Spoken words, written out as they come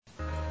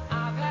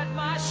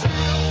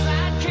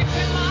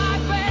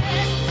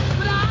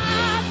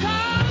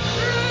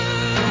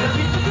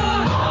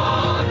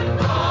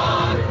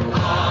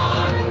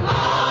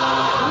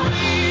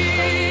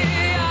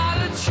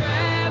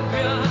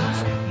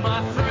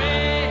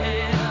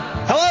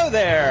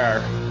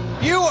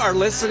are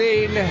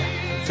listening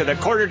to the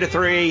Quarter to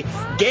Three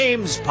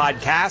Games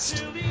podcast,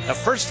 the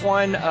first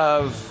one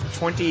of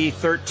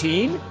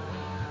 2013.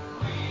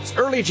 It's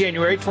early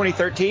January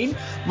 2013.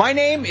 My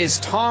name is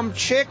Tom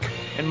Chick,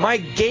 and my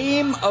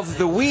game of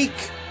the week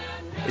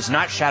is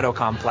not Shadow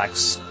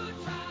Complex.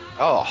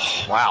 Oh,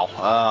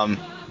 wow.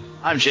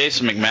 I'm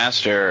Jason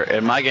McMaster,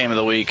 and my game of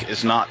the week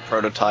is not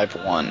Prototype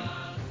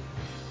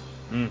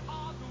 1.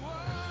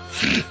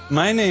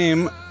 My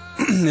name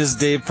is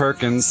Dave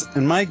Perkins,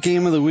 and my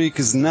game of the week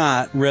is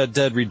not Red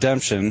Dead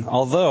Redemption.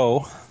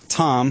 Although,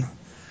 Tom,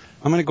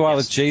 I'm going to go out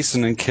with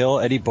Jason and kill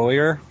Eddie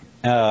Boyer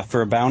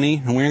for a bounty,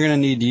 and we're going to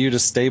need you to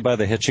stay by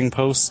the hitching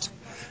post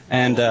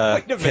and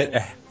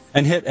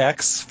hit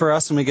X for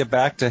us when we get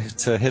back to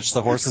hitch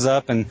the horses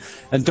up, and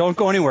don't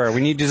go anywhere.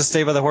 We need you to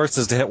stay by the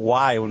horses to hit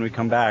Y when we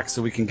come back,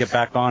 so we can get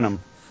back on them.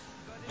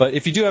 But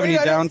if you do have any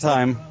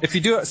downtime,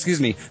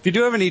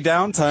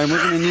 we're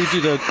going to need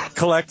you to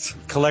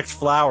collect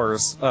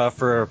flowers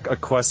for a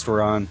quest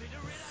we're on.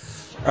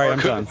 All right, I'm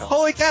done.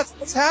 Holy cats,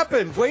 what's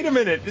happened? Wait a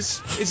minute.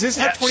 Is this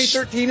how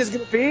 2013 is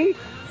going to be?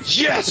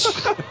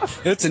 Yes!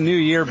 It's a new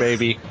year,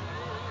 baby.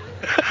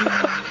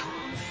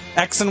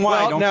 X and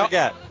Y, don't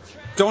forget.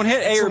 Don't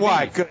hit A or B.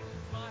 Y. Good.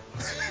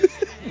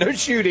 No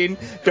shooting.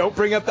 Don't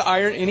bring up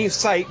any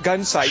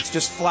gun sights,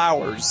 just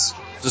flowers.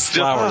 Just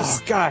flowers.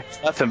 Oh, God.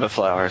 Nothing but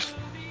flowers.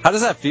 How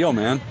does that feel,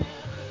 man?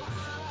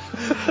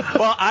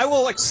 Well, I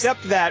will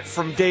accept that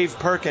from Dave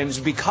Perkins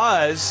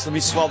because... Let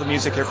me swell the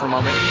music here for a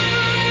moment.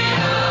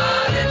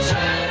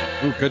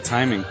 Ooh, good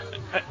timing.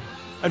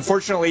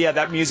 Unfortunately,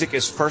 that music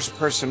is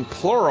first-person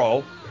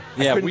plural.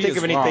 Yeah, I couldn't think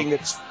of anything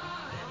that's...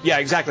 Yeah,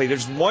 exactly.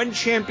 There's one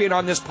champion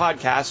on this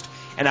podcast,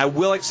 and I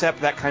will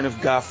accept that kind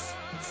of guff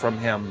from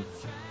him.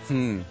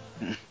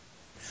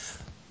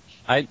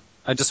 I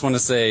just want to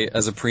say,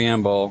 as a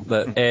preamble,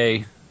 that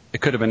A, it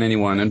could have been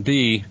anyone, and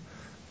B,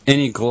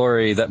 any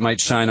glory that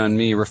might shine on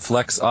me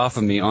reflects off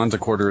of me onto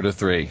Quarter to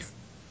Three.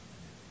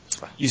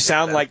 You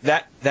sound like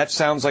that. That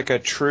sounds like a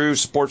true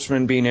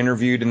sportsman being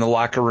interviewed in the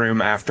locker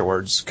room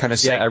afterwards, kind of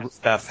saying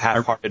stuff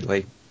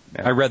half-heartedly.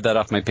 I read that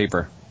off my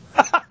paper.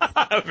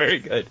 Very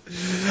good.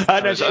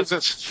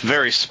 It's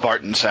very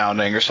Spartan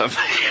sounding or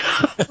something.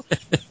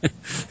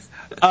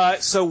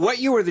 So what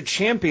you were the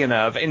champion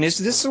of, and this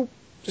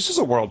is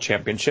a world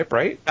championship,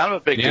 right? Kind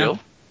of a big deal.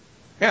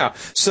 Yeah.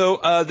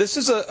 So this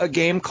is a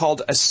game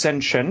called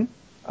Ascension,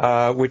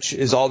 which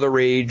is all the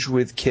rage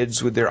with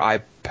kids with their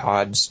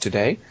iPods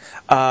today.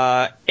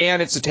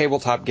 And it's a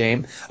tabletop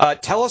game.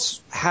 Tell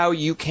us how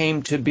you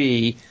came to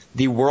be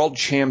the world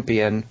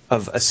champion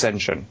of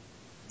Ascension.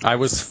 I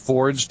was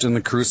forged in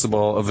the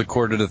crucible of the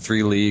Quarter to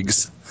Three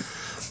leagues.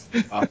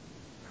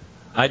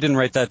 I didn't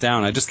write that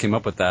down. I just came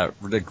up with that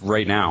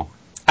right now.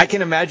 I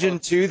can imagine,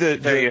 too,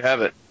 there you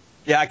have it.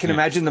 Yeah, I can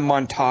imagine the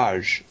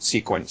montage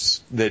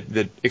sequence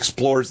that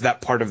explores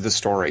that part of the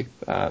story.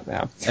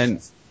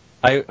 And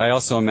I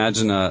also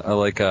imagine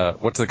what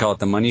do they call it,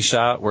 the money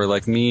shot, where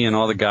like me and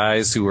all the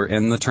guys who were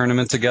in the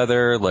tournament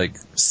together, like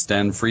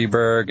Sten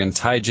Freeberg and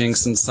Ty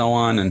Jinx and so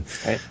on,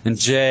 and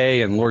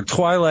Jay and Lord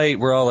Twilight,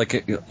 we're all like,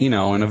 in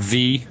a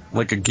V,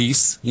 like a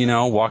geese,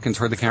 walking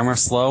toward the camera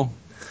slow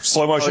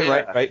motion,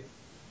 right?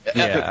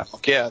 Epic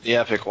walk. Yeah, the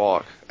epic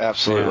walk.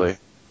 Absolutely.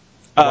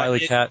 Yeah. Wiley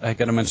Cat, I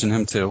got to mention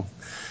him too.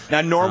 Now,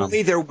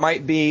 normally there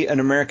might be an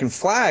American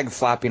flag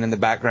flapping in the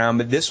background,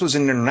 but this was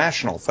an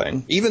international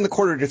thing. Even the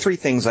Quarter to Three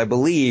things, I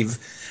believe,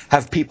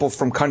 have people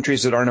from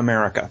countries that aren't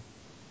America.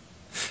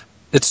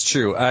 It's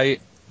true. I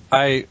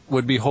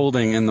would be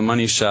holding in the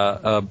money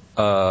shot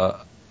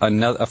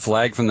a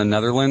flag from the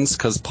Netherlands,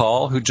 because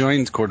Paul, who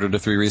joined Quarter to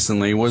Three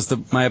recently, was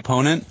my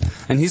opponent,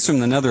 and he's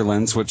from the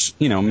Netherlands, which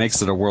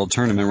makes it a world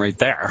tournament right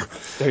there.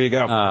 There you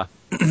go. Well,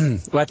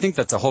 I think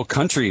that's a whole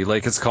country.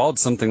 Like, it's called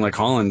something like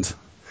Holland.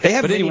 They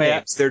have many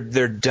names.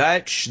 They're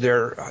Dutch.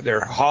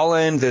 They're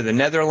Holland. They're the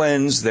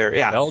Netherlands. They're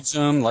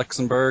Belgium,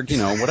 Luxembourg.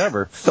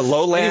 Whatever. The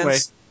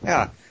Lowlands.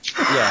 Anyway,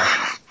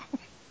 yeah.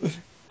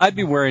 I'd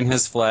be wearing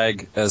his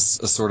flag as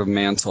a sort of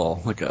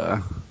mantle,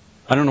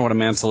 I don't know what a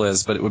mantle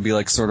is, but it would be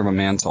like sort of a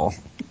mantle.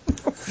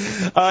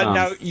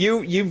 Now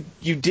you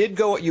did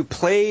go. You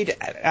played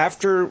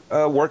after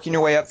working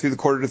your way up through the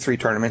Quarter to Three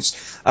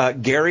tournaments.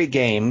 Gary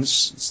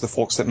Games, it's the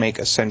folks that make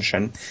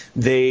Ascension.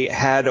 They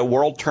had a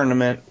world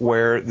tournament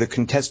where the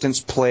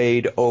contestants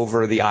played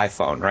over the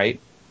iPhone, right?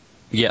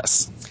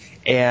 Yes.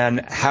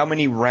 And how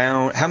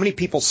many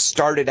people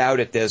started out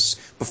at this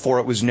before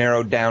it was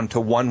narrowed down to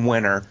one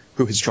winner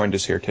who has joined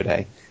us here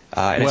today?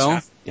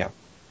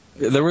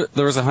 There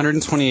was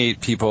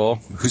 128 people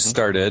who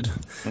started,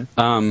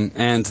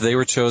 and they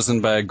were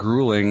chosen by a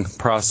grueling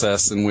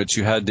process in which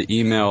you had to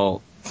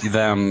email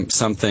them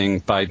something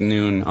by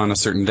noon on a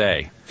certain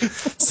day.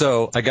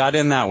 So I got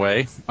in that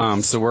way.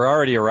 So we're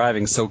already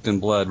arriving soaked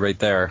in blood right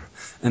there.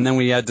 And then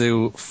we had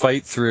to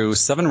fight through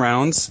 7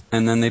 rounds,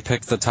 and then they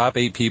picked the top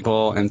 8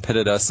 people and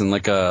pitted us in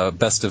like a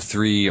best of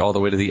 3 all the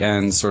way to the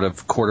end, sort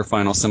of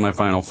quarterfinal,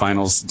 semifinal,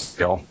 finals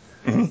deal.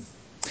 Mm-hmm.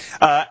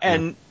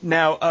 And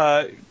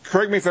now,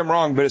 correct me if I'm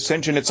wrong, but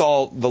Ascension, it's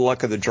all the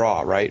luck of the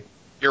draw, right?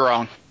 You're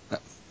wrong.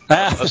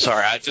 Oh,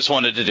 sorry. I just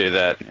wanted to do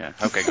that. Yeah.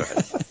 Okay, go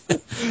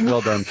ahead.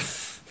 Well done.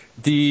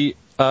 The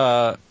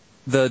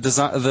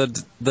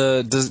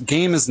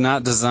game is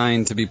not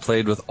designed to be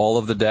played with all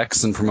of the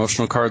decks and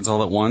promotional cards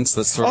all at once.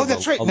 That's sort of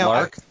that's right. a Now,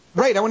 lark.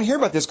 I want to hear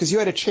about this because you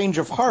had a change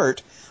of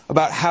heart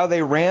about how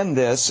they ran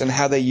this and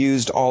how they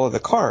used all of the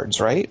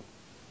cards, right?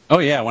 Oh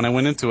yeah, when I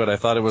went into it, I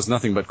thought it was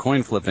nothing but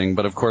coin flipping.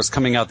 But of course,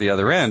 coming out the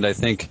other end, I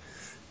think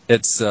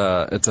it's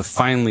a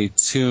finely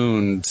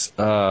tuned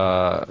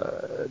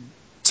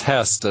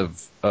test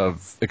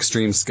of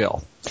extreme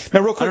skill.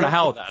 Now, real quick, I don't know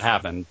how that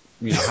happened.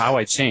 How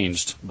I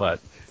changed,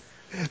 but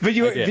when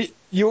you're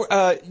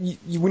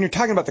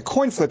talking about the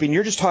coin flipping,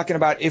 you're just talking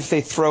about if they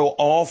throw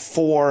all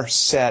 4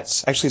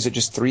 sets. Actually, is it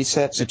just 3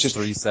 sets? It's just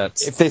 3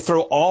 sets. If they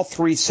throw all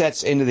 3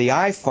 sets into the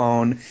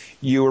iPhone,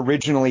 you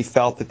originally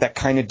felt that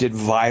kind of did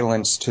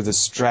violence to the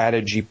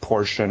strategy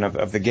portion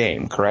of the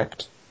game,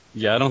 correct?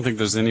 Yeah, I don't think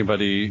there's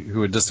anybody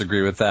who would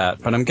disagree with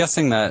that. But I'm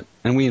guessing that,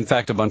 and we, in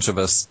fact, a bunch of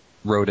us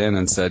wrote in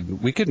and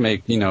said we could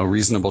make,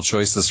 reasonable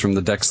choices from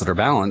the decks that are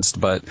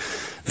balanced, but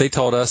they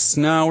told us,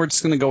 no, we're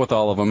just going to go with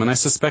all of them. And I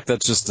suspect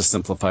that's just to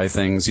simplify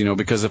things,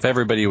 because if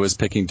everybody was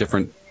picking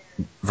different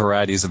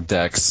varieties of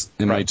decks,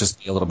 it might just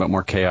be a little bit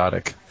more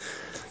chaotic.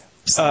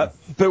 But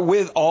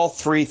with all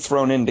 3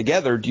 thrown in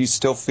together, do you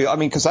still feel,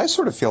 because I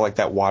sort of feel like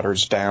that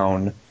waters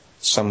down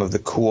some of the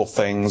cool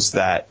things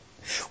that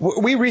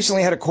we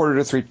recently had a quarter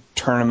to 3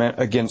 tournament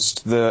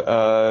against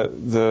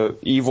the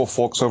evil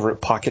folks over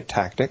at Pocket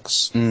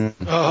Tactics.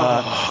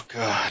 Oh,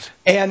 God.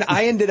 And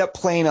I ended up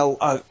playing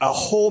a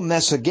whole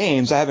mess of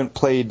games. I haven't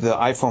played the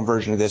iPhone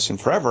version of this in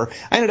forever.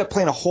 I ended up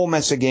playing a whole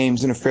mess of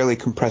games in a fairly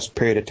compressed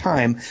period of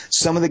time.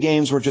 Some of the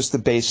games were just the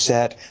base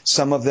set.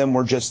 Some of them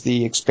were just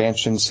the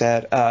expansion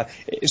set.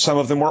 Some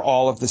of them were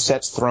all of the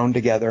sets thrown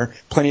together.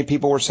 Plenty of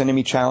people were sending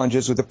me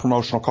challenges with the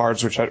promotional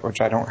cards, which I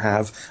don't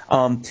have.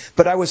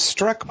 But I was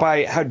struck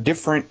by how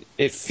different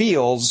it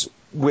feels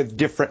with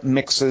different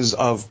mixes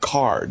of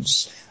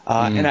cards.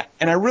 And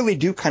I really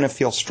do kind of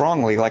feel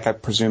strongly, like I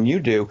presume you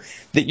do,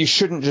 that you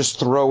shouldn't just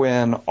throw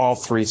in all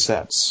 3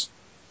 sets.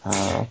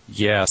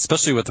 Yeah,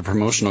 especially with the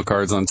promotional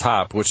cards on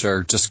top, which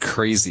are just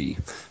crazy.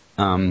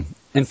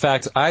 In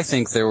fact, I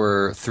think there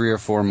were 3 or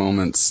 4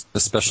 moments,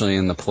 especially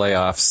in the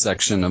playoffs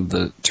section of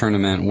the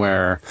tournament,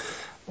 where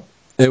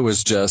I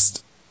was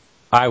just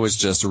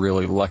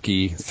really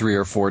lucky 3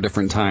 or 4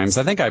 different times.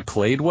 I think I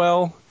played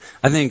well.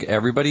 I think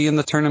everybody in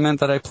the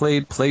tournament that I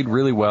played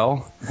really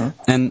well.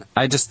 And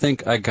I just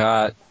think I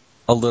got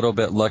a little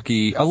bit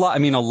lucky, a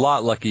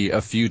lot lucky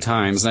a few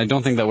times. And I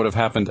don't think that would have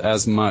happened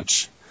as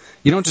much.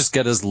 You don't just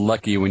get as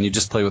lucky when you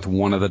just play with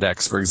one of the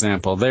decks, for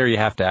example. There you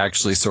have to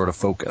actually sort of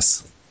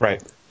focus.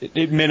 Right.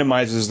 It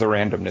minimizes the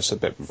randomness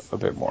a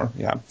bit more.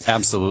 Yeah.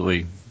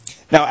 Absolutely.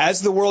 Now,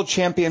 as the world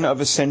champion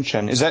of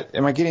Ascension,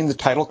 am I getting the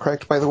title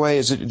correct, by the way?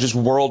 Is it just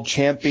world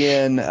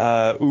champion,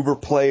 Uber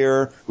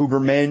player,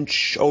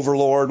 Ubermensch,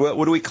 Overlord?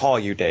 What do we call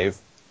you, Dave?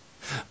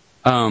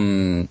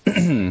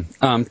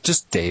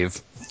 Just Dave.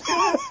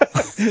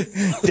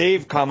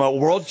 Dave,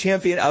 world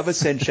champion of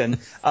Ascension.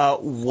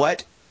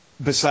 What,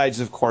 besides,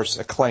 of course,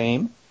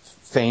 acclaim,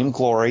 fame,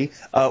 glory,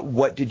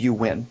 what did you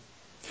win?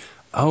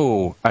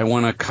 Oh, I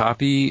won a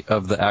copy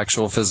of the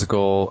actual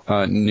physical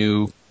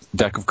new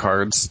deck of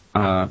cards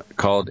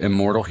called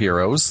Immortal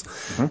Heroes,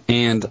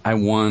 and I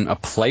won a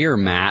player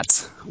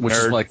mat, which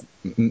is like,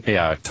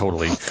 yeah,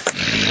 totally.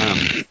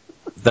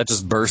 That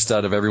just burst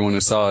out of everyone who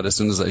saw it as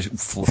soon as I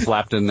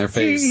flapped it in their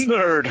face.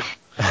 Nerd.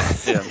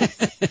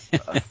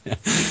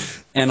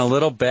 And a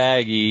little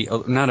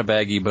baggie, not a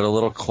baggie, but a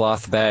little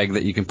cloth bag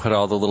that you can put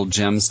all the little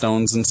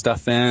gemstones and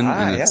stuff in.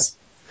 And it's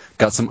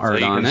got some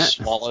art on it.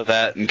 Swallow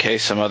that in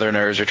case some other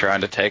nerds are trying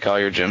to take all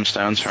your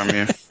gemstones from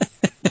you.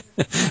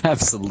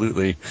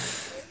 Absolutely.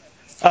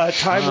 I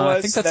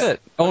think that's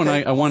it. Oh, okay.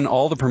 And I won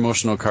all the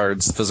promotional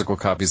cards, physical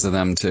copies of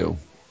them too.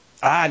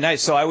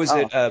 Nice. So I was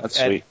that's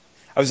sweet.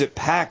 I was at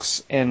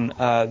PAX, and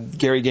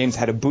Gary Games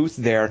had a booth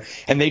there,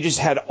 and they just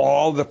had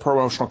all the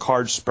promotional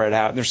cards spread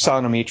out. And they're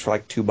selling them each for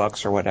like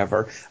 $2 or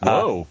whatever.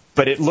 Whoa!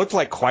 But it looked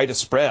like quite a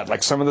spread.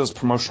 Like some of those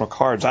promotional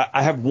cards,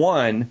 I have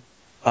one.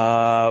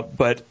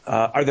 But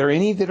are there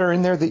any that are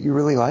in there that you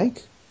really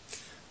like?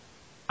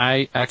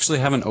 I actually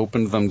haven't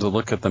opened them to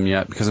look at them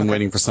yet because I'm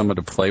waiting for someone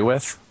to play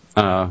with.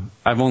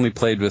 I've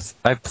played this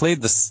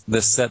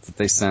set that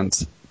they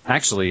sent.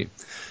 Actually,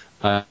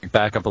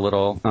 back up a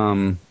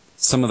little.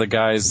 Some of the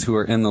guys who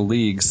are in the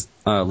leagues,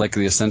 like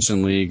the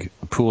Ascension League,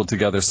 pooled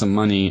together some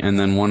money, and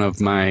then one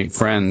of my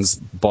friends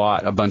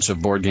bought a bunch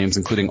of board games,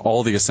 including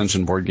all the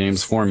Ascension board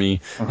games, for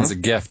me as a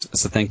gift,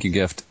 as a thank you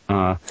gift.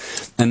 And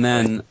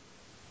then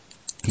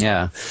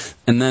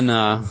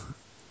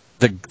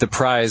the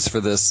prize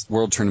for this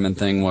world tournament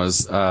thing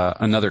was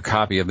another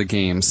copy of the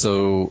game.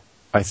 So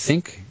I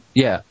think,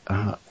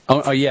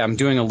 I'm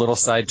doing a little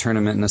side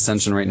tournament in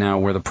Ascension right now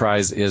where the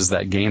prize is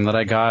that game that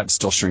I got,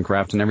 still shrink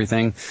wrapped and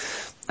everything.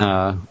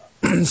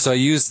 So I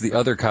used the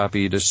other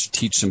copy to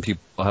teach some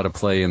people how to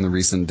play in the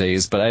recent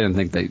days, but I didn't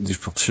think they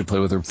should play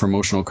with their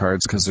promotional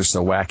cards because they're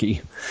so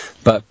wacky.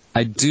 But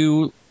I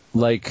do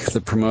like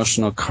the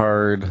promotional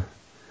card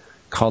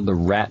called the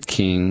Rat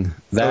King.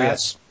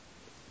 Yes.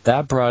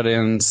 That brought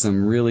in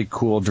some really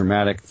cool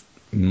dramatic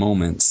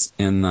moments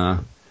in the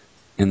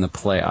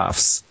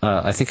playoffs.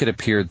 I think it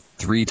appeared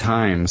 3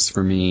 times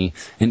for me,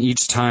 and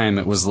each time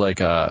it was like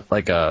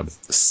a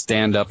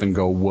stand up and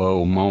go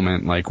whoa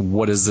moment. Like,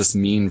 what does this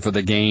mean for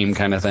the game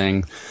kind of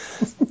thing?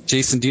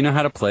 Jason, do you know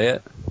how to play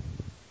it?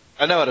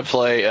 I know how to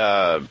play.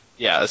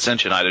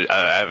 Ascension.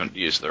 I haven't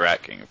used the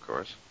Rat King, of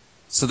course.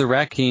 So the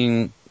Rat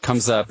King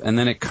comes up, and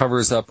then it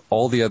covers up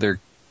all the other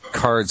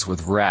cards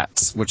with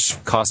rats, which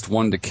cost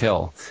 1 to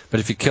kill.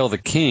 But if you kill the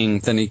king,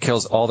 then he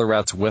kills all the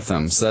rats with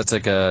him. So that's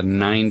like a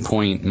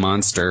 9-point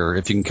monster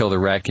if you can kill the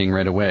Rat King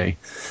right away.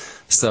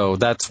 So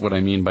that's what I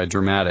mean by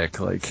dramatic.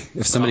 Like,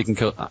 if somebody can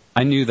kill...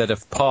 I knew that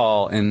if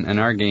Paul in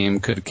our game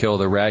could kill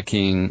the Rat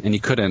King, and he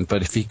couldn't,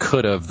 but if he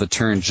could have the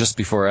turn just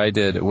before I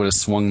did, it would have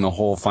swung the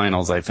whole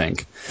finals, I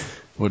think.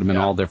 It would have been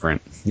all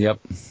different. Yep.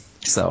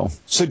 So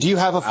do you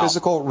have a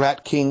physical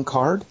Rat King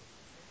card?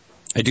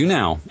 I do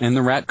now. And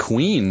the Rat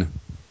Queen.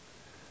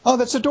 Oh,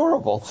 that's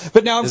adorable.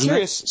 But now I'm Isn't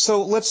curious.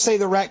 So let's say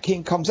the Rat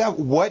King comes out.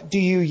 What do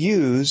you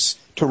use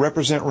to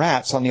represent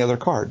rats on the other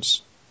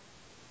cards?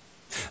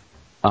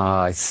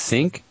 I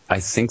think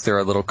there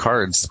are little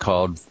cards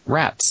called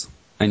rats,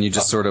 and you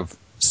just sort of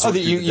sort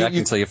through the deck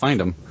until you find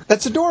them.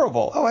 That's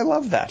adorable. Oh, I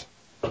love that.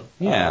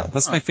 Yeah,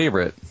 that's my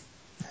favorite.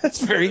 That's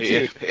very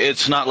cute.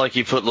 It's not like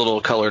you put little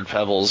colored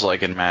pebbles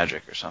like in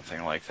Magic or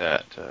something like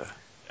that.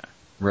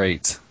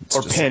 Right.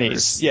 Or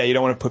pennies. Yeah, you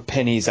don't want to put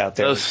pennies out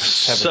there. That's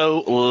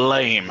so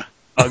lame.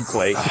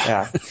 Ugly.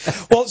 Yeah.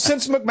 Well,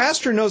 since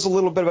McMaster knows a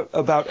little bit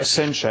about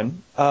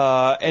Ascension,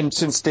 and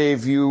since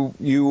Dave,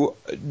 you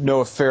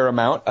know a fair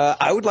amount,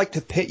 I would like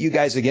to pit you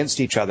guys against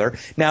each other.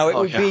 Now, it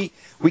would be,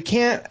 we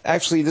can't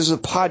actually, this is a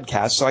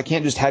podcast, so I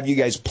can't just have you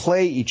guys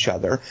play each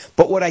other.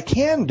 But what I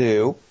can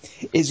do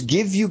is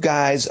give you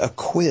guys a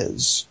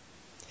quiz.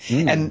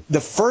 And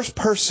the first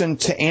person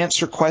to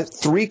answer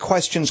 3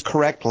 questions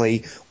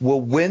correctly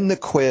will win the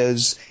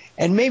quiz,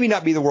 and maybe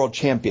not be the world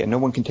champion. No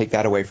one can take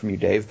that away from you,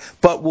 Dave.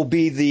 But will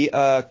be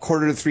the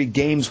Quarter to 3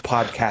 Games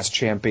podcast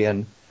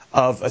champion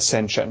of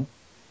Ascension.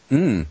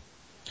 I'm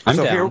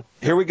down.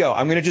 Here we go.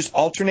 I'm going to just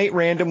alternate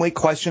randomly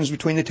questions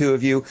between the two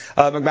of you.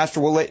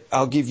 McMaster,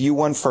 I'll give you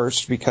one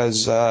first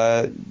because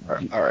all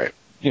right.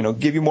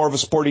 Give you more of a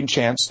sporting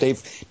chance.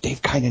 Dave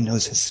kind of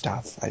knows his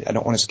stuff. I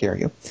don't want to scare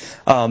you.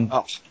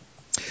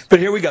 But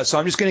here we go. So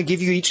I'm just going to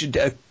give you each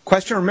a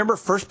question. Remember,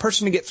 first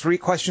person to get 3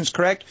 questions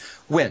correct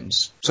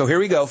wins. So here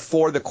we go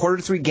for the Quarter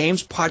to 3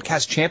 Games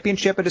Podcast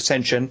Championship at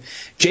Ascension.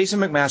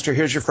 Jason McMaster,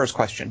 here's your first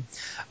question.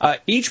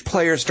 Each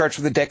player starts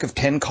with a deck of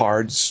 10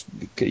 cards.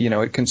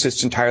 It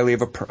consists entirely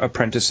of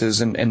apprentices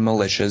and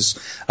militias.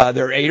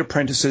 There are 8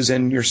 apprentices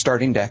in your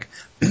starting deck.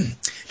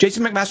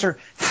 Jason McMaster,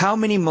 how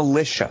many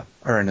militia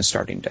are in a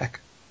starting deck?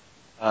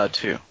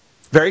 2.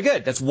 Very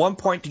good. That's 1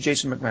 point to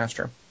Jason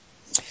McMaster.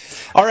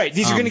 All right,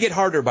 these are going to get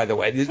harder, by the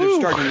way. They're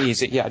starting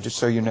easy. Yeah, just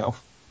so you know.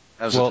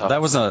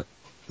 That was a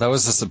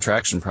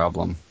subtraction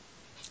problem.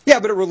 Yeah,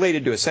 but it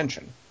related to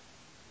Ascension.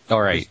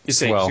 All right. You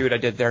see what I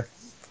did there?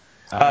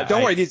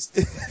 Don't worry, these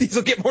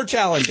will get more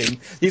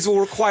challenging. These will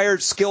require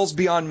skills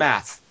beyond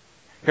math.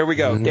 Here we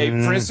go,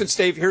 Dave. For instance,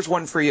 Dave, here's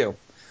one for you.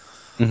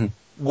 Mm-hmm.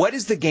 What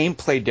is the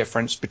gameplay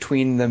difference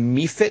between the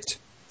Mephit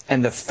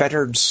and the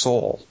Fettered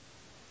Soul?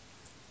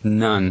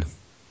 None.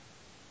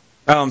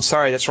 Oh, I'm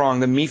sorry, that's wrong.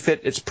 The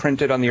Mephit, it's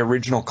printed on the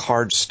original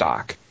card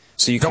stock,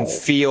 so you can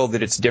feel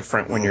that it's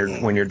different when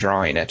you're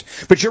drawing it.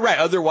 But you're right.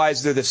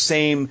 Otherwise, they're the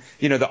same.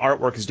 The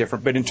artwork is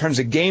different. But in terms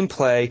of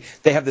gameplay,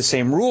 they have the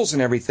same rules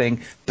and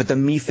everything. But the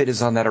Mephit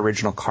is on that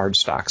original card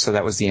stock, so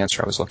that was the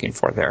answer I was looking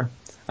for there.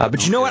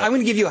 But you know what? I'm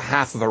going to give you a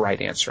half of a right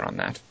answer on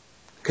that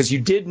because you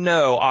did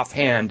know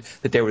offhand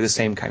that they were the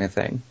same kind of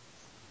thing.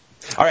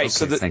 All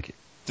right. Okay, thank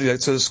you.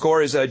 So the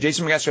score is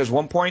Jason McMaster has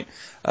 1 point.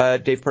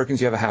 Dave Perkins,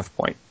 you have a half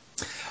point.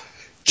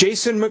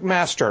 Jason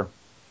McMaster,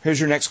 here's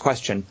your next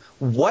question.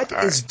 What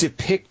is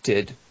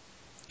depicted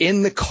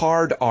in the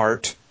card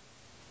art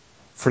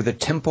for the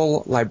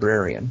Temple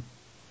Librarian?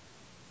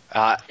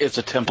 It's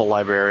a Temple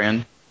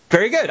Librarian.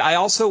 Very good. I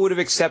also would have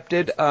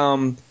accepted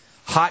hot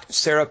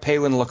Sarah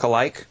Palin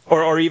lookalike,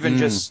 or even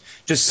just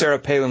Sarah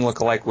Palin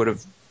lookalike would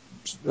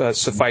have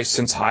sufficed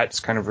since hot's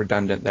kind of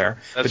redundant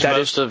there. That's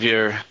most of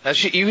your...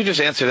 You can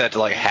just answer that to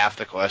like half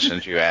the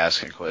questions you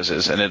ask in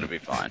quizzes, and it'll be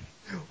fine.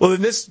 Well,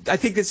 then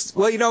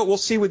we'll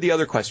see with the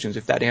other questions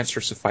if that answer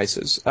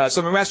suffices.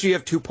 So, McMaster, you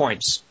have 2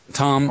 points.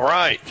 Tom. All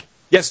right.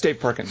 Yes, Dave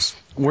Perkins.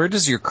 Where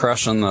does your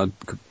crush on the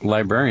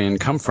librarian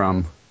come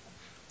from?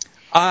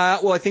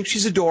 Well, I think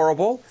she's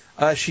adorable.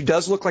 She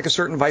does look like a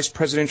certain vice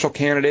presidential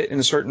candidate in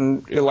a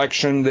certain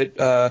election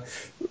that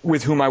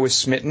with whom I was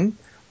smitten.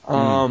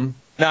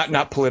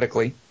 Not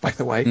politically, by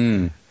the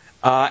way.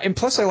 And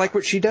plus, I like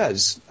what she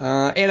does.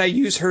 And I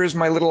use her as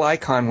my little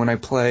icon when I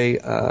play.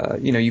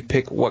 You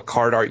pick what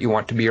card art you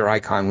want to be your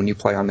icon when you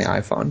play on the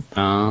iPhone.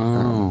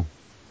 Oh.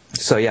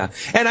 So, yeah.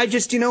 And I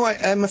just,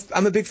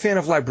 I'm a big fan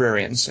of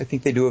librarians. I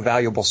think they do a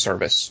valuable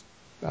service,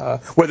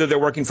 whether they're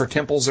working for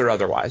temples or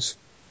otherwise.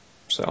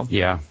 So.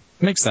 Yeah.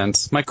 Makes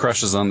sense. My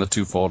crush is on the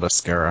twofold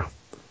Ascara.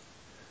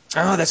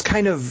 Oh, that's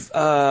kind of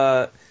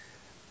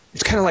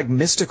it's kind of like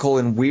mystical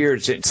and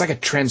weird. It's like a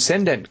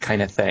transcendent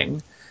kind of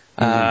thing.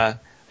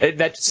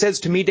 That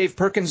says to me, Dave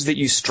Perkins, that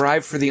you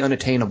strive for the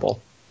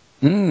unattainable.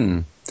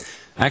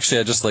 Actually,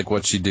 I just like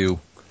what you do.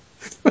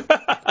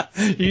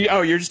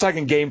 You're just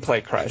talking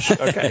gameplay crush.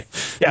 Okay.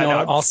 Yeah.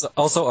 No,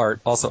 also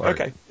art.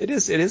 Okay. It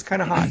is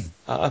kind of hot.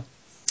 All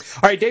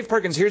right, Dave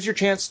Perkins, here's your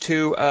chance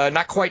to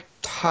not quite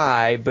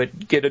tie,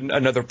 but get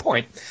another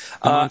point.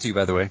 I'm on to you,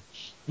 by the way.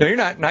 No, you're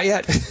not. Not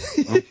yet.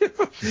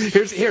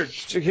 Here,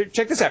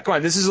 check this out. Come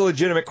on, this is a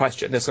legitimate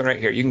question. This one right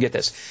here. You can get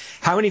this.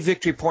 How many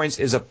victory points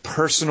is a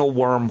personal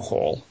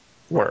wormhole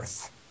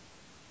worth?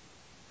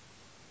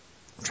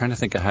 I'm trying to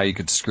think of how you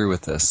could screw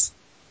with this.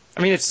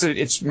 I mean,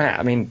 it's math.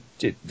 I mean,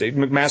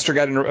 McMaster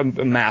got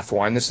a math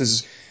one. This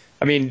is,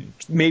 I mean,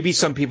 maybe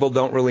some people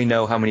don't really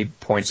know how many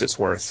points it's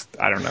worth.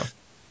 I don't know.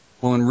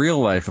 Well, in real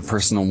life, a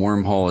personal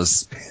wormhole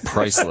is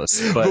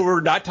priceless. But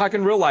we're not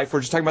talking real life. We're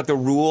just talking about the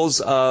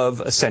rules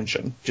of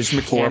Ascension, just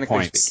mechanically 4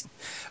 points. speaking.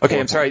 Okay,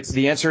 I'm sorry.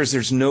 The answer is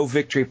there's no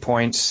victory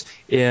points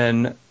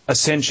in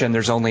Ascension.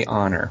 There's only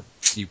honor.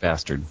 You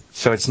bastard.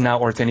 So it's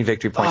not worth any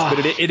victory points.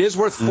 But it is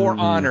worth 4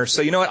 honor.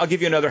 So you know what? I'll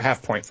give you another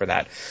half point for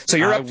that. So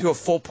you're up to a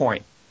full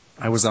point.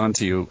 I was on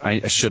to you.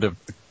 I should have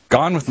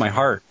gone with my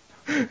heart.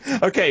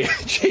 Okay,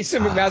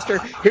 Jason McMaster,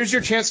 here's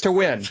your chance to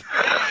win.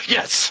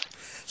 Yes.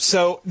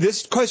 So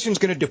this question is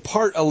going to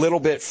depart a little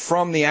bit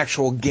from the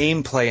actual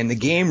gameplay and the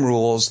game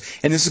rules,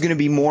 and this is going to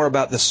be more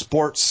about the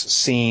sports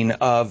scene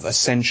of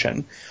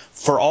Ascension.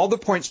 For all the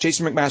points,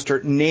 Jason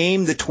McMaster,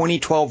 name the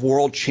 2012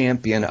 world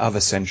champion of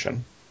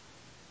Ascension.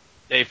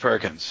 Dave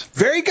Perkins.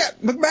 Very good,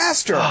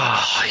 McMaster.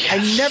 Oh, yes.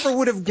 I never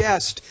would have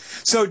guessed.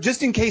 So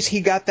just in case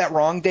he got that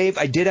wrong, Dave,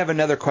 I did have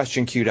another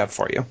question queued up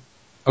for you.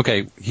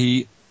 Okay,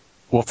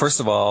 well, first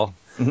of all,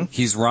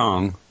 he's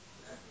wrong.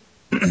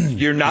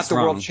 You're not the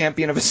wrong. world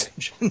champion of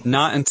Ascension.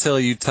 Not until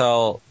you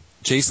tell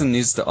Jason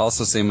needs to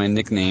also say my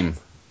nickname,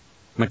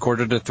 my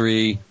quarter to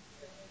 3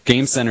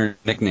 Game Center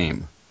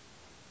nickname.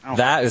 Oh.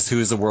 That is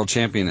who the world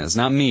champion is.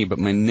 Not me, but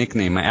my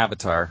nickname, my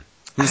avatar.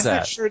 Who's I'm that?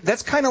 not sure.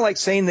 That's kind of like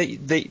saying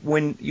that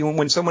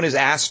when someone is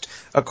asked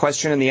a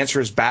question and the answer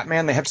is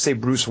Batman, they have to say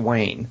Bruce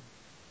Wayne,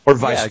 or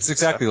vice. Yeah, it's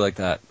exactly like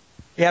that.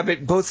 Yeah,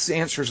 but both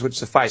answers would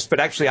suffice. But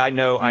actually, I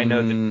know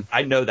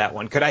that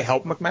one. Could I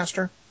help,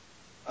 McMaster?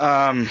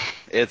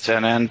 It's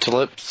an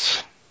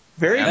antilops.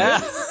 Very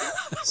good.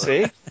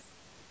 See,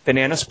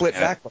 banana split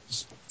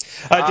backwards.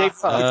 Dave,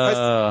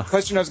 the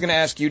question I was going to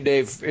ask you,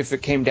 Dave, if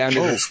it came down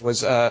to this,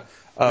 was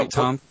Wait,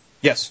 Tom.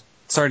 Yes.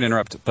 Sorry to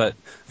interrupt, but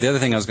the other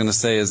thing I was going to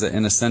say is that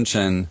in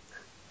Ascension,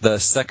 the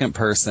second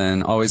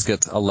person always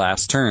gets a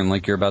last turn,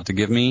 like you're about to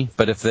give me.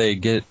 But if they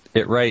get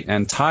it right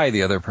and tie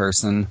the other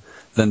person,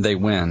 then they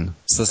win.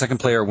 So the second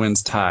player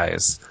wins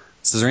ties.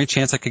 So is there any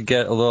chance I could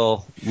get a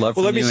little love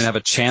from you and have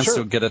a chance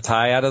to get a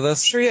tie out of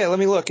this? Sure, yeah. Let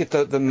me look at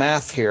the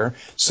math here.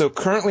 So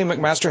currently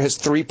McMaster has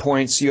 3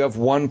 points. You have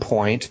 1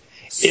 point.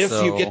 If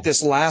you get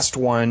this last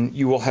one,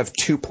 you will have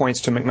 2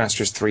 points to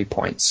McMaster's 3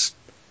 points.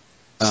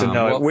 So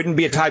no, it wouldn't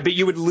be a tie, but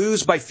you would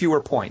lose by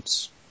fewer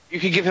points. You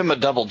could give him a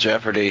double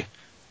jeopardy.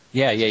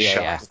 Yeah.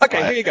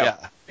 Okay, here you go.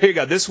 Yeah. Here you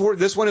go. This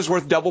one is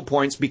worth double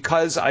points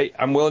because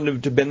I'm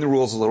willing to bend the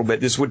rules a little bit.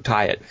 This would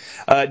tie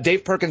it.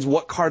 Dave Perkins,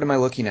 what card am I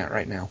looking at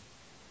right now?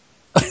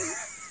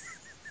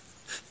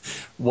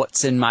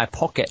 What's in my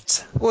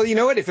pocket? Well, you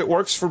know what? If it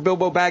works for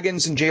Bilbo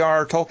Baggins and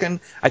J.R.R. Tolkien,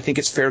 I think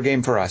it's fair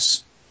game for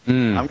us.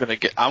 I'm gonna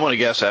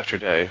guess after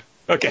Dave.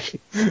 Okay.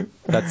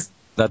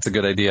 That's a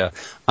good idea.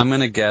 I'm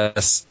gonna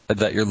guess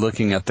that you're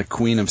looking at the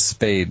Queen of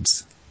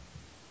Spades.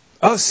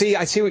 Oh, see,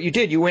 I see what you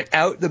did. You went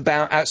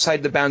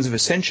outside the bounds of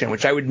Ascension,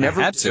 which I would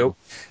never do.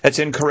 That's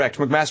incorrect.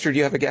 McMaster, do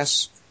you have a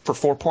guess for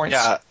 4 points?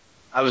 Yeah,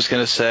 I was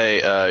gonna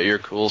say your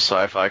cool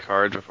sci-fi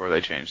card before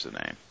they changed the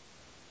name.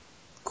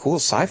 Cool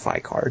sci-fi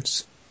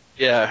cards.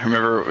 Yeah,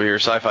 remember your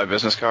sci-fi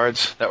business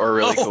cards that were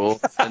really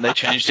cool, and they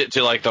changed it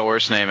to like the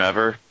worst name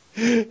ever.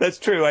 That's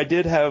true. I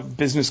did have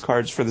business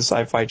cards for the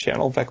Sci-Fi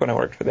Channel back when I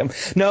worked for them.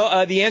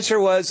 No, the answer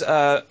was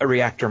a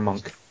reactor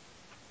monk.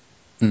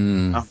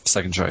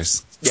 Second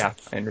choice. Yeah,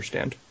 I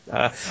understand.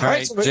 All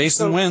right, so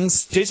Jason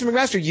wins. Jason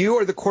McMaster, you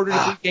are the Quarter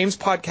to Beat Games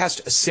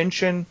Podcast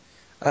Ascension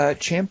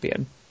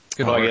champion.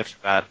 Good luck with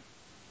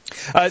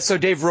that. So,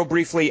 Dave, real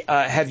briefly,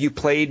 have you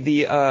played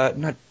the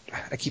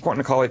I keep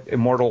wanting to call it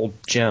Immortal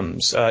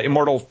Gems.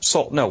 Immortal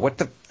Soul. No, what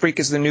the freak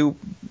is the new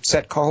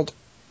set called?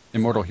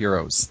 Immortal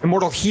Heroes.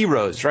 Immortal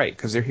Heroes, right,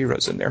 because there are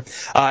heroes in there.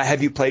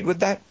 Have you played with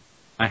that?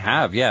 I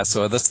have, yeah.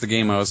 So that's the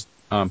game I was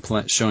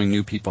showing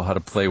new people how to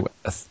play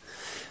with.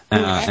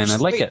 And I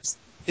like it.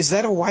 Is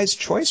that a wise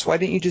choice? Why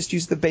didn't you just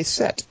use the base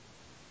set?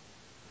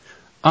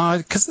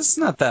 Because it's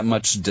not that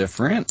much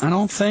different, I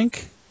don't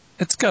think.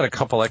 It's got a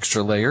couple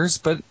extra layers,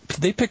 but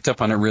they picked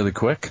up on it really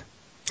quick.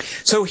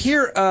 So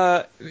here,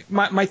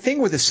 my thing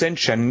with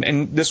Ascension,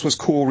 and this was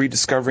cool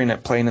rediscovering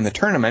it playing in the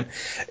tournament,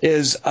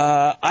 is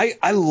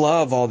I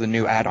love all the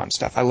new add-on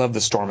stuff. I love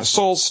the Storm of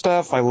Souls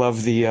stuff. I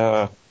love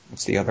the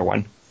what's the other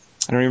one?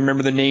 I don't even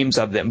remember the names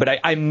of them,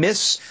 but I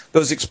miss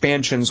those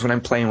expansions when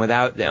I'm playing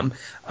without them.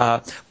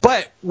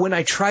 But when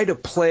I try to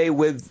play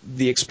with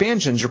the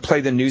expansions or play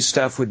the new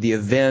stuff with the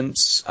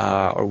events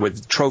or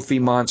with trophy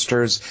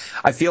monsters,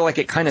 I feel like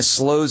it kind of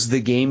slows the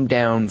game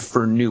down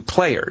for new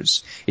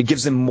players. It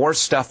gives them more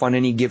stuff on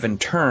any given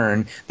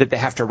turn that they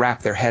have to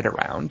wrap their head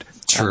around.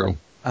 True.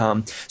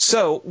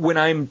 So when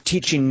I'm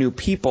teaching new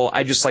people,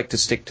 I just like to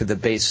stick to the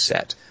base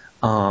set.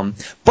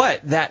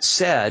 But that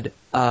said,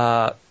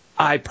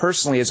 I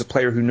personally, as a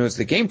player who knows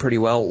the game pretty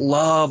well,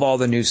 love all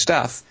the new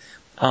stuff.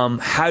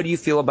 How do you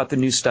feel about the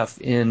new stuff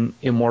in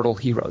Immortal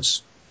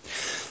Heroes?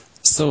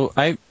 So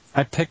I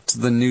picked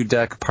the new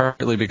deck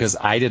partly because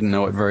I didn't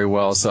know it very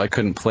well, so I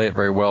couldn't play it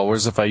very well.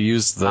 Whereas if I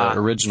used the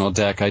original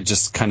deck, I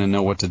just kind of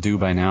know what to do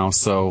by now.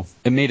 So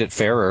it made it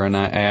fairer, and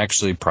I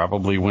actually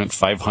probably went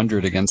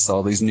 500 against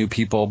all these new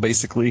people,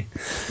 basically,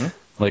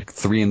 like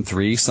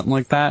 3-3, something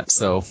like that.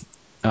 So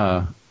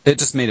it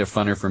just made it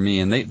funner for me,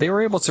 and they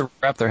were able to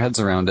wrap their heads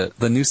around it.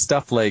 The new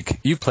stuff, like,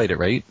 you've played it,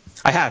 right?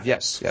 I have,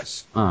 yes.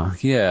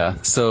 Yeah.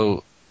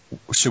 So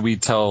should we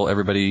tell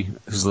everybody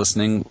who's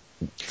listening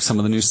some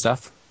of the new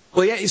stuff?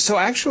 Well, yeah, so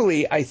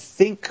actually, I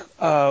think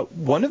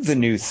one of the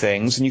new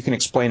things, and you can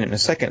explain it in a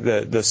second,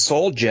 the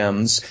Soul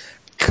Gems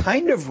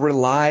kind of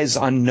relies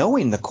on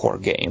knowing the core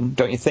game,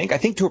 don't you think? I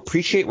think to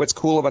appreciate what's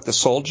cool about the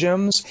Soul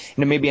Gems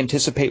and to maybe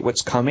anticipate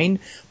what's coming,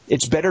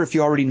 it's better if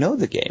you already know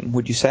the game,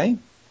 would you say?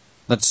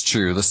 That's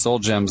true. The Soul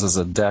Gems is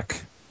a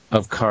deck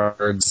of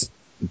cards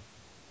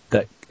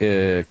that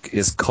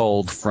is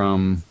culled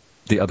from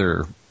the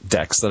other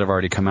decks that have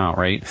already come out,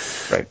 right?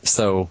 Right.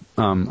 So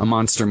a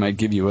monster might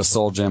give you a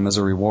Soul Gem as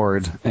a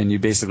reward, and you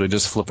basically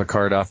just flip a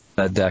card off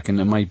that deck, and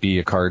it might be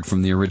a card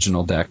from the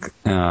original deck.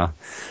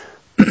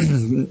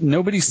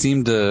 Nobody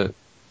seemed to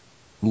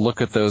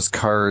look at those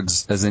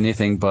cards as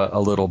anything but a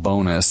little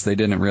bonus. They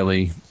didn't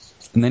really...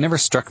 And they never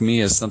struck me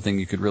as something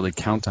you could really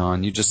count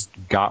on. You just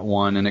got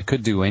one, and it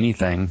could do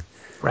anything.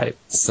 Right.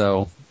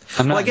 So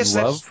I'm not in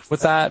love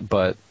with that,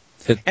 but...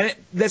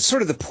 that's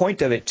sort of the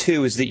point of it,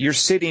 too, is that you're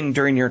sitting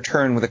during your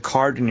turn with a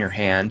card in your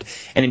hand,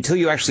 and until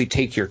you actually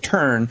take your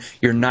turn,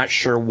 you're not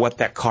sure what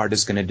that card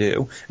is going to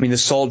do. I mean, the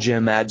Soul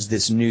Gem adds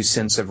this new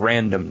sense of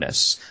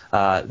randomness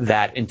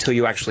that until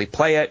you actually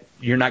play it,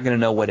 you're not going to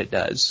know what it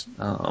does.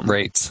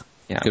 Right.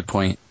 Yeah. Good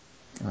point.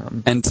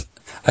 And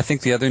I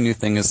think the other new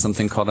thing is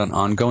something called an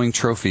ongoing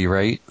trophy,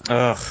 right?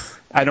 Ugh.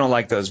 I don't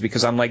like those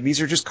because I'm like,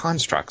 these are just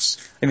constructs.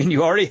 I mean,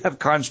 you already have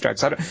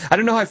constructs. I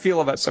don't know how I feel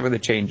about some of the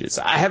changes.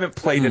 I haven't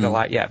played it a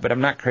lot yet, but I'm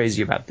not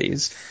crazy about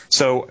these.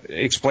 So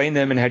explain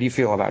them, and how do you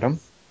feel about them?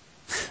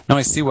 No,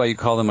 I see why you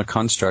call them a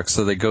construct.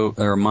 So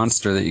they're a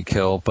monster that you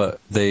kill, but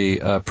they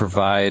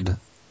provide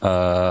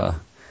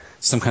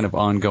some kind of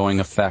ongoing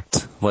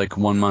effect. Like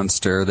one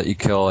monster that you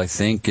kill, I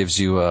think, gives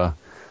you a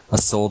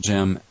Soul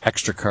Gem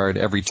extra card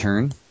every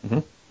turn,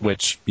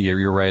 which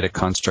you're right, a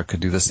construct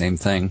could do the same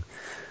thing.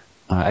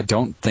 I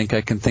don't think I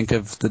can think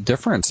of the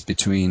difference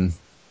between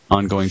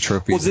ongoing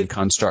trophies and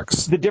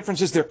constructs. The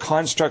difference is they're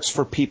constructs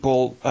for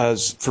people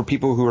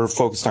who are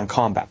focused on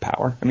combat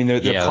power. I mean,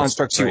 they're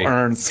constructs you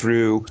earn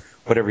through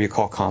whatever you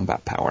call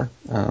combat power.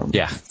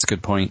 Yeah, it's a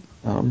good point.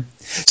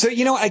 So,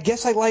 I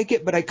guess I like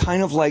it, but I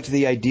kind of liked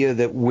the idea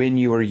that when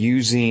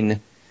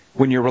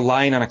you're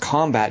relying on a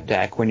combat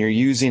deck, when you're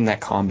using that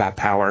combat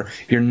power,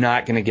 you're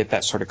not going to get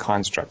that sort of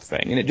construct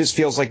thing. And it just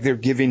feels like they're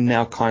giving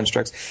now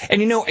constructs.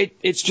 And,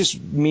 it's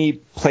just me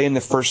playing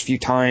the first few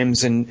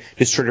times and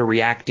just sort of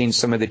reacting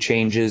some of the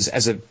changes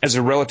as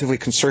a relatively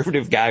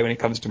conservative guy when it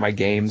comes to my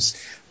games.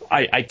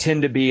 I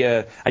tend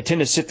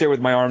to sit there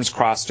with my arms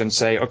crossed and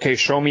say, okay,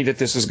 show me that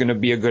this is going to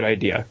be a good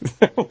idea.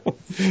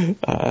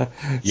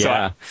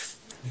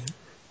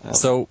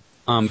 So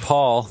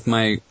Paul,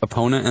 my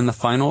opponent in the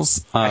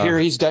finals. I hear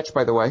he's Dutch,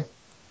 by the way.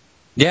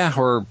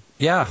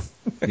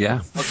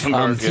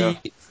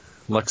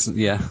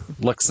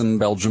 Luxembourg,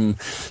 Belgium.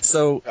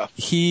 So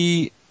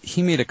he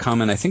made a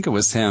comment, I think it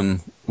was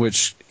him,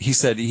 which he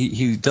said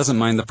he doesn't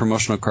mind the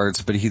promotional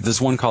cards, but there's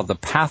one called the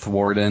Path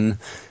Warden,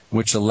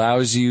 which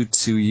allows you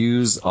to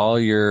use all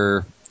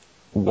your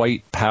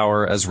white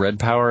power as red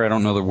power. I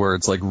don't know the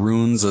words, like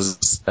runes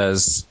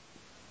as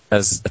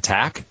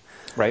attack.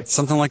 Right,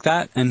 something like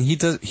that, and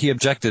he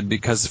objected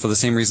because for the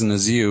same reason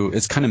as you,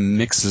 it kind of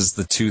mixes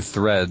the two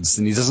threads,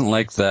 and he doesn't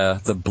like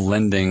the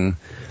blending.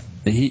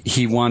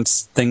 He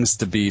wants things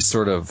to be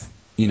sort of,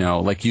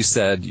 like you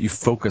said, you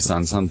focus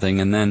on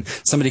something, and then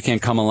somebody can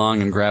come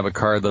along and grab a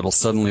card that'll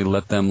suddenly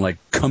let them like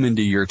come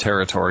into your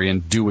territory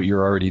and do what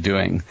you're already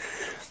doing,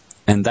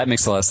 and that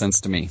makes a lot of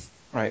sense to me.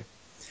 Right,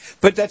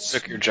 but that's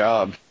took your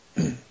job.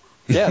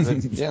 They're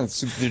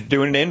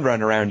doing an end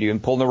run around you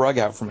and pulling the rug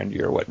out from under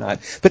you or whatnot.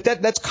 But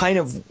that's kind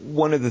of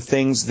one of the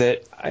things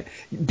that,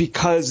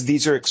 because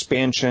these are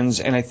expansions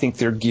and I think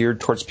they're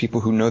geared towards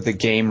people who know the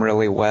game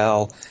really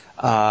well,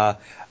 I'm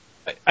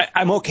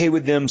okay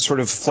with them sort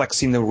of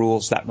flexing the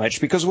rules that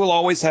much because we'll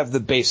always have the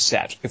base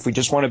set. If we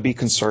just want to be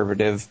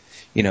conservative,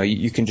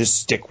 you can just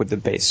stick with the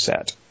base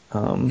set.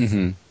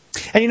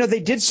 And they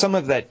did some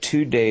of that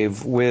too,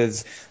 Dave,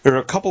 there are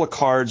a couple of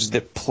cards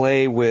that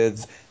play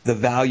with the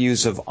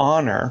values of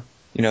honor,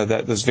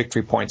 those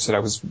victory points that I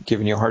was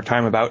giving you a hard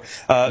time about,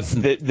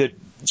 that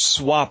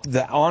swap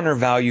the honor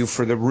value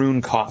for the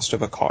rune cost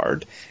of a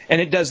card.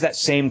 And it does that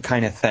same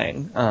kind of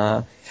thing.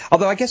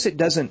 Although I guess it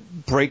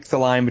doesn't break the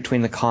line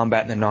between the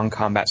combat and the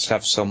non-combat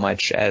stuff so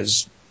much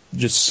as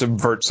just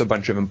subverts a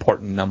bunch of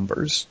important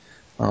numbers.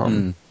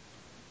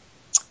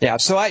 Yeah,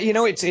 so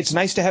it's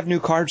nice to have new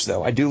cards,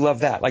 though. I do love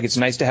that. Like, it's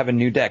nice to have a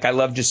new deck. I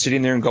love just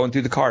sitting there and going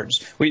through the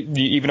cards,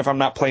 even if I'm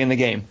not playing the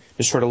game,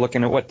 just sort of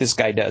looking at what this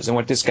guy does and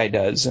what this guy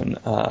does, and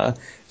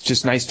it's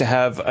just nice to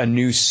have a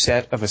new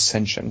set of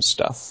Ascension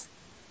stuff.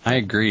 I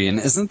agree, and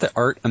isn't the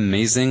art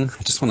amazing?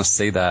 I just want to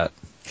say that.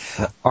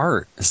 The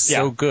art is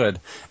so good.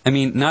 I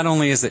mean, not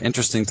only is it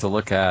interesting to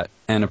look at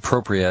and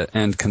appropriate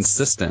and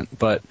consistent,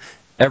 but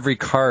every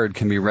card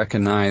can be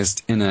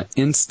recognized in an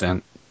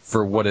instant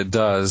for what it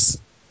does.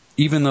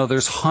 Even though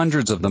there's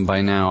hundreds of them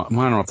by now. Well,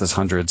 I don't know if there's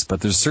hundreds,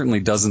 but there's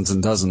certainly dozens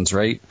and dozens,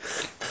 right?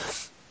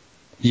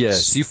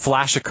 Yes, you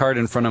flash a card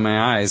in front of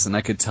my eyes, and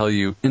I could tell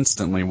you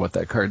instantly what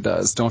that card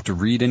does. Don't have to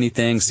read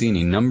anything, see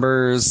any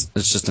numbers.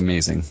 It's just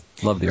amazing.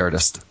 Love the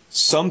artist.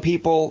 Some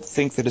people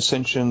think that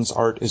Ascension's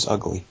art is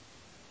ugly.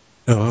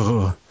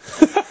 Oh.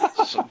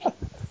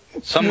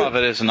 Some of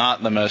it is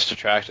not the most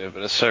attractive,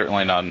 but it's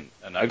certainly not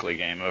an ugly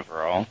game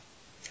overall.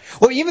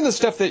 Well, even the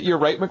stuff that you're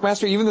right,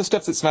 McMaster, even the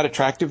stuff that's not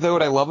attractive, though,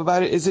 what I love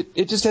about it is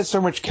it just has so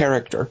much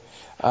character.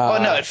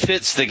 Well, no, it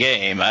fits the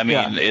game. I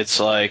mean, It's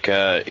like,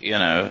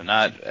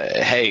 not,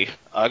 hey,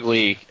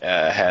 ugly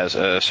has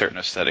a certain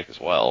aesthetic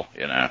as well.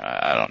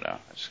 I don't know.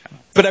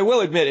 But I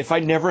will admit, if I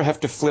never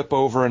have to flip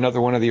over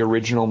another one of the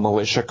original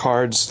Militia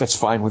cards, that's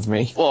fine with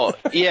me. Well,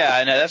 yeah,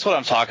 I know. That's what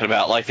I'm talking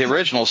about. Like, the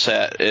original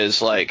set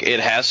is, like, it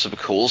has some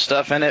cool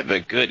stuff in it,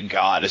 but good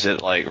God, is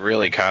it, like,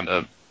 really kind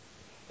of,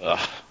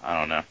 I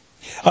don't know.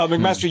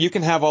 McMaster, you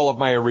can have all of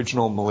my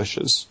original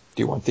Militias.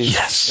 Do you want these?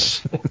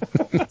 Yes.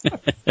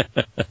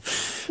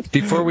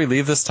 Before we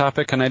leave this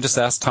topic, can I just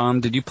ask Tom,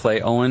 did you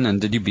play Owen,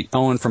 and did you beat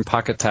Owen from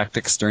Pocket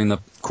Tactics during the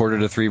Quarter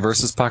to 3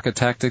 versus Pocket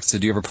Tactics?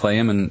 Did you ever play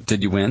him, and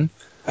did you win?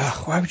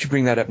 Why would you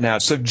bring that up now?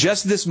 So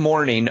just this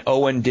morning,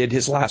 Owen did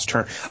his last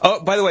turn.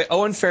 Oh, by the way,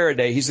 Owen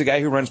Faraday, he's the guy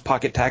who runs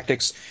Pocket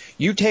Tactics.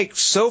 You take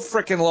so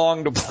frickin'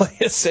 long to play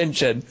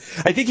Ascension.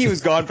 I think he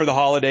was gone for the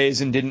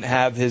holidays and didn't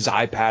have his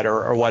iPad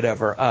or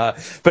whatever.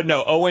 But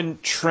no, Owen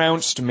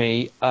trounced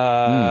me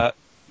by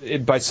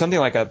something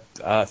like a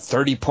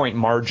 30-point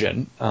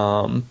margin.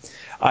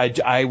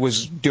 I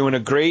was getting a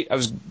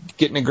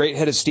great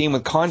head of steam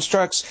with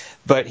constructs,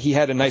 but he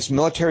had a nice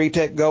military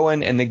tech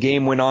going, and the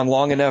game went on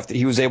long enough that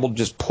he was able to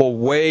just pull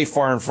way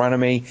far in front of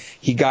me.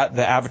 He got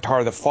the Avatar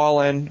of the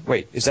Fallen.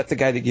 Wait, is that the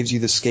guy that gives you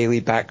the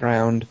scaly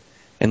background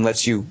and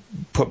lets you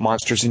put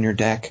monsters in your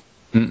deck?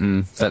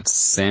 That's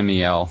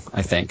Samiel,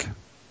 I think.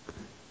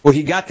 Well,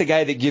 he got the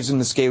guy that gives him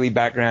the scaly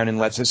background and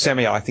lets it.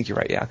 Samiel, I think you're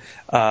right, yeah.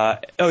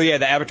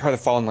 The Avatar of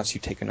the Fallen lets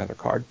you take another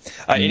card.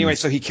 Anyway,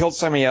 so he killed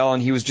Samiel,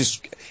 and he was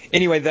just...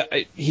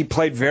 Anyway, he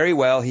played very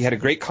well. He had a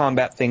great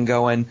combat thing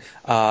going.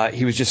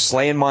 He was just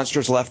slaying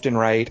monsters left and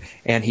right,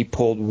 and he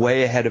pulled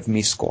way ahead of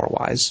me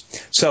score-wise.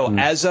 So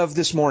as of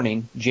this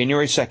morning,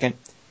 January 2nd,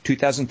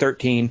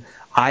 2013,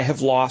 I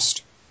have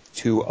lost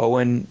to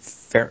Owen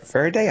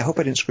Faraday? I hope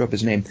I didn't screw up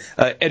his name.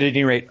 At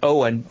any rate,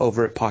 Owen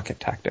over at Pocket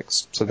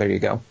Tactics. So there you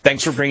go.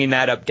 Thanks for bringing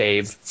that up,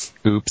 Dave.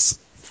 Oops.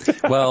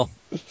 Well,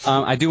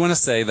 I do want to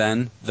say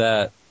then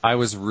that I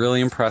was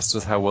really impressed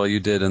with how well you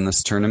did in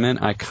this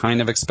tournament. I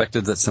kind of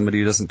expected that somebody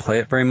who doesn't play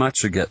it very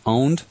much would get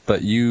owned,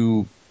 but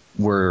you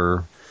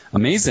were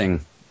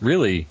amazing.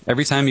 Really.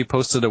 Every time you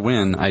posted a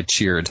win, I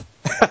cheered.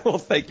 Well,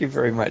 thank you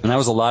very much. And that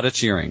was a lot of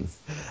cheering.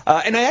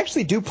 And I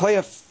actually do play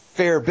a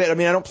fair bit. I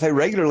mean, I don't play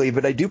regularly,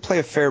 but I do play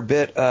a fair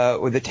bit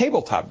with a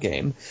tabletop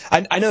game.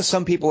 I know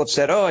some people have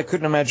said, I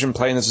couldn't imagine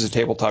playing this as a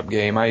tabletop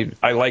game. I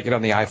like it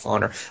on the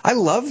iPhone. Or I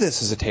love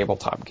this as a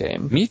tabletop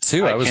game. Me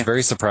too. I was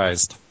very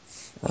surprised.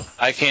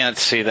 I can't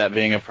see that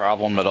being a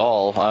problem at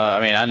all.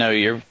 I mean, I know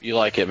you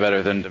like it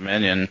better than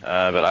Dominion,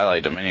 but I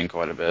like Dominion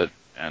quite a bit,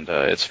 and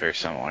it's very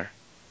similar.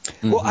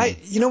 Well,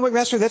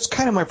 McMaster, that's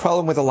kind of my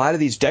problem with a lot of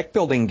these deck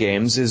building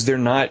games is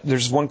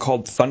there's one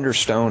called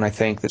Thunderstone, I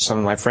think, that some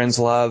of my friends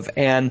love,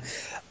 and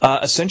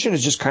Ascension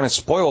has just kind of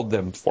spoiled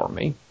them for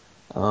me.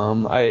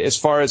 As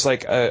far as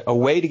like a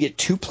way to get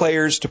two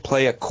players to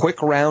play a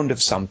quick round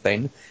of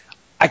something,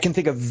 I can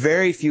think of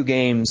very few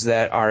games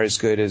that are as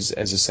good as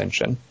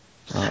Ascension.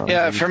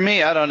 For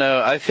me, I don't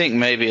know. I think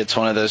maybe it's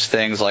one of those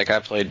things like I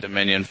played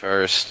Dominion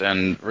first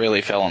and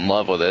really fell in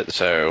love with it.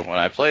 So when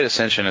I played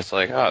Ascension, it's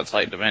like, it's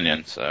like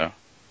Dominion. So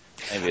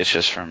maybe it's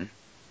just from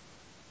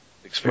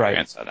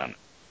experience. Right. I don't know.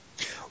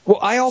 Well,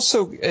 I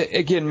also,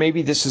 again,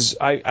 maybe this is,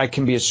 I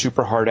can be a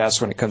super hard ass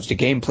when it comes to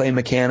gameplay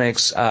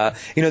mechanics.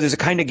 There's a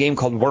kind of game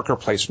called worker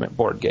placement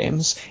board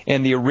games,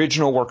 and the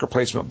original worker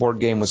placement board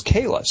game was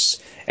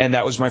Caylus, and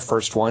that was my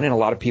first one, and a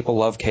lot of people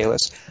love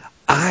Caylus.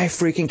 I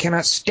freaking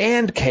cannot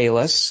stand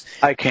Caylus.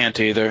 I can't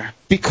either.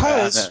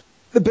 Because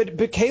But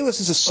Kalis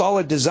is a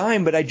solid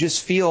design, but I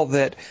just feel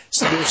that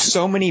there's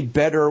so many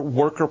better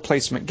worker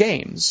placement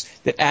games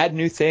that add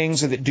new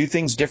things or that do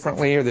things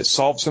differently or that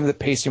solve some of the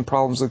pacing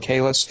problems with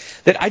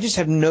Kalis that I just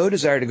have no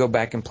desire to go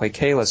back and play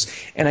Kalis.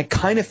 And I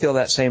kind of feel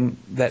that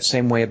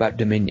same way about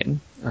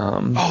Dominion.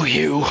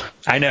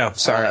 I know.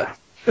 Sorry.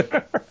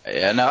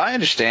 Yeah, no, I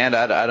understand.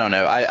 I don't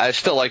know. I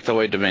still like the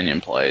way Dominion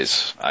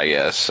plays, I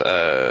guess.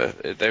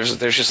 There's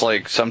just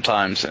like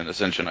sometimes in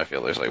Ascension I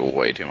feel there's like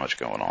way too much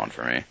going on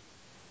for me.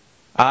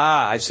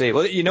 Ah, I see.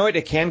 Well, you know what?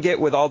 It can get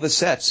with all the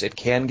sets. It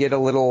can get a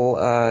little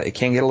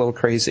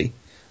crazy.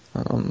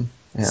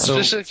 Yeah.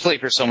 Specifically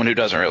for someone who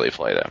doesn't really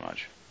play that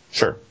much.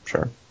 Sure.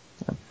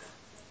 Yeah.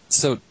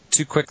 So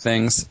 2 quick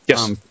things.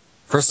 Yes.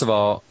 First of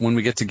all, when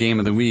we get to Game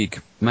of the Week,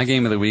 my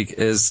Game of the Week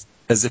is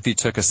as if you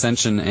took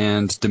Ascension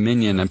and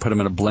Dominion and put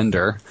them in a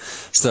blender.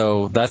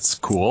 So that's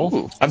cool.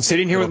 Ooh. I'm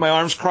sitting here with my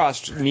arms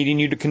crossed, needing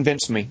you to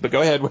convince me. But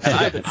go ahead.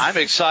 I'm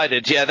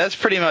excited. Yeah, that's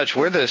pretty much,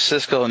 we're the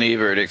Siskel and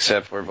Ebert,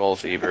 except we're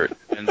both Ebert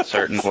in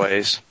certain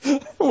ways.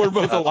 We're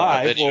both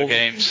alive. Video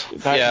games.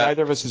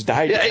 Neither of us has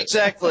died yet. Yeah,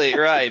 exactly,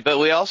 right. But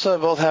we also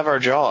both have our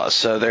jaws,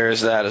 so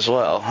there's that as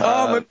well.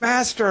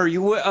 McMaster,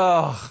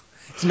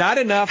 it's not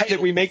enough that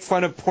we make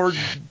fun of poor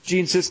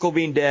Gene Siskel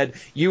being dead.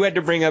 You had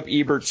to bring up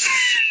Ebert's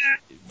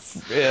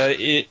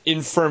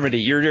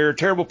infirmity. You're a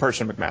terrible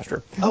person,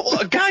 McMaster.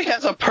 A guy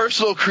has a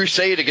personal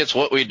crusade against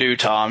what we do,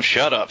 Tom.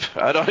 Shut up.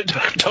 I don't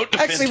defend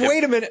Actually, him.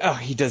 wait a minute. Oh,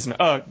 he doesn't.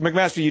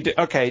 McMaster, you did.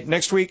 Okay,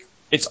 next week,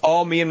 it's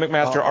all me and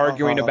McMaster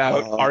arguing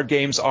about our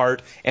game's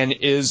art and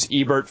is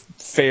Ebert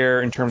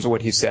fair in terms of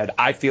what he said.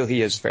 I feel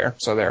he is fair,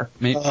 so there.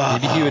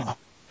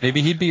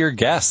 Maybe he'd be your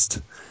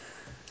guest.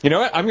 You know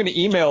what? I'm going to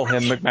email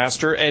him,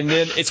 McMaster, and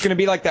then it's going to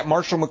be like that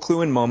Marshall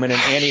McLuhan moment in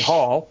Annie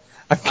Hall.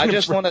 I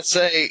just want to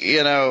say,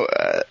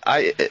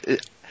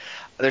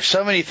 there's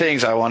so many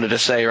things I wanted to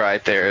say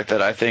right there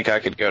that I think I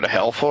could go to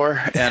hell for,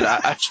 and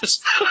I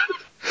just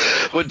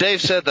when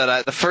Dave said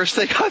that, the first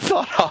thing I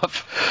thought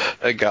of,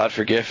 God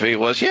forgive me,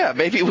 was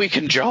maybe we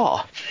can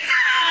jaw.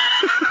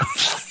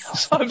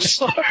 I'm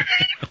sorry.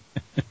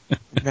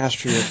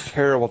 Master, you're a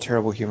terrible,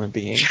 terrible human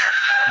being.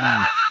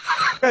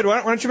 Good.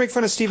 Why don't you make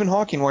fun of Stephen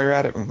Hawking while you're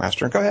at it,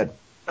 Master? Go ahead.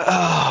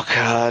 Oh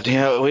God,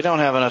 we don't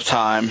have enough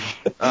time.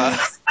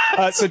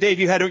 So Dave,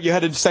 you had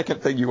a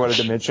second thing you wanted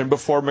to mention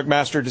before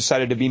McMaster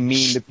decided to be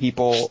mean to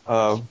people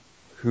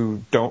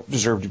who don't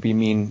deserve to be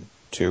mean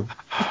to.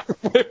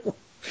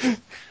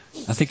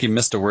 I think you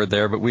missed a word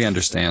there, but we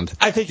understand.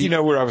 I think you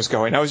know where I was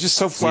going. I was just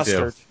so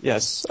flustered.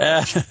 Yes.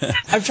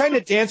 I'm trying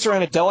to dance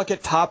around a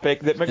delicate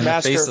topic that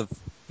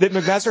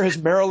McMaster has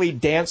merrily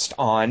danced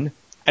on,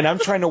 and I'm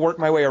trying to work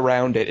my way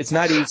around it. It's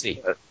not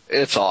easy.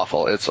 It's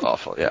awful.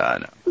 Yeah, I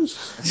know.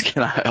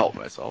 Can I help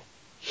myself?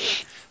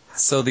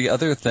 So the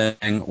other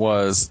thing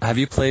was, have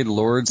you played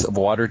Lords of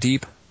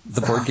Waterdeep,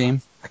 the board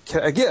game?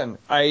 Again,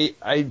 I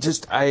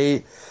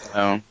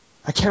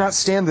cannot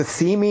stand the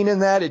theming in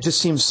that. It just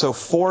seems so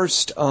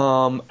forced.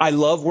 I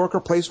love worker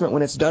placement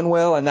when it's done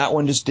well, and that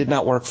one just did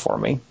not work for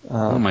me.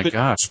 Oh my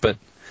gosh! But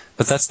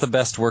that's the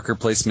best worker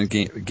placement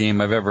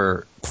game I've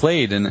ever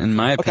played, and in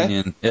my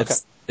opinion,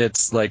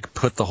 it's like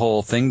put the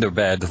whole thing to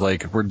bed.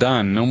 Like, we're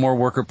done. No more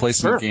worker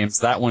placement games.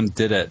 That one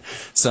did it.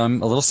 So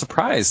I'm a little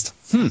surprised.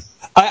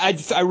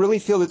 I really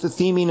feel that the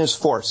theming is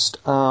forced.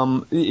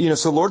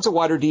 So Lords of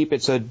Waterdeep,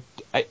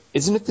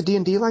 isn't it the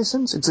D&D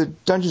license? It's a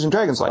Dungeons and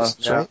Dragons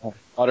license, right?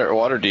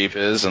 Waterdeep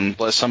is,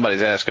 unless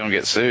somebody's ass going to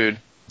get sued.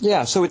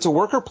 Yeah, so it's a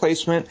worker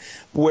placement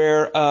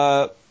where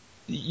the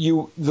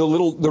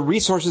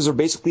resources are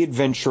basically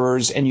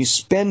adventurers, and you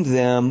spend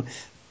them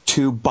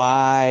to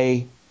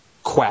buy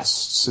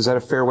quests. Is that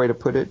a fair way to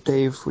put it,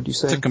 Dave, would you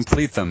say? To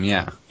complete them,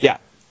 yeah. Yeah.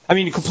 I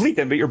mean, you complete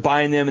them, but you're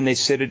buying them, and they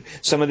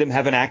some of them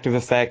have an active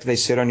effect. They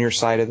sit on your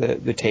side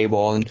of the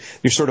table, and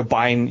you're sort of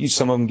buying.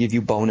 Some of them give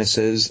you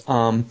bonuses.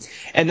 And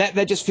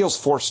that just feels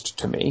forced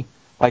to me.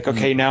 Like,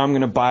 okay, now I'm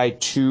going to buy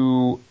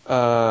 2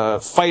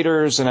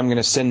 fighters, and I'm going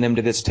to send them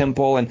to this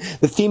temple. And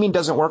the theming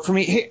doesn't work for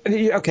me.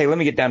 Okay, let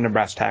me get down to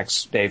brass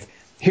tacks, Dave.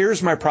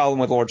 Here's my problem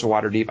with Lords of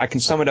Waterdeep. I can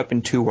sum it up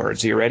in 2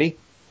 words. Are you ready?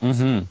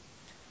 Mm-hmm.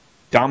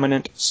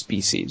 Dominant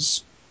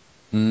species.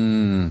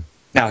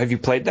 Now, have you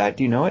played that?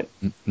 Do you know it?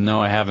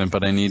 No, I haven't,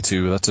 but I need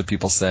to. That's what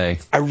people say.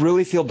 I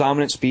really feel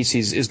Dominant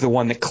Species is the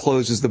one that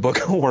closes the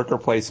book on worker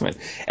placement.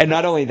 And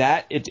not only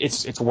that,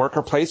 it's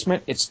worker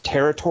placement, it's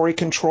territory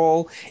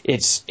control,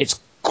 it's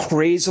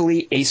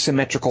crazily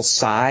asymmetrical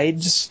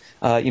sides,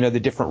 the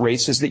different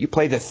races that you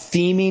play. The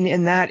theming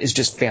in that is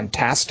just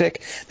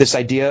fantastic. This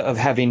idea of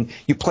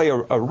you play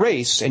a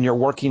race and you're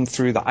working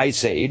through the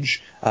Ice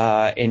Age,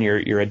 and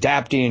you're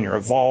adapting and you're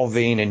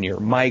evolving and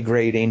you're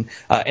migrating,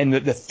 and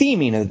the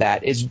theming of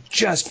that is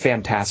just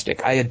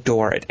fantastic. I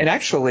adore it. And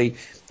actually,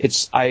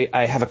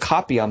 I have a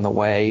copy on the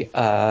way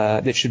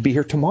that should be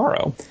here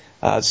tomorrow.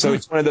 So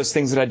it's one of those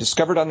things that I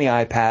discovered on the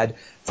iPad,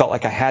 felt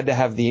like I had to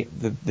have the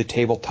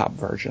tabletop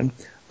version.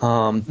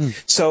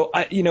 So,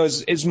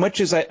 as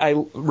much as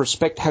I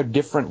respect how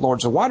different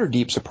Lords of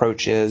Waterdeep's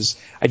approach is,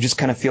 I just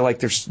kind of feel like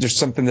there's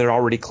something that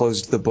already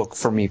closed the book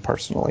for me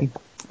personally.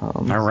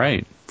 All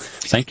right.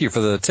 Thank you for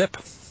the tip.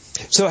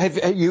 So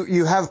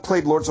you have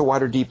played Lords of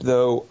Waterdeep,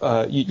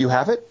 though? You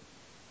have it?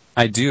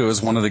 I do. It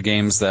was one of the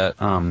games that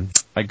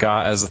I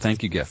got as a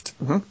thank you gift.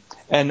 Mm-hmm.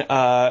 And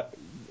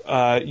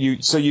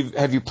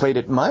have you played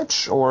it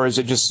much, or is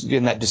it just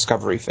in that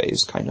discovery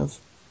phase, kind of?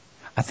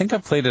 I think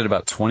I've played it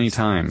about 20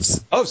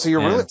 times. Oh, so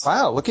you're really...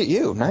 Wow, look at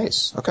you.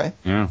 Nice. Okay.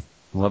 Yeah,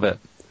 love it.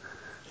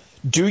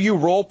 Do you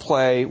role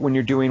play when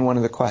you're doing one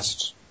of the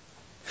quests?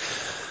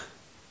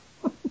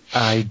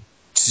 I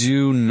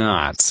do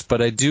not,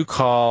 but I do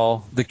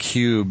call the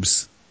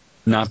cubes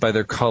not by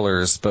their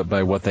colors, but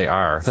by what they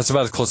are. That's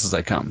about as close as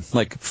I come.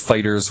 Like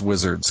fighters,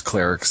 wizards,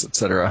 clerics,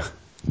 etc.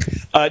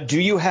 Do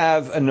you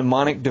have a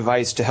mnemonic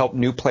device to help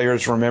new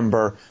players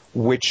remember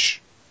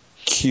which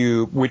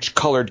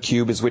colored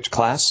cube is which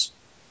class?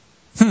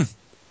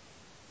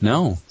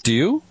 No. Do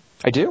you?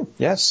 I do,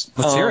 yes.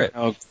 Let's hear it.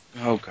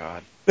 Oh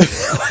God.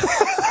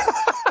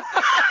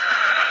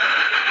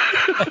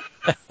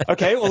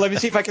 Okay, well, let me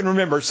see if I can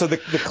remember. So the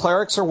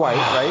clerics are white,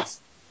 right?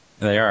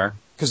 They are.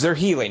 Because they're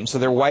healing. So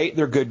they're white,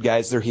 they're good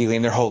guys, they're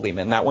healing, they're holy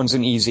men. That one's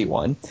an easy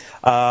one.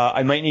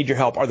 I might need your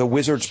help. Are the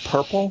wizards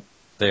purple?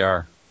 They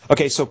are.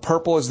 Okay, so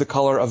purple is the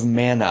color of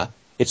mana.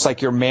 It's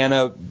like your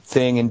mana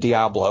thing in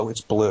Diablo.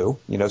 It's blue.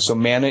 So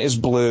mana is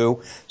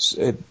blue.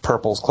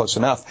 Purple's close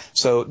enough.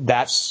 So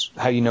that's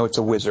how you know it's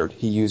a wizard.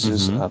 He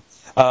uses...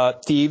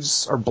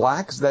 thieves are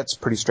black. That's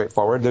pretty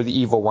straightforward. They're the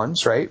evil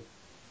ones, right?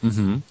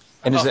 Mm-hmm.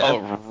 And is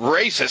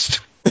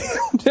racist.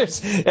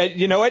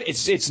 You know what?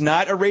 It's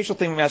not a racial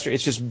thing, Master.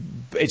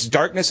 It's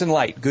darkness and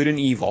light, good and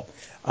evil.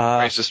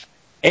 Racist.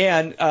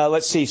 And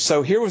let's see.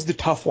 So here was the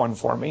tough one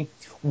for me.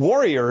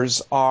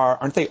 Warriors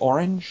aren't they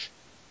orange?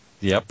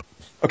 Yep.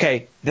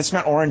 Okay, that's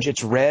not orange.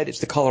 It's red. It's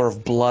the color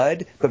of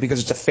blood. But because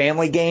it's a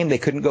family game, they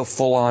couldn't go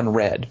full on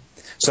red.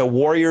 So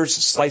warriors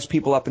slice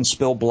people up and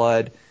spill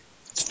blood.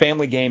 It's a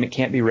family game. It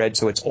can't be red,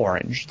 so it's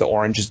orange. The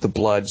orange is the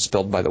blood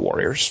spilled by the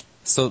warriors.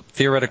 So,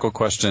 theoretical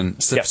question.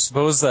 Yes.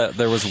 Suppose that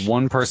there was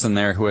one person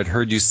there who had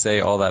heard you say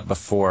all that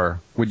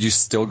before. Would you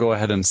still go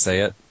ahead and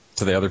say it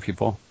to the other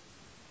people?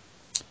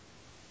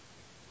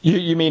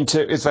 You mean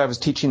if I was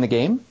teaching the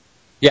game?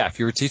 Yeah, if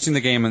you were teaching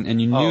the game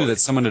and you knew that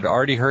someone had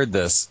already heard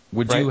this,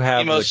 would you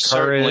have the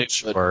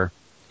courage or...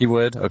 You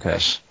would? Okay.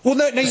 Well,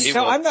 no,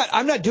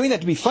 I'm not doing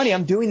that to be funny.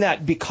 I'm doing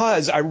that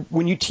because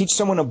when you teach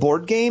someone a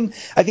board game,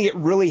 I think it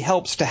really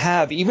helps to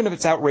have, even if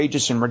it's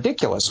outrageous and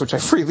ridiculous, which I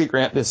freely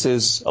grant this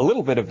is a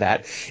little bit of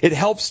that, it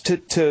helps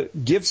to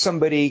give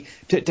somebody,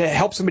 to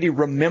help somebody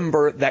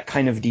remember that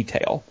kind of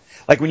detail.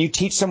 Like when you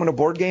teach someone a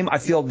board game, I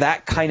feel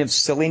that kind of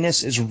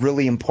silliness is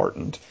really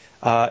important.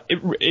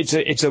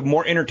 It's a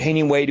more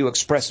entertaining way to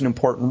express an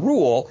important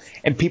rule,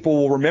 and people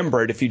will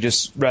remember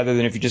it rather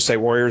than if you just say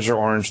warriors are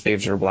orange,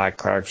 thieves are black,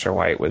 clerics are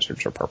white,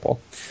 wizards are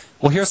purple.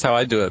 Well, here's how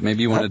I do it.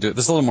 Maybe you want to do it.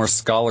 This is a little more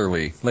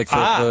scholarly. Like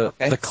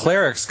the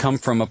clerics come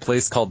from a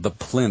place called the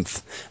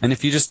plinth, and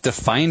if you just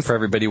define for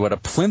everybody what a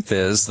plinth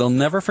is, they'll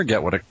never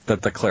forget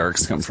that the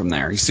clerics come from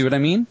there. You see what I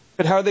mean?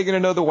 But how are they going to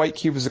know the white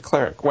cube is a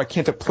cleric? Why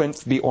can't a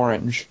plinth be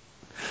orange?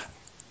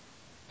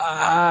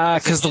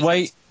 Because the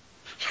white...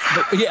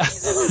 yeah.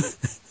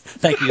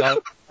 Thank you. I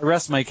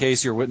rest my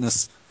case, your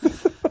witness.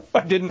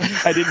 I didn't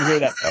hear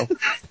that, though.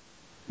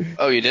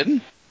 Oh, you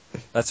didn't?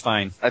 That's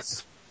fine.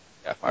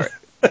 Yeah, all right.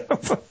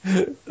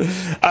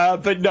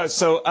 But no,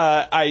 so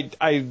I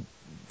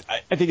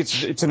think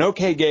it's an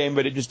okay game,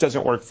 but it just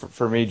doesn't work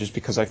for me just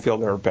because I feel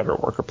there are better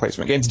worker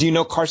placement games. Do you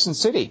know Carson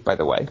City, by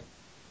the way?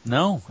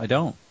 No, I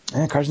don't.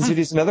 Yeah, Carson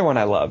City is another one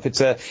I love.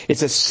 It's a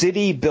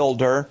city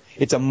builder.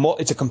 It's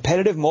a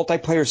competitive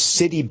multiplayer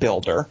city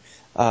builder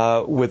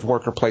with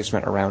worker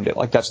placement around it.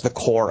 Like that's the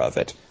core of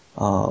it.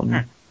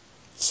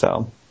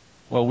 So,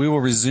 well, we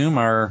will resume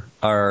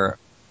our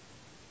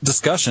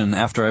discussion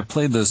after I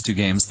played those two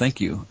games.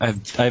 Thank you.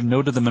 I've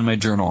noted them in my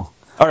journal.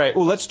 All right.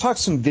 Well, let's talk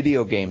some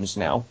video games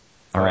now.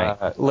 All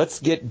right. Let's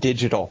get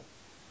digital,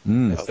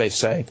 as they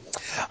say.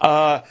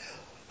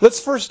 Let's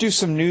first do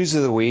some news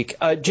of the week.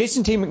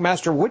 Jason T.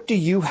 McMaster, what do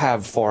you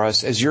have for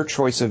us as your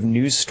choice of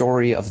news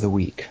story of the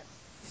week?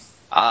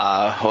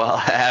 Well,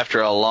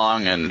 after a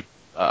long and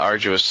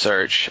arduous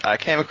search, I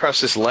came across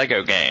this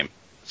Lego game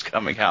that's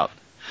coming out.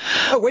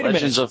 Oh, wait a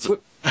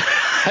minute.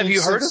 Have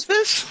you heard of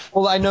this?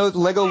 Well, I know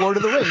Lego Lord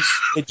of the Rings.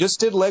 It just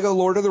did Lego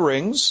Lord of the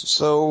Rings,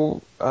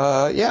 so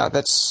yeah,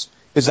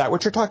 is that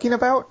what you're talking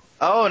about?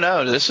 Oh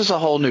no, this is a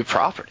whole new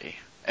property,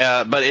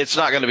 but it's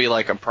not going to be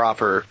like a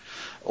proper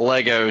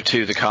Lego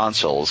to the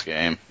consoles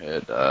game.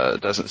 It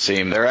doesn't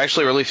seem. They're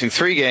actually releasing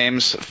 3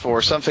 games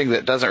for something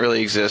that doesn't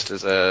really exist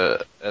as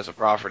a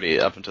property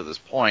up until this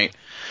point.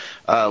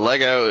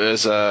 Lego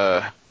is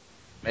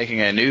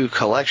making a new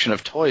collection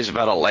of toys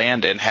about a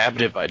land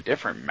inhabited by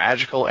different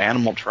magical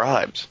animal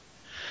tribes.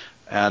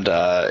 And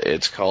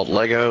it's called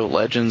Lego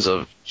Legends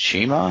of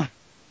Chima?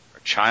 Or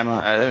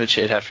Chima?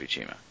 It'd have to be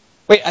Chima.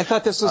 Wait, I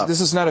thought this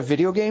is not a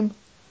video game?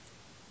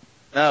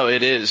 No,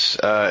 it is,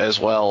 as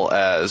well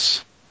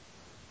as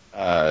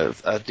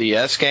a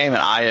DS game, an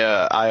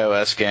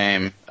iOS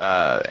game,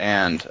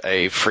 and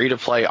a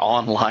free-to-play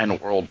online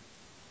world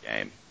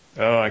game.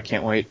 Oh, I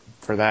can't wait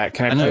for that.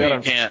 Can I I know play that you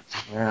on? can't.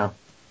 Yeah.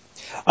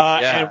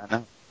 Yeah. I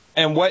know.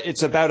 And what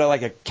it's about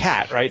like a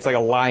cat, right? It's like a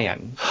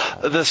lion.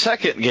 The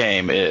second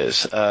game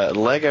is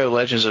Lego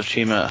Legends of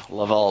Chima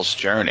Laval's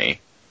Journey,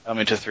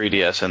 coming to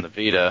 3DS and the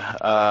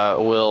Vita.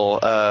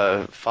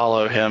 Will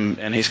follow him,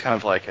 and he's kind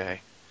of like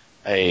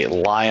a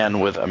lion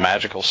with a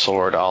magical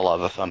sword, a la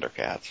the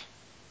Thundercats.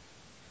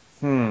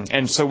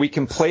 And so we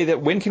can play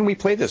that. When can we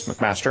play this,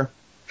 McMaster?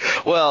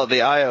 Well, the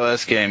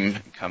iOS game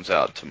comes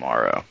out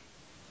tomorrow.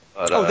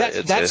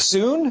 But, that's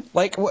soon?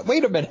 Like,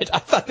 wait a minute. I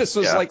thought this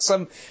was like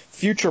some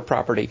future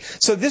property.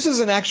 So this is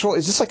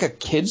is this like a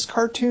kid's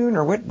cartoon,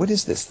 or what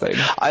is this thing?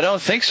 I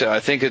don't think so.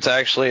 I think it's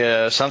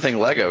actually something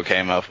Lego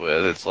came up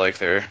with. It's like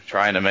they're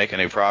trying to make a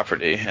new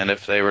property, and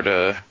if they were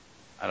to,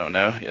 I don't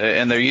know,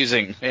 and they're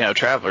using,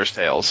 Traveler's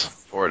Tales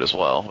for it as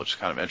well, which is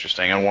kind of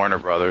interesting, and Warner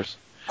Brothers.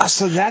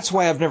 So that's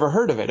why I've never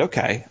heard of it.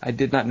 Okay. I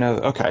did not know.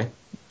 Okay.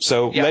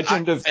 So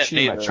Legend of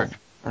Chima.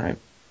 All right.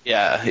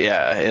 Yeah,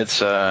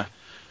 it's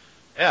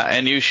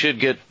and you should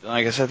get,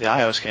 like I said, the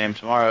iOS game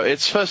tomorrow.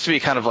 It's supposed to be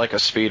kind of like a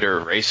speeder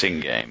racing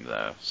game,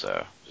 though,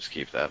 so just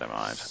keep that in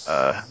mind.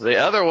 The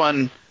other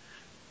one,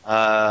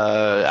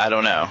 I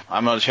don't know.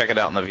 I'm going to check it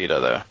out in the Vita,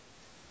 though.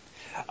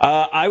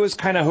 I was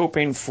kind of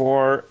hoping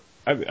for,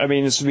 I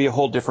mean, this would be a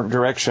whole different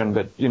direction,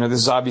 but, this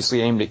is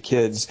obviously aimed at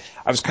kids.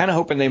 I was kind of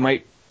hoping they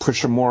might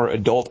push a more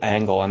adult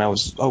angle, and I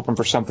was hoping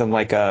for something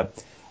like a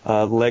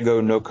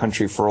Lego No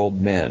Country for Old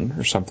Men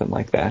or something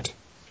like that.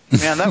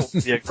 Man, that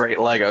would be a great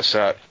Lego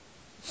set.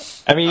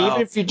 I mean,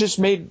 even if you just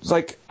made,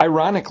 like,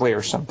 ironically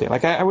or something.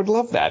 Like, I would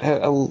love that.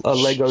 A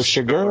Lego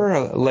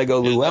Shiger, a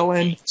Lego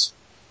Llewellyn.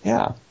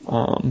 Yeah.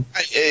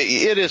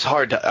 It is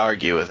hard to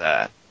argue with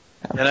that,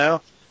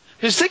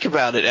 Just think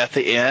about it. At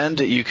the end,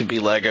 you could be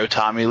Lego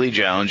Tommy Lee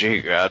Jones. You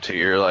could go out to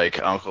your,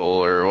 uncle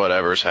or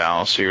whatever's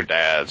house, or your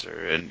dad's,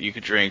 and you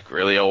could drink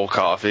really old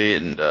coffee,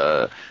 and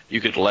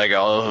you could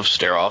Lego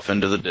stare off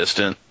into the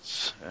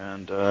distance,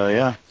 and,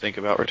 think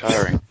about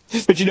retiring.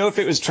 But if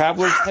it was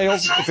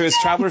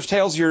Traveler's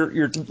Tales,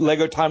 your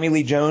Lego Tommy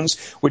Lee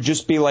Jones would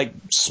just be, like,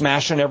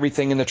 smashing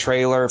everything in the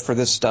trailer for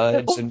the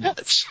studs and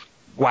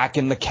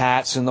whacking the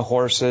cats and the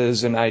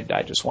horses, and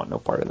I just want no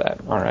part of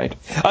that. All right.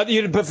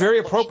 But very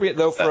appropriate,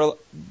 though, for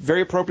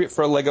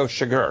a Lego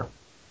Shiger.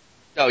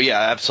 Oh, yeah,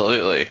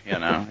 absolutely.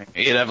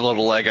 You'd have a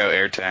little Lego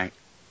air tank.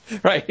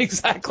 Right,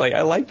 exactly.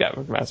 I like that,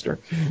 McMaster.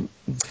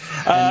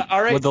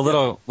 All right. Would the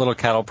little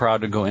cattle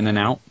prod go in and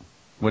out?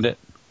 Would it?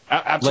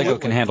 Absolutely. Lego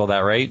can handle that,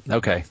 right?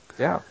 Okay.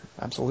 Yeah,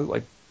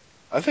 absolutely.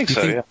 I think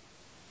so, yeah.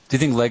 Do you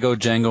think Lego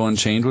Django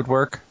Unchained would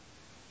work?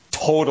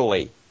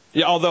 Totally.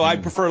 Yeah, although I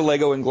prefer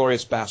Lego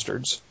Inglourious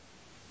Bastards.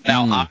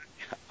 Now,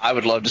 I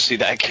would love to see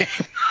that game.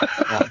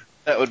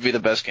 That would be the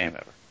best game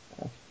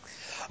ever.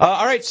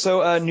 All right,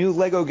 so a new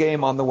Lego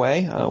game on the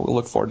way. We'll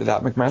look forward to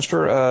that,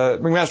 McMaster.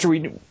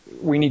 McMaster,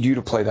 we need you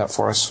to play that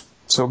for us.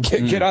 So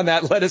get on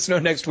that. Let us know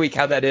next week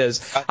how that is.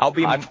 I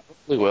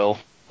probably will.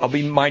 I'll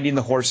be minding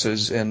the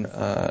horses in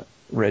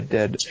Red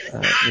Dead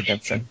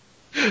Redemption.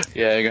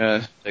 Yeah, you're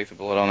going to take the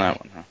bullet on that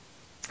one, huh?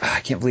 I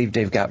can't believe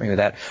Dave got me with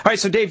that. All right,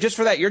 so Dave, just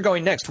for that, you're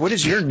going next. What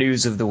is your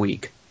news of the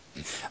week?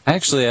 I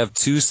actually have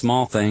two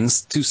small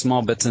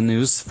bits of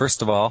news.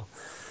 First of all,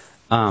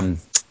 I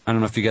don't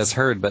know if you guys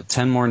heard, but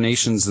 10 more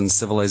nations in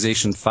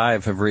Civilization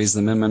 5 have raised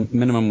the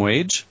minimum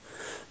wage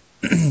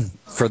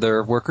for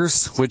their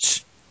workers,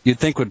 which you'd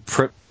think would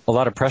put a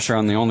lot of pressure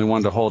on the only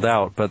one to hold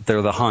out, but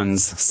they're the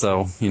Huns,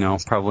 so,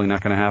 probably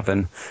not going to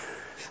happen.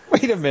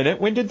 Wait a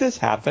minute, when did this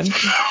happen?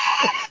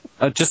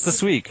 Just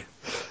this week.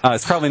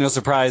 It's probably no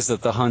surprise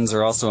that the Huns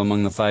are also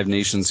among the 5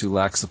 nations who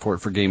lack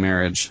support for gay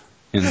marriage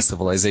in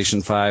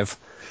Civilization 5.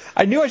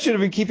 I knew I should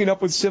have been keeping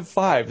up with Civ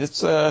 5. It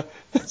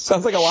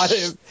sounds like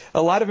a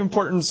lot of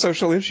important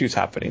social issues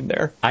happening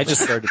there. I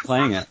just started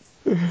playing it,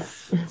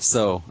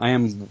 so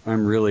I'm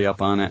really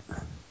up on it.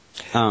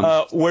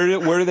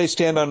 Where do they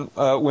stand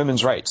on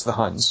women's rights, the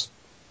Huns?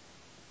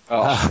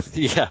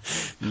 Yeah.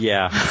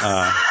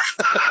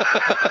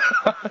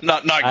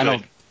 Not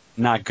good.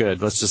 Not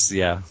good. Let's just,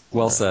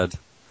 well said.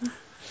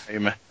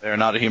 They're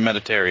not a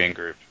humanitarian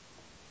group.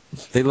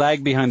 They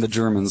lag behind the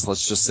Germans,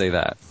 let's just say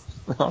that.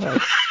 All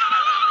right.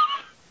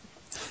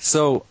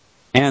 So,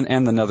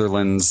 and the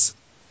Netherlands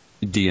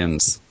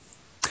Dians.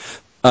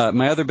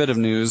 My other bit of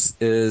news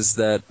is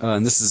that,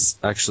 and this is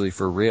actually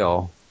for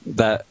real,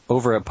 that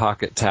over at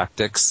Pocket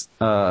Tactics,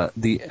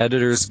 the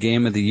editor's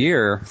game of the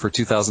year for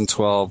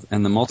 2012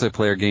 and the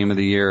multiplayer game of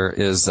the year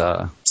is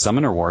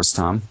Summoner Wars,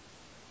 Tom.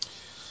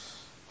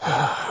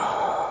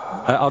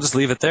 I'll just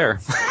leave it there.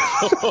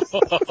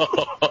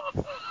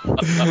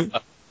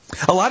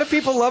 A lot of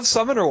people love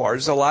Summoner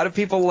Wars. A lot of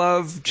people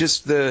love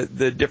just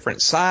the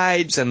different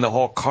sides and the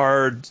whole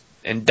card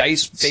and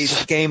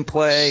dice-based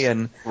gameplay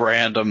and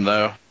random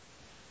though.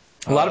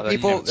 A lot of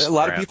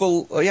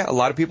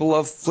people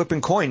love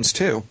flipping coins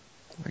too.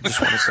 I just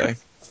want to say.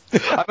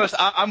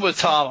 I'm with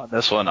Tom on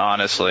this one,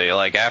 honestly.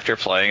 Like, after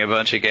playing a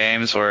bunch of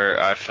games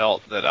where I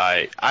felt that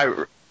I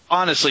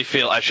honestly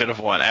feel I should have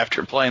won.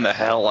 After playing the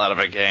hell out of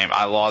a game,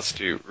 I lost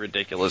to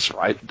ridiculous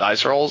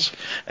dice rolls,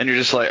 and you're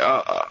just like,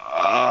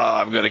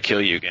 I'm going to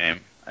kill you, game.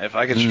 If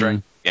I could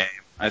strangle the game,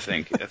 I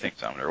think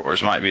Summoner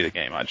Wars might be the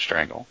game I'd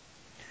strangle.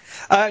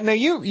 Now,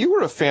 you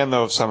were a fan,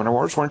 though, of Summoner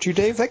Wars, weren't you,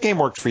 Dave? That game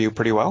worked for you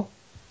pretty well.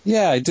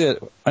 Yeah, I did.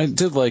 I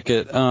did like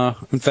it.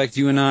 In fact,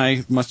 you and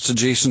I, much to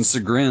Jason's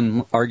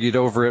chagrin, argued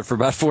over it for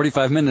about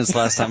 45 minutes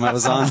last time I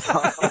was on.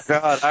 Oh,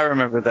 God, I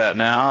remember that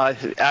now.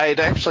 I'd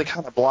actually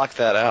kind of blocked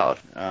that out.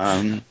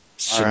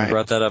 Shouldn't have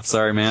brought that up.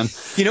 Sorry, man.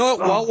 You know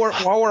what?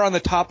 While we're on the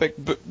topic,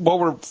 while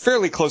we're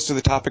fairly close to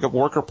the topic of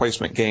worker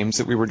placement games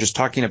that we were just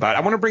talking about,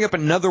 I want to bring up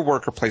another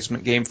worker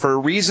placement game for a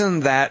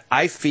reason that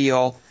I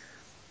feel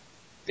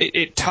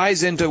it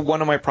ties into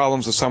one of my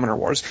problems with Summoner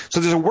Wars.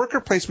 So there's a worker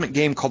placement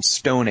game called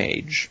Stone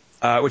Age,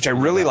 which I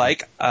really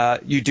like.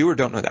 You do or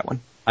don't know that one?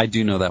 I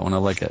do know that one. I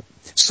like it.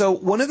 So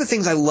one of the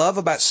things I love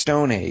about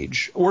Stone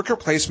Age, worker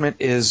placement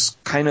is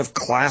kind of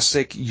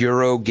classic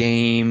Euro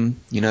game.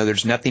 You know,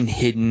 there's nothing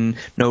hidden,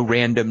 no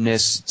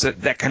randomness.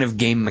 It's that kind of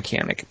game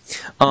mechanic.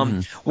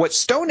 What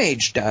Stone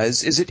Age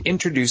does is it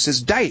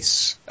introduces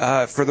dice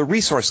for the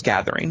resource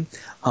gathering.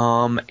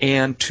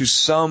 And to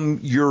some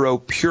Euro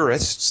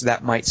purists,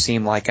 that might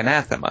seem like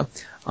anathema.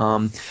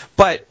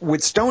 But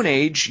with Stone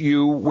Age,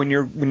 when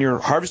you're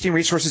harvesting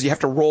resources, you have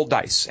to roll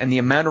dice, and the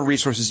amount of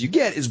resources you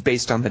get is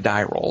based on the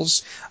die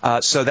rolls.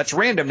 So that's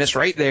randomness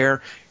right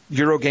there.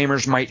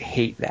 Eurogamers might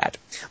hate that.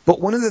 But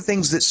one of the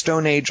things that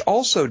Stone Age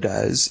also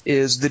does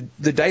is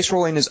the dice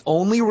rolling is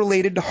only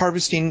related to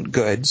harvesting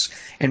goods,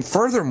 and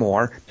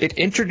furthermore, it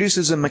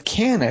introduces a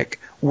mechanic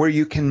where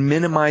you can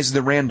minimize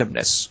the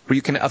randomness, where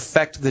you can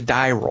affect the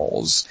die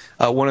rolls.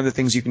 One of the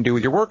things you can do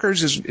with your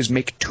workers is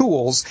make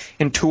tools,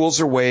 and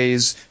tools are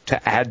ways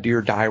to add to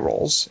your die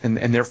rolls, and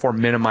therefore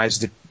minimize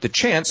the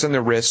chance and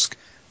the risk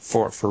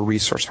for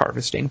resource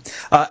harvesting.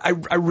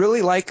 I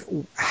really like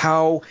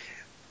how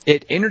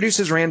it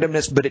introduces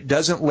randomness, but it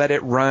doesn't let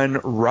it run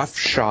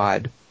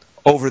roughshod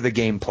over the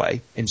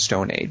gameplay in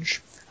Stone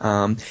Age.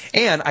 And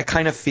I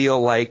kind of feel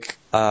like,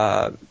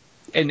 and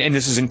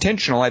this is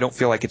intentional, I don't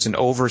feel like it's an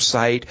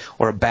oversight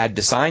or a bad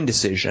design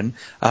decision.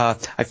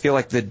 I feel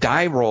like the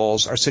die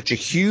rolls are such a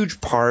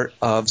huge part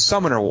of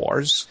Summoner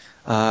Wars,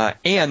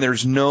 and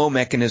there's no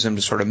mechanism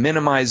to sort of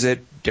minimize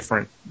it.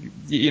 Different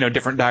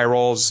die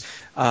rolls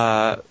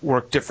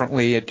work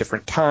differently at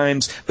different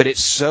times, but it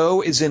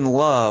so is in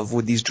love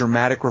with these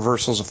dramatic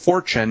reversals of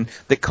fortune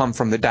that come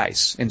from the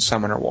dice in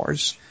Summoner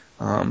Wars.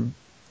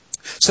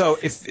 So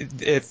if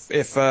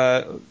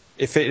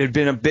it had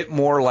been a bit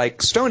more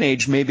like Stone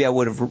Age, maybe I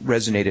would have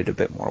resonated a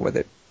bit more with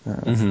it.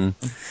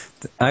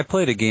 I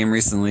played a game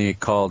recently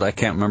called, I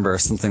can't remember,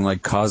 something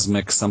like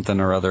Cosmic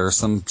something or other,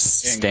 some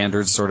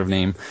standard sort of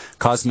name.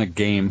 Cosmic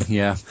Game,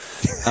 yeah.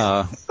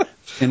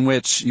 In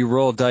which you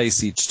roll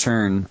dice each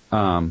turn,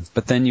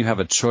 but then you have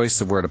a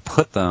choice of where to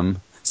put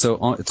them.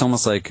 So it's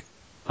almost like,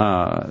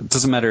 it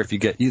doesn't matter if you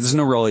get, there's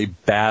no really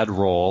bad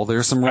roll. There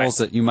are some rolls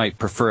that you might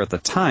prefer at the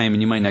time,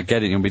 and you might not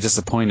get it, and you'll be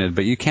disappointed,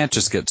 but you can't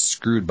just get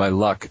screwed by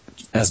luck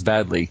as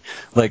badly.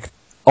 Like,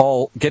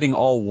 getting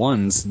all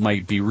ones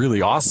might be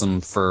really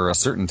awesome for a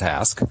certain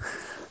task,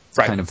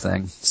 kind of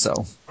thing.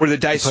 So, where the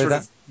dice sort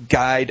of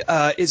guide.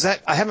 Is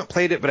that? I haven't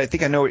played it, but I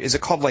think I know it. Is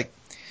it called like?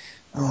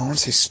 Oh, I want to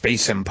say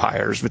Space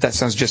Empires, but that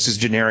sounds just as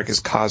generic as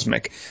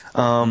Cosmic.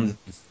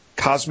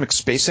 Cosmic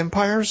Space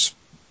Empires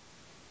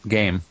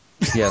game.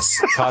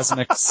 Yes,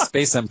 Cosmic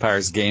Space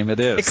Empires game. It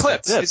is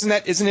Eclipse.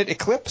 Isn't it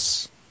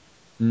Eclipse?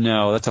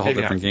 No, that's a whole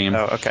different game.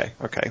 Oh, okay.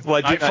 Well,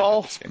 I do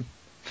Nightfall.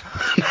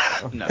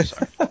 No,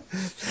 sorry.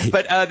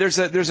 But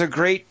there's a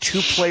great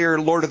 2-player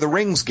Lord of the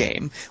Rings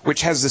game,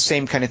 which has the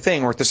same kind of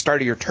thing, where at the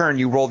start of your turn,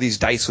 you roll these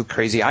dice with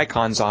crazy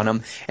icons on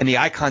them, and the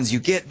icons you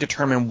get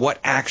determine what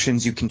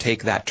actions you can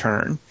take that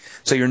turn.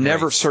 So you're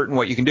never certain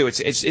what you can do.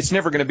 It's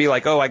never going to be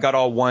like, oh, I got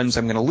all ones,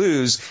 I'm going to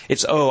lose.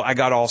 It's, oh, I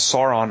got all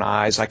Sauron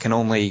eyes, I can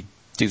only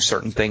do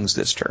certain things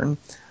this turn.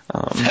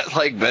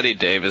 Like Betty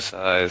Davis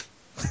eyes.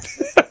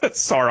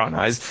 Sauron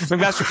eyes.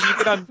 McMaster, can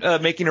you get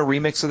on making a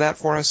remix of that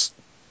for us?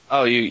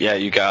 Oh,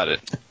 you got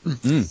it.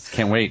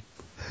 Can't wait.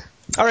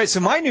 All right, so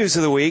my news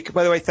of the week,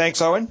 by the way,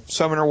 thanks, Owen,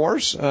 Summoner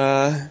Wars.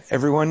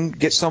 Everyone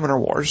get Summoner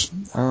Wars.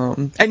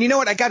 And you know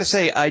what, I got to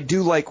say, I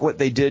do like what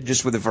they did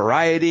just with the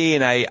variety,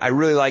 and I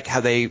really like how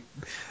they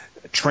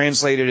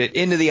translated it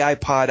into the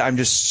iPod. I'm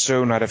just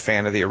so not a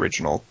fan of the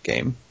original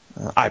game.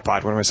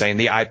 iPod, what am I saying?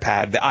 The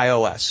iPad, the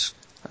iOS.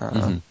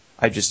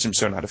 I just am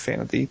so not a fan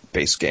of the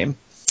base game.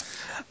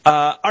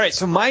 All right,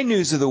 so my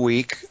news of the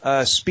week,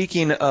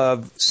 speaking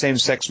of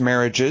same-sex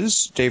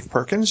marriages, Dave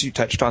Perkins, you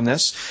touched on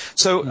this.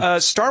 So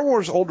Star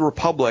Wars Old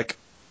Republic,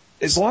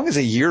 as long as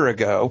a year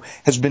ago,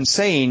 has been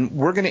saying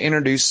we're going to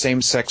introduce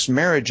same-sex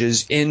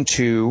marriages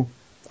into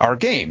our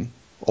game.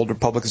 Old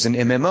Republic is an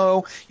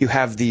MMO. You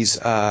have these,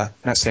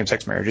 not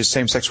same-sex marriages,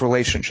 same-sex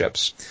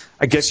relationships.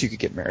 I guess you could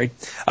get married.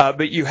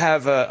 But you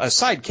have a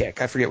sidekick.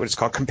 I forget what it's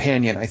called.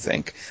 Companion, I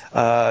think.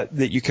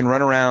 That you can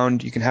run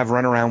around. You can have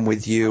run around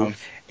with you.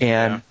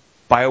 And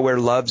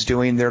BioWare loves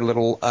doing their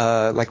little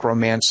like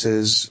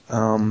romances,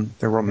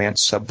 their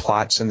romance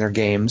subplots in their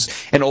games,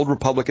 and Old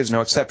Republic is no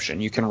exception.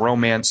 You can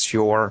romance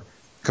your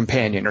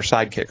companion or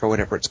sidekick or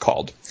whatever it's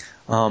called.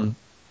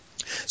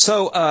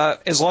 So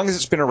as long as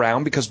it's been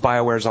around, because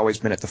BioWare has always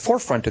been at the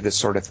forefront of this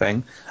sort of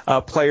thing,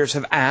 players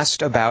have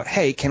asked about,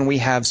 hey, can we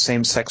have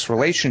same-sex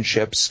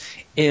relationships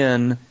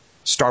in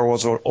Star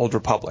Wars Old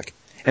Republic?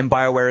 And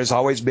BioWare has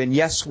always been,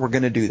 yes, we're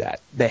going to do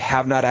that. They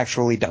have not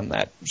actually done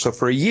that. So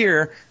for a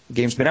year, the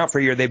game's been out for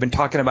a year, they've been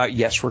talking about,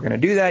 yes, we're going to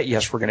do that,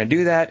 yes, we're going to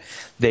do that.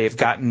 They've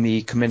gotten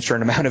the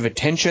commensurate amount of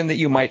attention that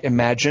you might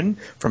imagine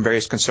from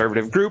various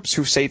conservative groups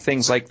who say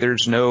things like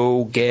there's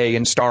no gay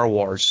in Star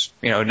Wars,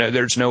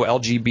 there's no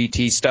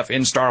LGBT stuff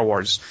in Star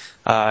Wars.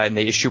 And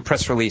they issue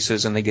press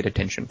releases and they get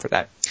attention for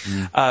that.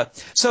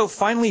 So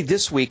finally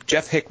this week,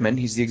 Jeff Hickman,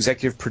 he's the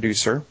executive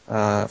producer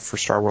for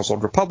Star Wars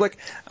Old Republic,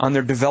 on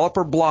their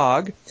developer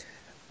blog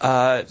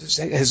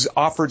has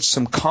offered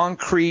some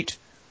concrete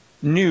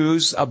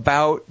news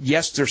about,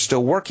 yes, they're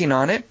still working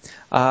on it.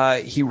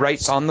 He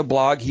writes on the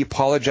blog, he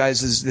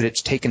apologizes that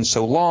it's taken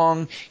so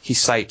long. He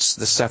cites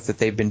the stuff that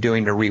they've been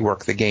doing to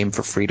rework the game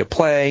for free to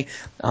play.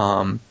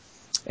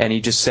 And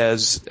he just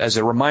says, as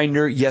a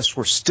reminder, yes,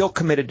 we're still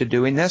committed to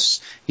doing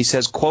this. He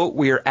says, quote,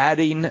 we are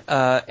adding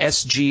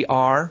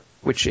SGR,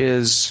 which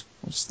is,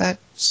 what's that?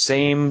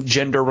 Same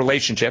gender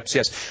relationships.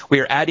 Yes, we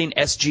are adding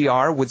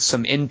SGR with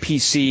some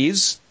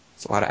NPCs.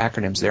 There's a lot of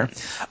acronyms there.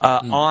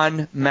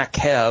 On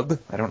Makeb.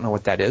 I don't know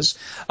what that is.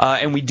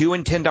 And we do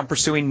intend on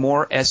pursuing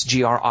more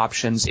SGR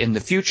options in the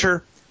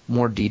future.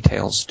 More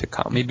details to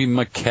come. Maybe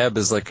Makeb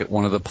is like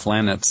one of the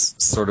planets,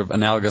 sort of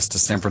analogous to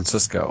San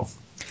Francisco.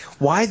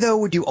 Why, though,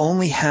 would you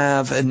only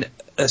have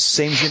a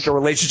same-gender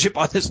relationship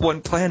on this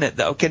one planet,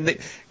 though? Can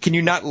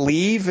you not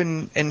leave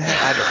and I don't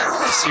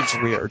know. It seems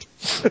weird.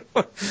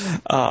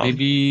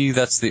 Maybe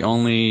that's the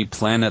only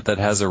planet that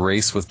has a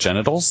race with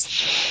genitals?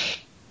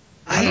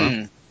 I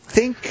don't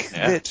think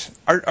that...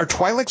 Are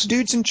Twi'leks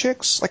dudes and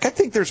chicks? Like, I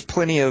think there's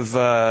plenty of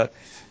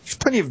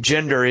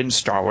gender in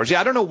Star Wars.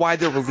 Yeah, I don't know why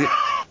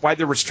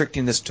they're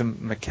restricting this to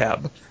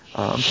Makeb.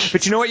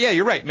 But you know what? Yeah,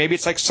 you're right. Maybe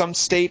it's like some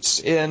states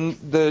in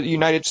the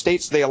United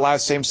States, they allow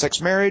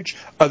same-sex marriage.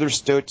 Other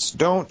states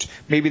don't.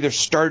 Maybe they're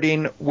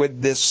starting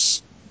with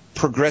this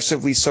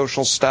progressively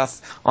social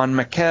stuff on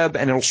Makeb,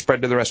 and it'll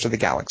spread to the rest of the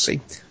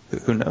galaxy.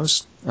 Who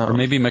knows? Or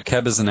maybe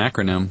Makeb is an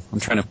acronym. I'm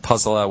trying to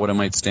puzzle out what it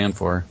might stand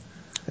for.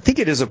 I think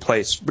it is a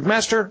place.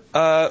 McMaster,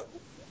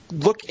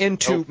 look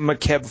into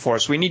Makeb for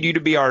us. We need you to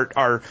be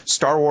our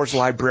Star Wars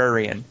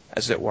librarian,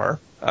 as it were.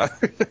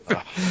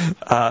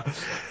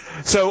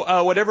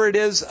 So whatever it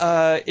is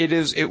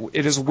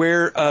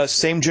where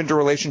same gender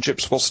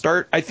relationships will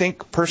start. I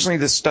think personally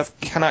this stuff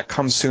cannot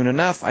come soon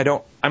enough. I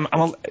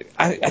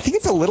think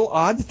it's a little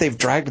odd that they've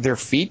dragged their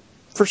feet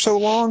for so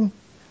long.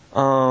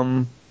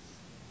 And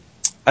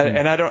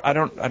I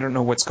don't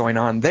know what's going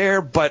on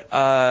there, but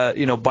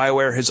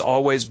BioWare has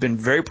always been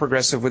very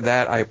progressive with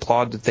that. I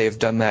applaud that they've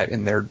done that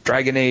in their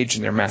Dragon Age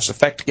and their Mass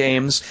Effect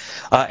games.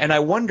 And I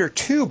wonder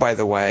too, by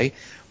the way,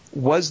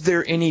 was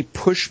there any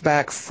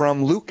pushback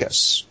from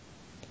Lucas?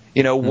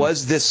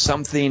 Was this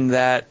something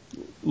that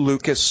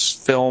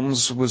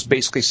Lucasfilms was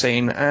basically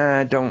saying,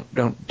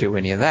 don't do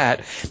any of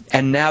that?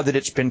 And now that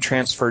it's been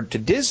transferred to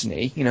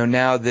Disney,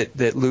 now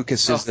that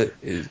Lucas is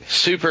the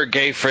super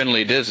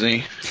gay-friendly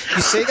Disney.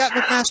 You say that,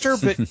 McMaster,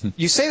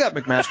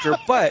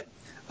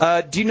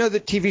 but do you know the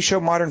TV show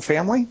Modern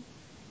Family?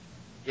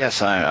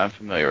 Yes, I'm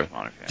familiar with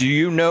Modern Family. Do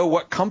you know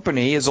what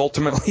company is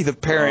ultimately the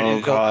parent?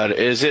 Oh, God.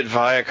 Is it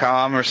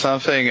Viacom or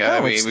something?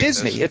 No, it's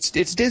Disney. It's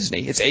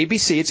Disney. It's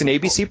ABC. It's an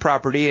ABC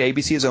property.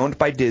 ABC is owned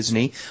by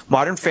Disney.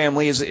 Modern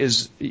Family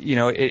is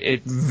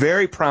it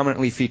very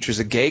prominently features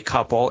a gay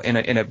couple in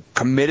a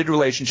committed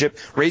relationship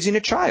raising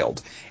a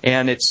child.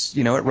 And it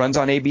runs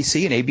on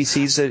ABC, and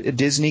ABC is a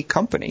Disney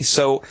company.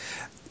 So,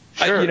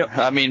 sure.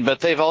 But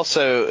they've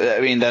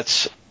also,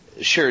 that's...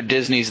 Sure,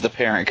 Disney's the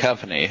parent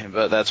company,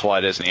 but that's why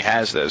Disney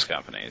has those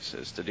companies,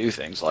 is to do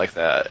things like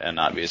that and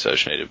not be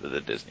associated with the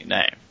Disney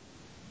name.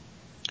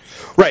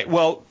 Right.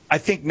 Well, I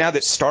think now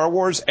that Star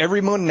Wars,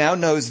 everyone now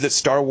knows that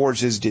Star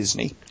Wars is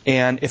Disney.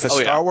 And if a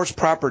Star Wars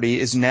property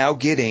is now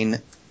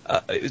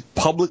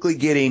publicly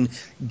getting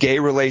gay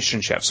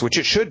relationships, which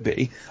it should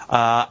be,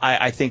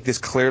 I think this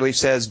clearly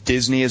says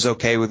Disney is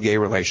okay with gay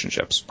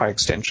relationships by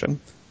extension.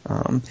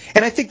 And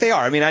I think they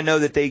are. I know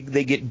that they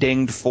get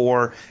dinged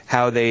for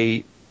how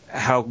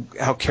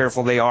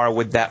careful they are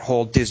with that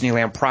whole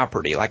Disneyland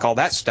property, like all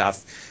that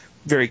stuff,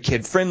 very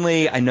kid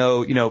friendly. I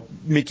know,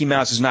 Mickey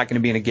Mouse is not going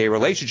to be in a gay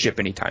relationship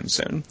anytime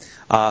soon.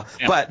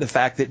 But the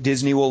fact that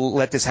Disney will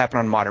let this happen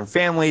on Modern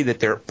Family,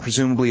 that they're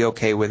presumably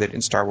okay with it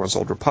in Star Wars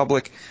Old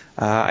Republic,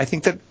 I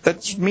think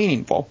that's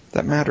meaningful.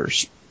 That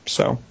matters.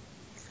 So,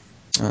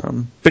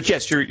 but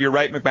yes, you're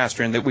right,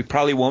 McMaster, in that we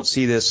probably won't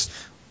see this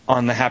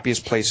on the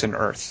happiest place on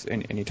Earth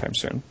anytime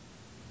soon.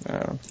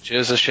 Which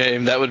is a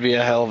shame. That would be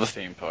a hell of a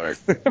theme park.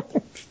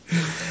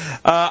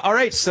 All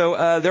right,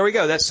 so there we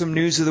go. That's some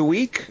news of the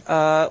week.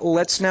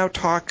 Let's now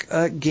talk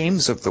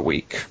games of the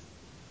week.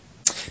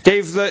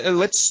 Dave,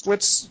 let's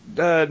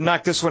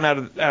knock this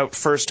one out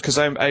first, because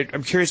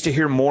I'm curious to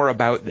hear more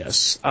about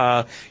this.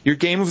 Your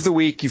game of the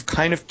week, you've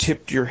kind of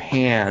tipped your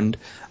hand.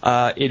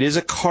 It is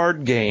a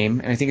card game,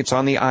 and I think it's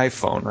on the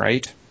iPhone,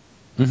 right?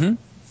 Mm-hmm.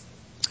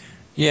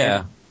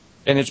 Yeah.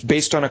 And it's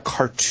based on a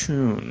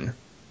cartoon.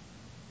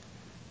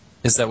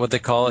 Is that what they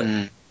call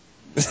it?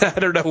 I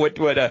don't know what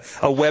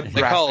a web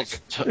They call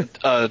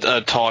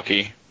it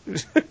talkie.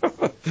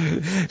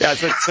 Yeah.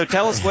 So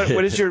tell us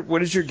what is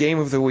your game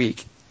of the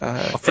week?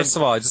 Well, first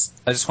of all, I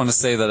just want to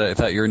say that I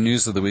thought your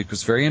news of the week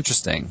was very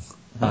interesting.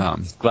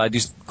 Glad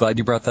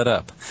you brought that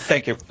up.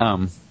 Thank you.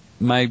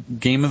 My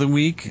game of the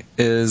week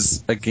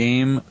is a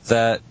game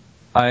that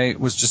I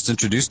was just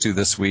introduced to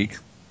this week,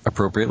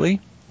 appropriately.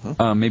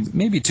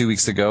 Maybe 2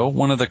 weeks ago.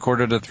 One of the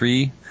quarter to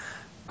three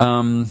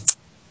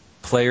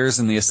players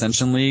in the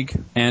Ascension League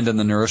and in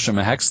the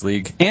Neuroshima Hex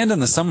League and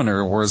in the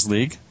Summoner Wars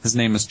League. His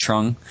name is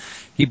Trung.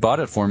 He bought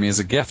it for me as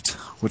a gift,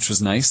 which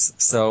was nice.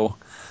 So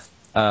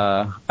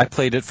I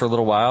played it for a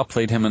little while,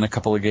 played him in a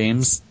couple of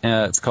games.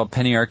 It's called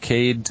Penny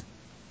Arcade,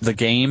 the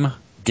game,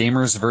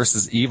 Gamers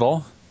vs.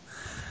 Evil.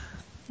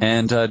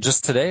 And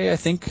just today, I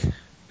think,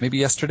 maybe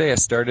yesterday, I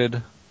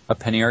started a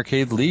Penny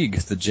Arcade League.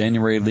 The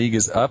January League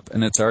is up,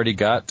 and it's already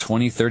got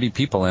 20, 30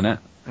 people in it.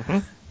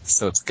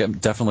 So it's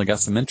definitely got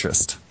some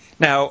interest.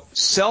 Now,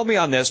 sell me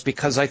on this,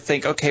 because I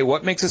think, okay,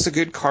 what makes this a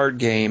good card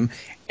game?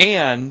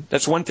 And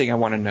that's one thing I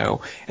want to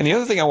know. And the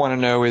other thing I want to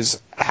know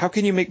is, how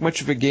can you make much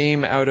of a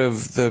game out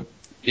of the...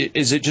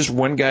 Is it just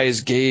one guy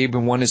is Gabe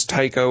and one is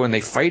Tycho and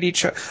they fight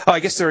each other? Oh, I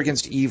guess they're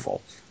against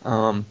evil.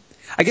 I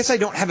guess I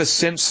don't have a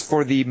sense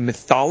for the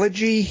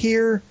mythology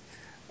here.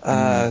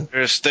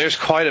 There's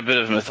quite a bit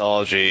of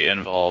mythology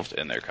involved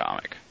in their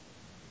comic.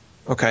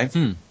 Okay.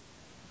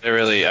 They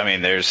really, I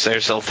mean, there's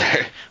well,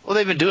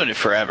 they've been doing it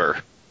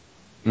forever.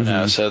 You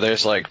know, so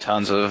there's like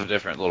tons of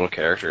different little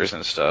characters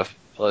and stuff.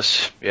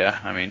 Plus, yeah,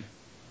 I mean,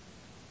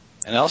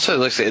 and also it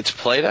looks like it's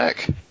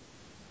Playdeck.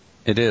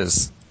 It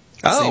is.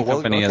 Oh, Same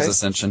company as okay.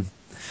 Ascension.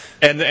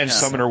 And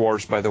Summoner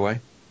Wars, by the way.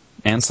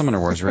 And Summoner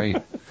Wars,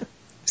 right.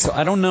 So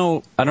I don't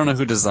know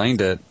who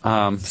designed it.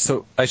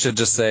 So I should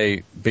just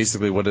say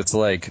basically what it's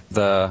like.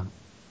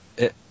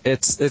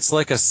 It's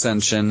like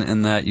Ascension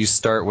in that you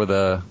start with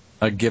a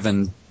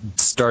given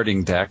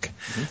starting deck,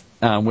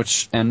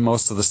 and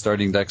most of the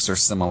starting decks are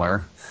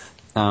similar.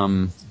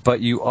 But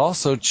you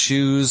also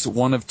choose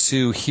one of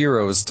two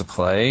heroes to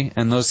play,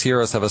 and those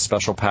heroes have a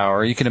special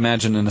power. You can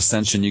imagine in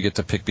Ascension you get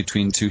to pick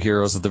between two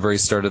heroes at the very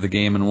start of the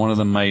game, and one of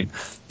them might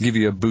give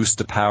you a boost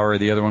to power,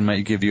 the other one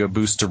might give you a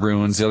boost to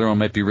runes, the other one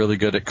might be really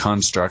good at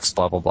constructs,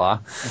 blah, blah, blah.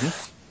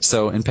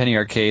 So in Penny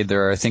Arcade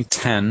there are, I think,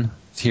 10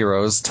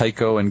 heroes.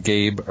 Tycho and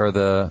Gabe are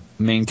the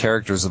main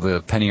characters of the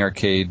Penny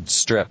Arcade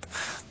strip,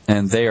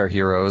 and they are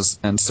heroes,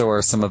 and so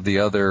are some of the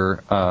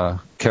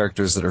other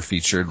characters that are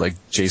featured. Like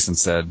Jason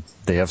said,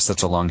 they have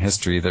such a long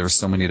history. There's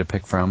so many to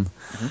pick from.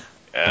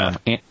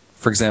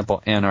 For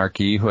example,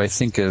 Anarchy, who I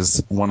think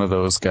is one of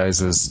those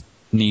guys'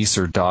 niece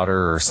or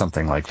daughter or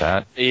something like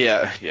that.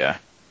 Yeah.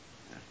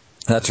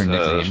 That's her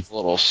nickname.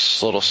 Little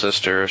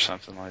sister or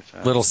something like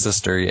that. Little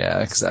sister, yeah,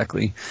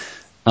 exactly.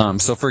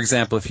 So, for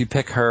example, if you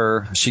pick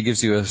her, she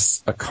gives you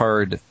a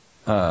card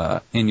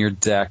in your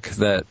deck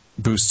that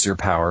boosts your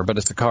power, but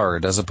it's a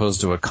card as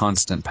opposed to a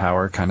constant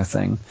power kind of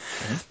thing.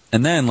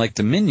 And then, like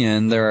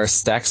Dominion, there are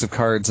stacks of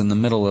cards in the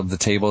middle of the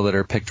table that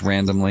are picked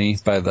randomly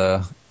by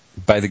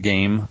the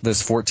game.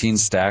 There's 14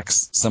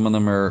 stacks. Some of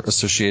them are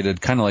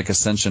associated, kind of like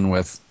Ascension,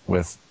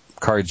 with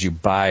cards you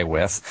buy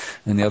with,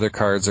 and the other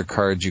cards are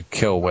cards you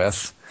kill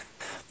with.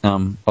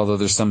 Although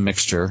there's some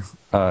mixture.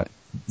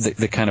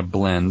 They kind of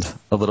blend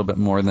a little bit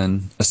more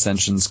than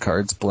Ascension's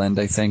cards blend,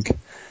 I think.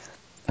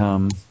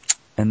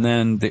 And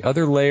then the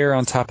other layer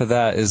on top of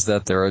that is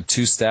that there are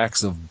 2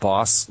 stacks of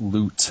boss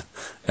loot.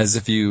 As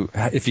if you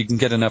can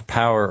get enough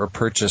power or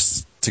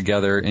purchase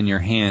together in your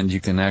hand, you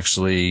can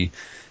actually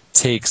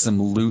take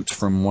some loot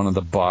from one of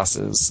the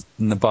bosses.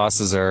 And the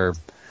bosses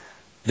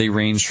they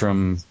range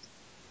from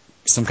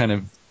some kind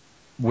of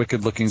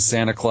wicked-looking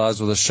Santa Claus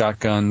with a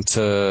shotgun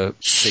to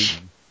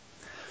Satan.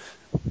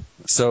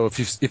 So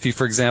if you,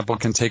 for example,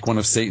 can take one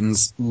of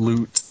Satan's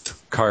loot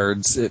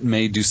cards, it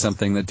may do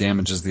something that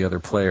damages the other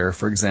player,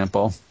 for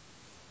example.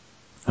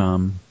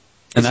 And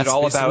is that's it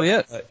all basically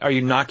about it. Are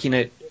you knocking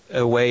it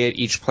away at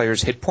each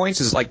player's hit points?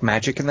 Is it like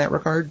Magic in that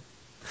regard?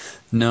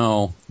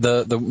 No.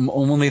 The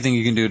only thing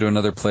you can do to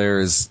another player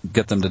is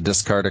get them to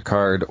discard a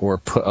card or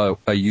put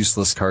a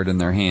useless card in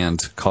their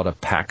hand called a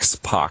Pax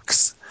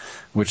Pox,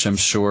 which I'm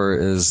sure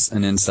is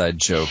an inside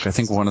joke. I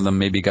think one of them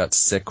maybe got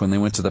sick when they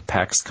went to the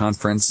PAX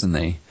conference, and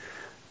they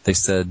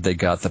said they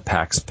got the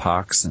Pax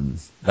Pox, and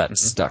that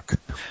stuck.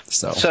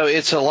 So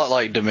it's a lot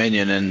like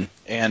Dominion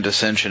and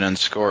Ascension and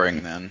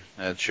scoring, then.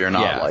 That you're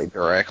not like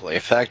directly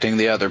affecting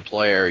the other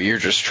player. You're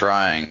just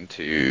trying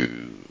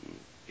to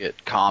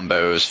get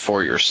combos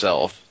for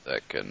yourself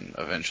that can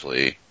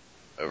eventually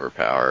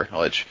overpower.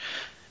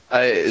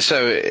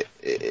 That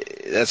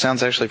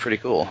sounds actually pretty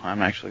cool.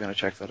 I'm actually going to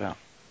check that out.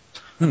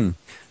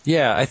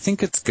 Yeah, I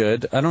think it's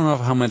good. I don't know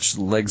how much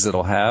legs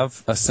it'll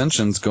have.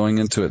 Ascension's going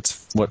into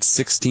its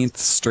 16th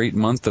straight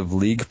month of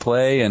league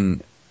play,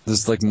 and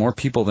there's like more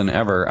people than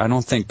ever. I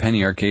don't think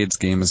Penny Arcade's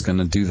game is going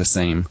to do the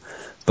same,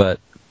 but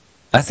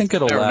I think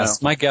it'll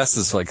last. My guess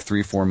is like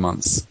 3-4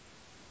 months.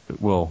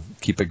 We'll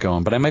keep it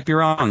going, but I might be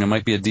wrong. It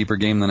might be a deeper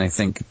game than I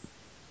think.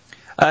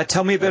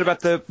 Tell me a bit about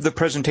the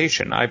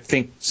presentation. I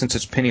think since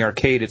it's Penny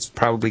Arcade, it's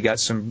probably got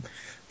some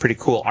pretty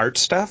cool art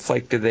stuff.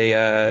 Like, did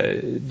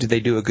they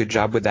do a good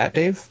job with that,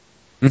 Dave?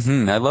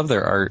 I love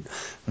their art.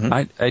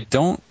 I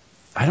don't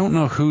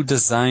know who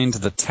designed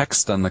the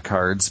text on the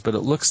cards, but it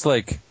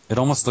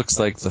almost looks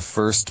like the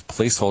first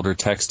placeholder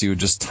text you would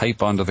just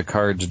type onto the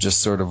card to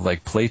just sort of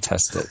like play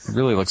test it. It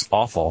really looks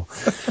awful.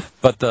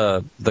 But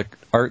the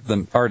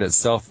art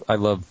itself, I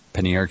love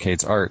Penny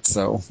Arcade's art,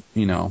 so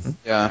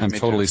I'm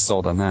totally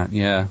sold on that.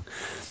 Yeah.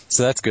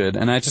 So that's good.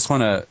 And I just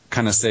want to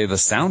kind of say the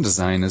sound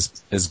design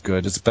is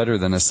good. It's better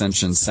than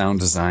Ascension's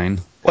sound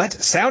design. What?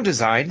 Sound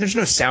design? There's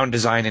no sound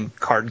design in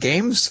card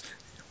games.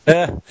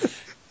 Have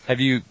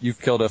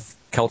you've killed a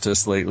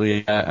Keltis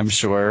lately? I'm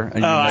sure.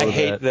 I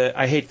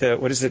hate the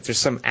what is it? There's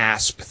some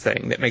asp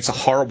thing that makes a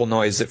horrible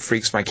noise that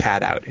freaks my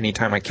cat out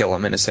anytime I kill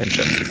him in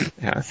Ascension.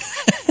 Yeah.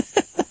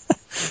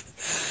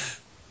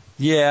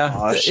 Yeah.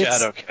 Oh,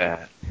 Shadow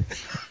Cat.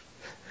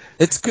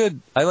 It's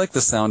good. I like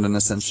the sound in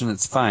Ascension.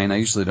 It's fine. I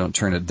usually don't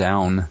turn it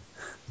down.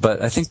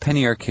 But I think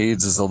Penny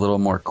Arcades is a little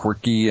more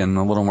quirky and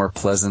a little more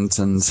pleasant.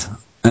 And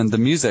the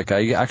music,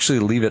 I actually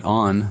leave it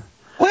on.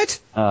 What?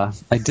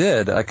 I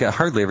did. I can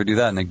hardly ever do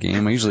that in a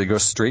game. I usually go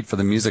straight for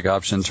the music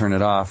option, turn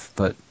it off.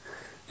 But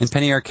in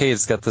Penny Arcade,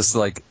 it's got this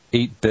like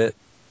 8-bit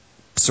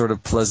sort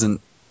of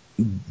pleasant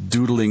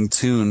doodling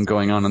tune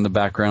going on in the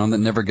background that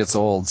never gets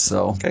old.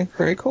 So okay,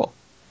 very cool.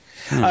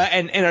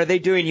 And are they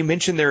doing? You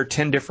mentioned there are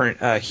 10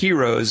 different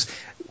heroes.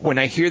 When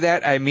I hear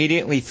that, I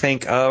immediately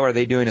think, oh, are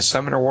they doing a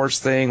Summoner Wars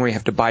thing where you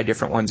have to buy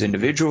different ones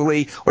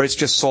individually, or it's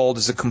just sold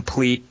as a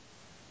complete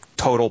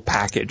total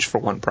package for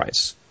one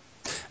price?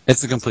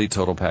 It's a complete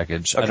total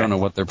package. Okay. I don't know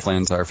what their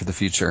plans are for the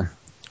future.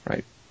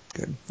 Right.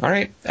 Good. All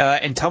right.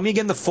 And tell me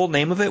again the full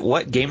name of it.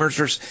 What? Gamers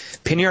versus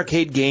Penny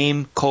Arcade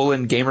game :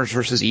 Gamers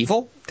versus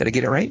Evil. Did I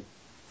get it right?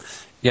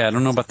 Yeah, I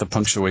don't know about the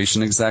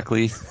punctuation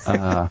exactly.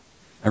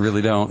 I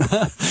really don't.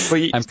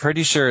 I'm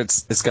pretty sure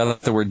it's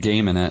got the word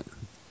game in it.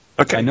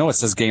 Okay. I know it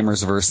says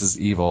Gamers versus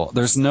Evil.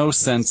 There's no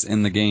sense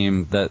in the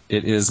game that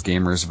it is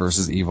Gamers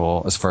versus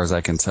Evil, as far as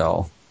I can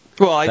tell.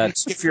 Well,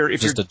 That's if you're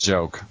just a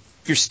joke.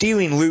 If you're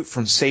stealing loot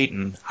from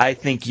Satan, I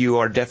think you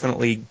are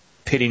definitely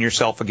pitting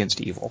yourself against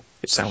evil.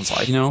 It sounds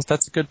like.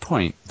 That's a good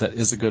point. That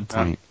is a good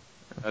point.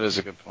 That is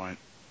a good point.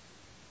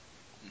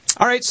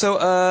 All right, so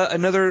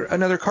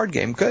another card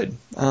game. Good.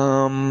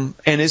 And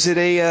is it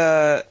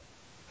a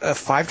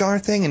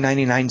 $5 thing, a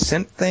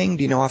 99-cent thing?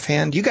 Do you know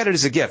offhand? You got it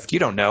as a gift. You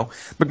don't know.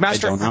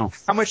 McMaster, I don't know.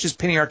 How much is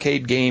Penny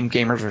Arcade game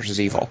Gamers versus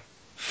Evil?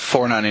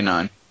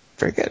 $4.99.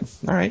 Very good.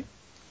 All right.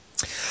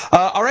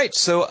 All right,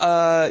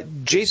 so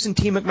Jason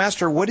T.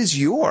 McMaster, what is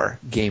your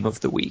game of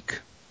the week?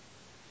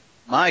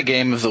 My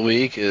game of the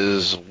week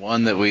is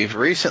one that we've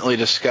recently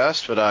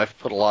discussed, but I've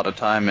put a lot of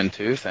time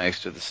into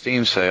thanks to the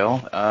Steam sale,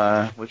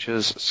 which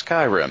is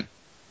Skyrim.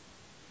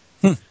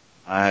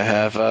 I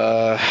have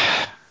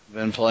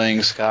been playing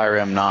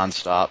Skyrim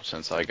nonstop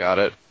since I got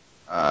it,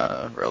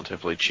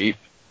 relatively cheap,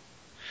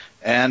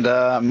 and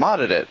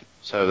modded it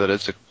so that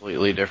it's a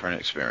completely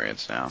different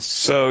experience now.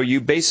 So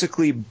you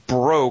basically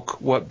broke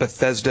what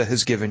Bethesda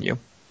has given you.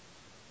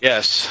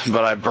 Yes,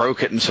 but I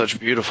broke it in such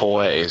beautiful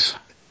ways.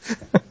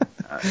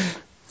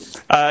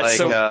 I'm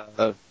sorry,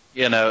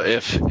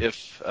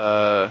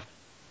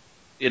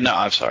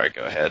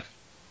 go ahead.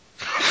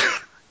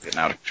 Getting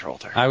out of control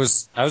there. I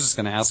was just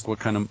going to ask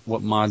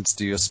what mods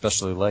do you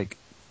especially like?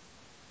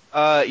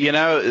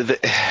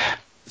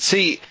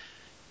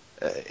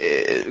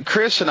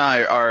 Chris and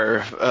I are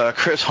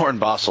Chris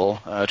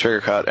Hornbossel,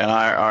 Triggercut, and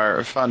I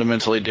are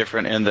fundamentally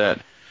different in that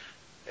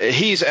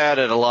he's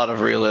added a lot of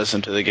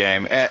realism to the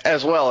game,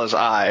 as well as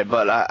I.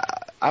 But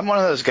I'm one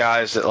of those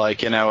guys that,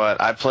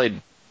 I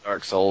played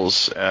Dark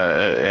Souls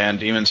and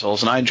Demon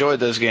Souls, and I enjoyed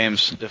those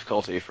games'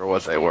 difficulty for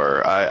what they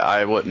were.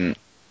 I wouldn't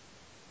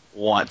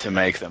want to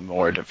make them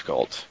more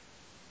difficult.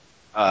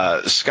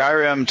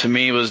 Skyrim, to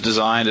me, was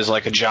designed as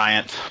like a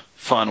giant,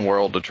 fun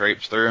world to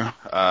traipse through.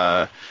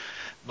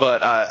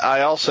 But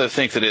I also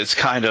think that it's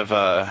kind of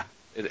a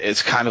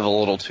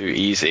little too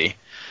easy.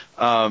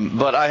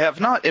 But I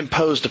have not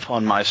imposed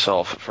upon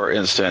myself, for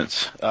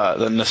instance,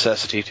 the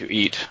necessity to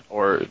eat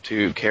or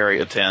to carry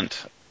a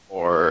tent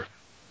or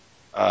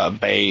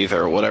bathe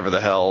or whatever the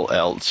hell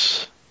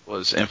else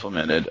was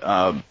implemented.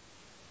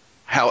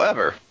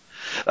 However,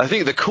 I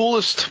think the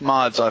coolest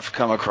mods I've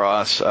come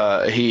across,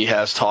 he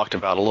has talked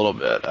about a little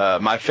bit.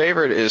 My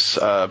favorite is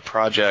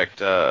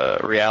Project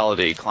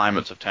Reality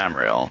Climates of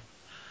Tamriel.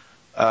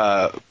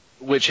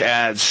 Which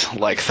adds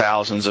like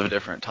thousands of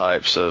different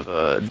types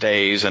of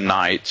days and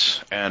nights,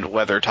 and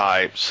weather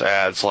types,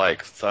 adds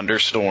like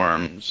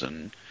thunderstorms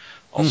and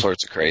all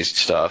sorts of crazy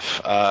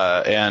stuff.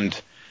 And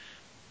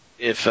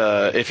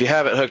if you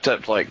have it hooked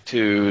up like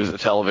to the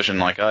television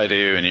like I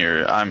do, and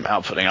I'm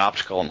outputting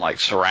optical and like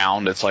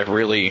surround, it's like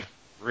really,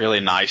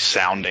 really nice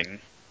sounding.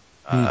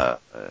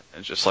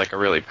 It's just like a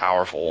really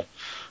powerful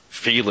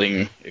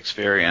feeling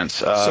experience.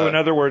 So in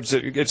other words,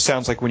 it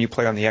sounds like when you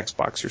play on the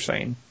Xbox, you're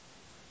saying.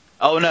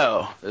 Oh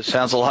no, it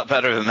sounds a lot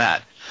better than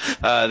that.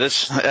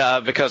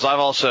 Because I've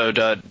also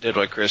did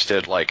what Chris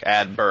did, like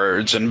add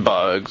birds and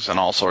bugs and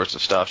all sorts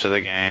of stuff to the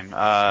game.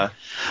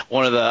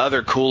 One of the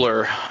other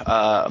cooler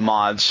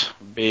mods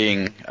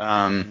being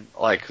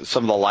like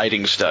some of the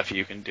lighting stuff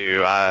you can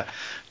do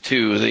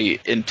to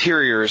the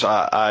interiors.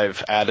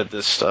 I've added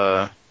this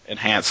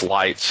enhanced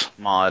lights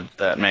mod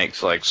that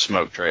makes like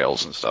smoke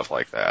trails and stuff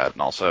like that,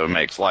 and also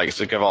makes lights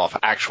that give off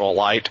actual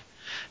light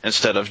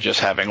instead of just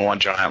having one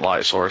giant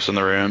light source in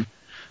the room.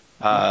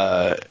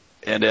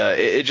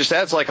 It just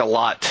adds like a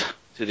lot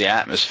to the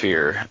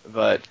atmosphere.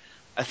 But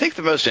I think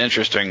the most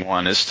interesting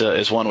one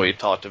is one we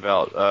talked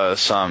about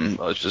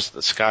it's just the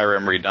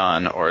Skyrim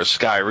redone, or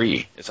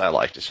Skyri, as I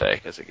like to say,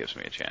 because it gives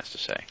me a chance to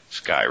say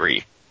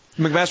Skyri.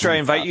 McMaster, I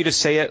invite you to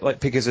say it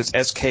because it's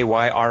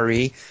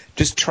Skyre.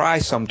 Just try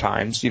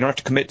sometimes. You don't have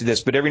to commit to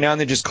this, but every now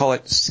and then just call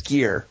it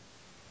Skier.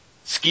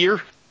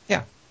 Skier?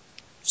 Yeah.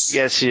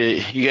 Yes,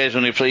 you guys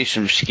want to play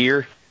some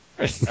Skier?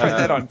 Write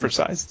that on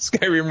precise.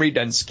 Skyrim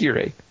redone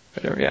Skier.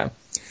 Whatever, yeah.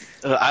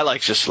 I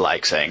just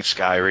like saying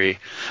Skyri.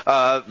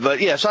 But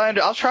yes,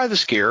 I'll try the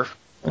Skier.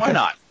 Why Okay.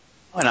 not?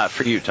 Why not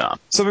for you, Tom?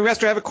 So,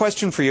 McMaster, I have a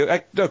question for you.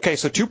 Okay,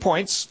 so 2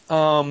 points.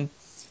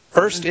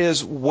 First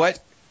is, what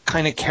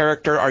kind of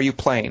character are you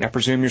playing? I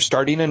presume you're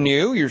starting a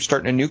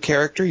new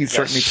character. You've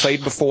certainly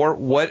played before.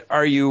 What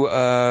are you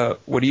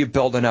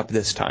building up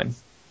this time?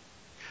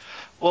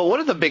 Well,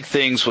 one of the big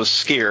things with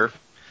Skier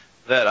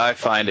that I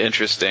find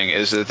interesting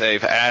is that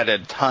they've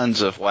added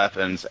tons of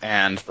weapons,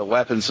 and the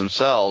weapons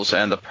themselves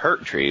and the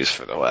perk trees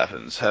for the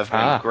weapons have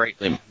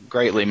been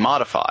greatly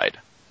modified.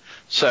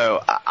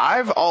 So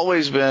I've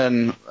always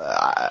been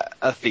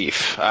a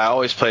thief. I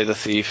always play the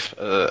thief,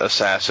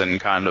 assassin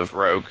kind of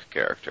rogue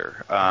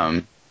character.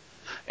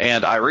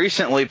 And I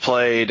recently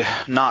played,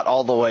 not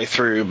all the way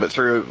through, but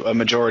through a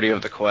majority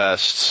of the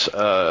quests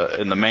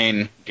in the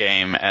main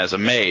game as a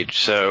mage.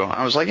 So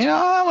I was like,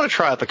 I want to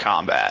try out the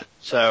combat.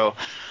 So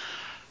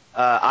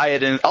I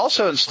had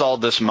also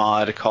installed this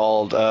mod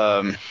called,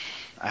 I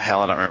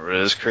don't remember what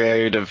it is,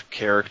 Creative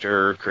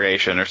Character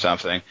Creation or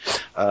something.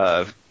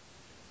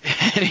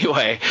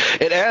 Anyway,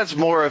 it adds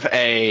more of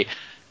a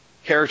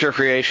character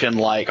creation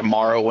like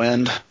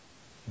Morrowind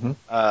than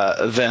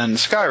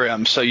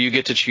Skyrim. So you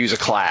get to choose a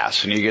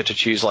class, and you get to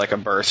choose like a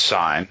birth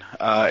sign.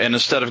 And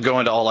instead of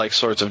going to all like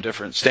sorts of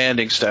different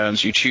standing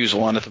stones, you choose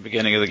one at the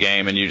beginning of the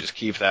game, and you just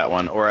keep that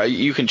one. Or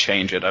you can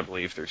change it, I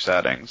believe, through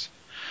settings.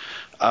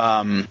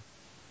 So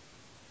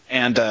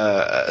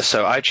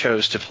I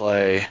chose to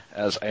play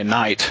as a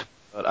knight,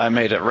 but I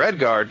made it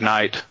Redguard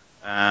Knight,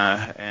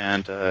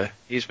 and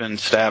he's been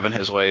stabbing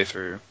his way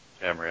through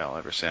Tamriel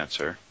ever since,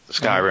 or the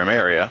Skyrim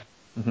area.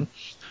 Mm-hmm.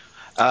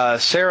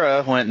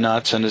 Sarah went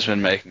nuts and has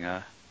been making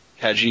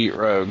Khajiit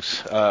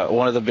rogues.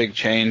 One of the big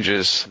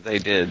changes they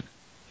did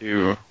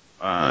in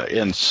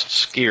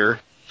Skier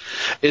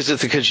is that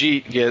the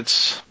Khajiit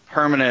gets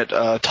permanent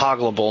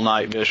toggleable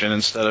night vision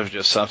instead of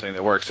just something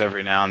that works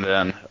every now and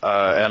then.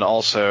 And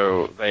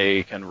also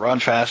they can run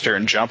faster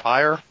and jump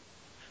higher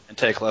and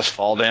take less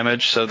fall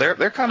damage. So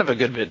they're kind of a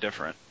good bit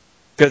different.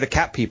 They're the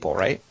cat people,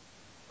 right?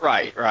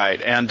 Right.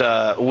 And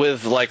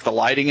with like the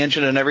lighting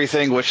engine and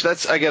everything, which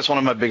that's, I guess, one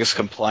of my biggest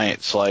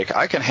complaints. Like,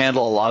 I can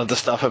handle a lot of the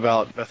stuff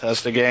about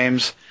Bethesda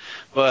games,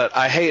 but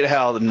I hate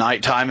how the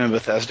nighttime in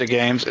Bethesda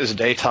games is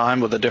daytime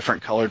with a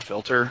different colored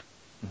filter.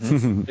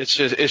 Mm-hmm. It's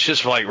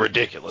just like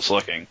ridiculous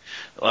looking.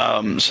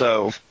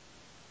 So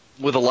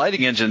with the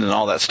lighting engine and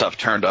all that stuff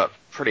turned up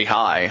pretty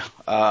high,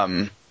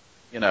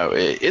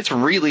 it's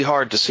really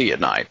hard to see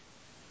at night.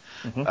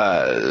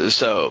 Mm-hmm.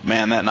 So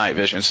man, that night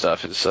vision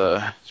stuff is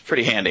it's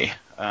pretty handy.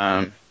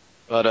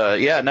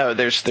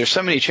 There's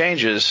so many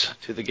changes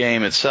to the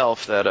game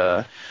itself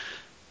that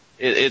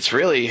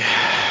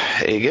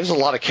it gives a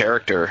lot of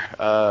character.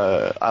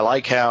 I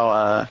like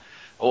how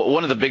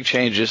one of the big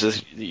changes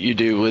that you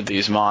do with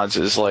these mods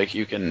is like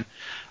you can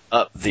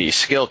up the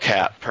skill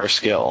cap per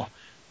skill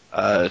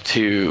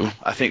to,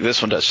 I think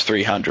this one does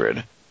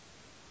 300.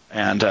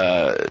 And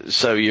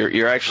so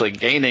you're actually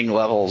gaining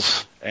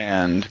levels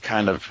and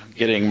kind of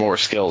getting more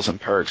skills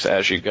and perks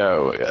as you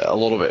go a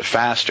little bit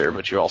faster,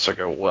 but you also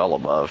go well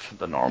above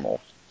the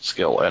normal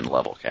skill and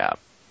level cap.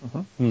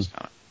 Mm-hmm.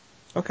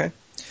 Okay.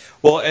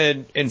 Well,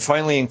 and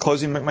finally, in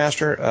closing,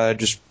 McMaster,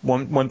 just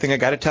one thing I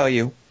got to tell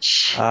you.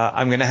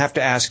 I'm going to have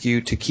to ask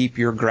you to keep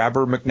your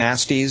grabber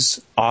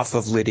McNasties off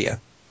of Lydia.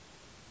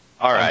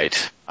 All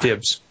right.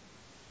 Dibs.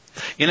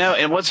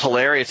 And what's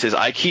hilarious is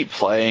I keep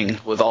playing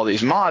with all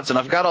these mods, and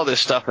I've got all this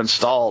stuff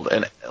installed,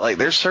 and like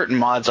there's certain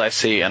mods I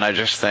see, and I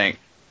just think,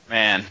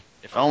 man,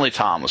 if only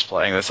Tom was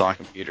playing this on a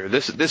computer.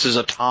 This is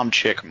a Tom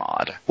Chick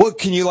mod. Well,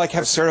 can you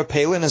have Sarah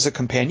Palin as a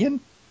companion?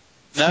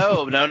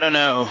 No.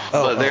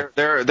 But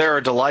there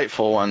are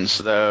delightful ones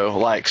though,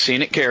 like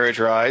scenic carriage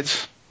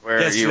rides.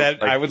 Where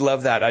Yes, I would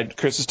love that.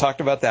 Chris has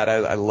talked about that.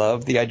 I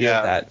love the idea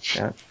of that.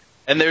 Yeah.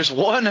 And there's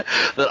one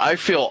that I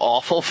feel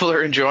awful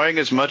for enjoying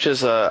as much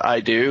as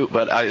I do,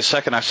 but the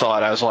second I saw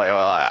it, I was like, well,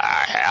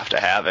 I have to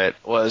have it,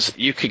 was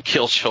you could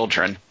kill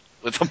children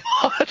with a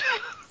mod.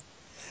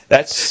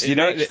 That's,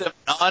 makes them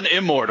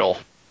non-immortal.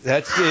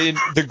 That's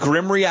the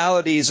grim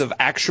realities of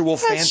actual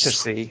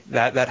fantasy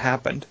that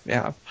happened.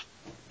 Yeah.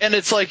 And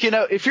it's like,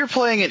 if you're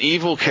playing an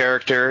evil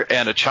character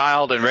and a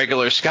child in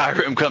regular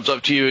Skyrim comes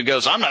up to you and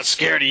goes, I'm not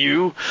scared of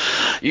you.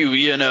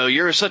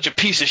 You're such a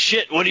piece of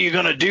shit. What are you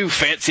going to do,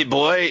 fancy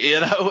boy?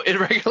 In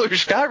regular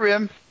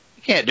Skyrim,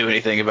 you can't do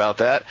anything about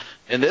that.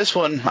 In this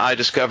one, I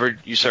discovered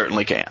you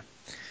certainly can.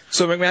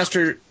 So,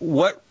 McMaster,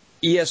 what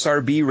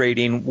ESRB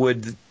rating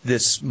would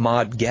this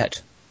mod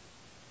get?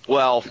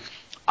 Well,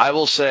 I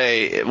will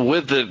say,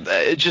 with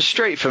just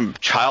straight from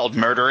child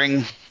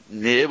murdering,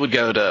 it would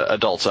go to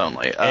adults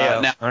only.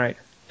 Now, all right.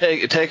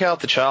 Take out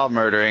the child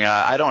murdering.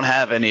 I don't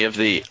have any of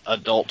the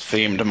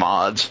adult-themed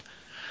mods.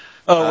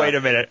 Oh, wait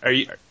a minute.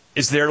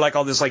 Is there like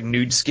all this like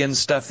nude skin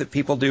stuff that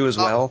people do as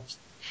well?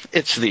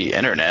 It's the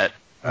internet.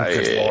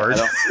 Good Lord.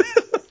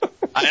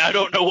 I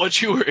don't know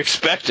what you were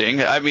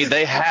expecting. I mean,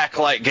 they hack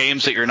like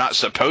games that you're not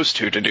supposed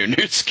to do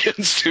nude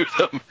skins to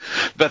them.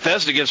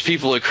 Bethesda gives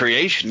people a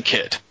creation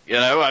kit.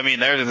 I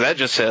mean, that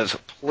just says,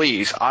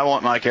 please, I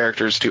want my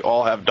characters to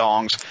all have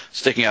dongs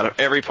sticking out of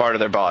every part of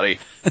their body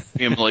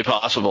humanly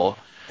possible.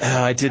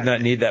 I did not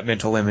need that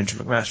mental image,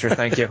 McMaster.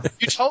 Thank you.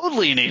 You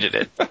totally needed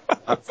it.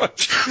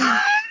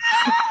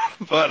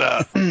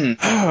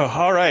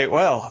 All right.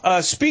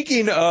 Well,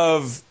 speaking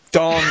of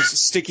dongs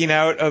sticking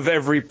out of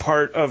every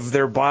part of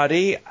their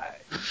body.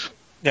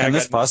 Can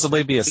this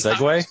possibly be a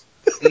segue?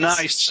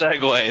 Nice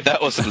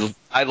segue.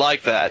 I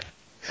like that.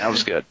 That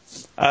was good.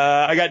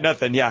 I got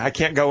nothing. Yeah, I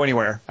can't go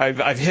anywhere.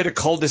 I've hit a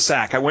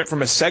cul-de-sac. I went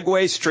from a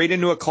Segway straight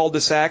into a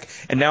cul-de-sac,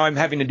 and now I'm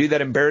having to do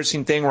that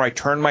embarrassing thing where I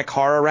turn my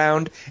car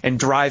around and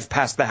drive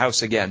past the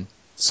house again.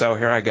 So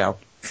here I go.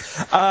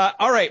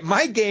 All right,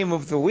 my game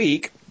of the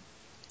week.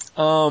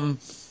 I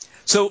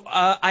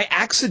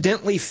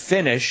accidentally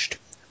finished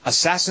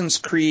Assassin's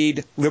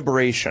Creed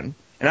Liberation.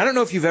 And I don't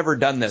know if you've ever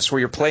done this, where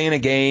you're playing a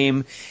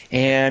game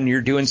and you're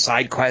doing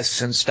side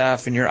quests and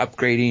stuff, and you're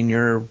upgrading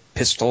your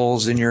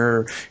pistols and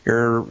your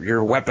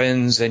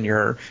weapons, and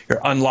you're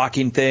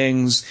unlocking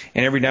things,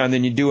 and every now and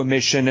then you do a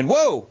mission, and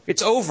whoa,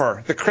 it's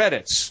over, the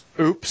credits.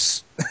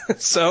 Oops.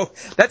 So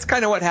that's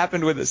kind of what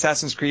happened with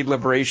Assassin's Creed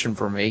Liberation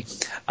for me.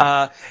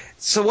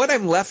 So what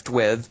I'm left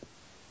with,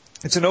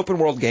 it's an open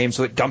world game,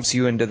 so it dumps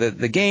you into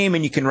the game,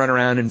 and you can run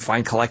around and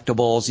find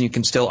collectibles, and you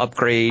can still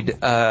upgrade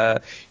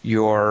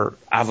your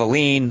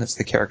Aveline, that's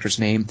the character's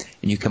name,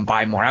 and you can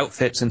buy more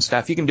outfits and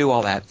stuff. You can do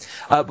all that.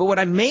 But what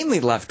I'm mainly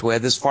left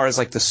with, as far as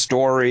like the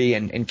story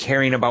and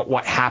caring about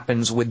what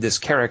happens with this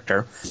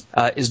character,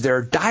 is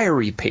their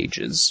diary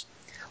pages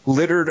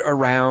littered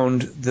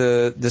around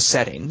the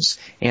settings,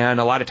 and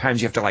a lot of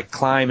times you have to like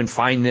climb and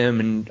find them,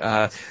 and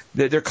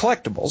they're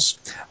collectibles.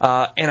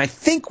 And I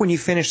think when you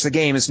finish the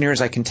game, as near as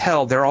I can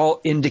tell, they're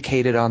all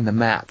indicated on the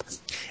map.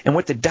 And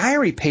what the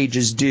diary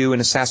pages do in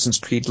Assassin's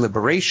Creed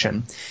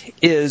Liberation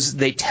is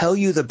they tell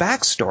you the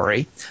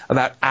backstory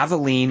about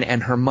Aveline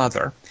and her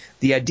mother.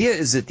 The idea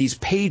is that these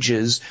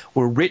pages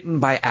were written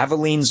by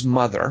Aveline's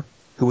mother,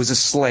 who was a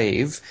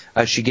slave.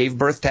 She gave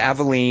birth to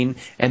Aveline,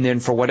 and then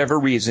for whatever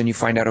reason, you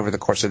find out over the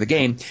course of the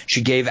game,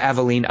 she gave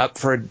Aveline up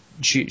for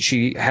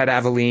she had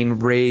Aveline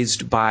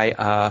raised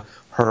by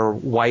her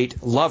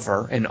white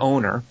lover and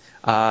owner,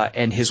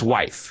 and his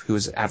wife, who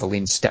was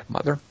Aveline's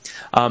stepmother.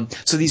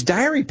 So these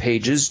diary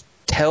pages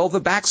tell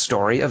the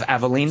backstory of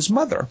Aveline's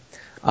mother.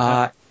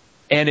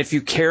 And if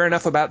you care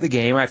enough about the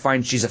game, I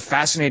find she's a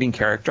fascinating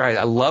character.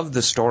 I love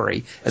the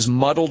story, as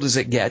muddled as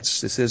it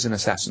gets. This is an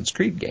Assassin's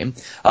Creed game.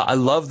 I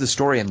love the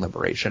story in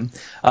Liberation.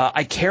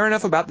 I care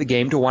enough about the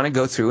game to want to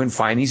go through and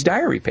find these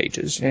diary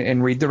pages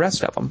and read the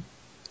rest of them.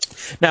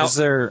 Now, is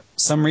there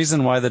some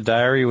reason why the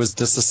diary was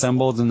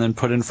disassembled and then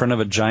put in front of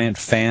a giant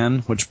fan,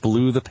 which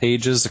blew the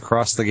pages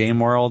across the game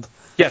world?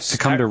 Yes, to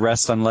come to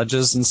rest on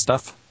ledges and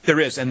stuff? There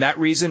is, and that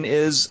reason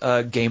is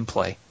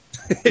gameplay.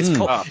 It's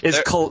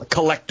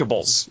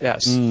collectibles,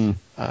 yes.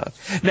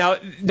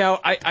 Now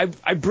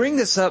I bring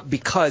this up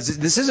because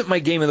this isn't my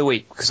game of the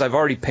week, because I've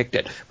already picked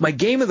it. My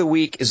game of the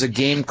week is a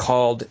game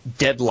called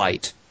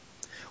Deadlight,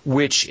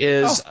 which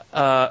is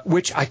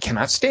which I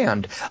cannot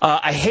stand.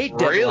 I hate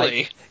Deadlight.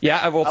 Really? Yeah,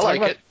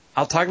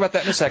 I'll talk about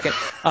that in a second.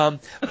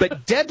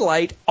 But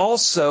Deadlight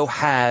also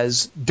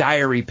has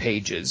diary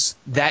pages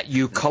that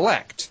you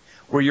collect,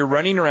 where you're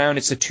running around.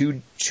 It's a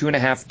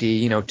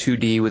 2.5D,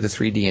 2D with a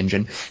 3D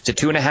engine. It's a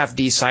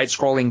 2.5D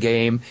side-scrolling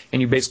game,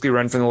 and you basically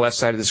run from the left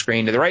side of the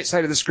screen to the right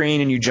side of the screen,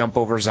 and you jump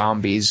over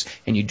zombies,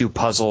 and you do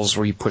puzzles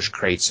where you push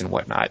crates and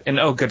whatnot. And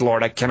oh, good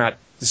Lord,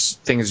 this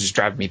thing is just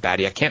driving me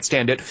batty. I can't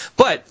stand it.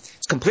 But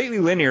it's completely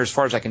linear as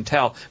far as I can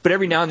tell. But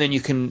every now and then you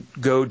can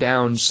go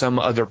down some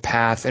other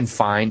path and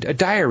find a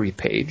diary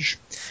page.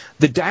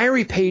 The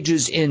diary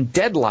pages in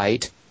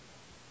Deadlight,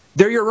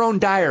 they're your own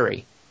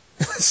diary.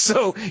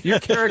 So your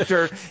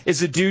character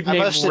is a dude I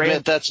named must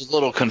admit that's a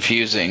little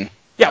confusing.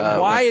 Yeah,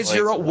 why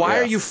why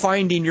are you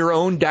finding your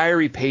own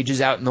diary pages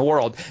out in the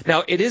world?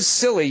 Now, it is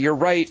silly. You're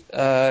right,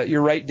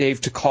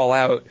 Dave, to call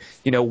out,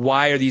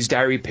 why are these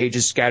diary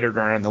pages scattered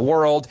around the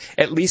world?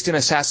 At least in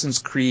Assassin's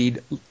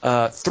Creed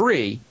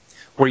 3,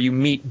 where you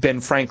meet Ben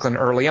Franklin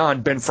early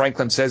on, Ben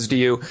Franklin says to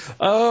you,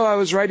 "Oh, I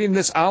was writing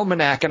this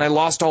almanac and I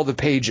lost all the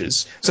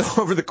pages." So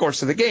over the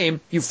course of the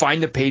game, you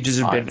find the pages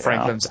of Ben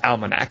Franklin's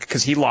almanac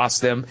because he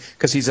lost them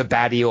because he's a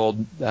batty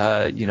old,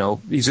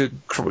 he's a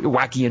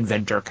wacky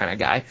inventor kind of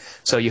guy.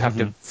 So you have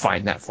to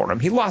find that for him.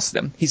 He lost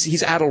them.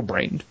 He's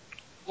addle-brained.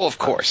 Well, of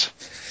course.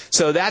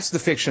 So that's the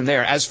fiction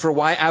there. As for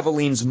why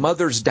Aveline's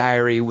mother's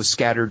diary was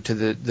scattered to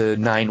the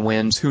 9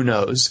 winds, who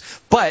knows?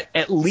 But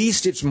at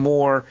least it's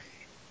more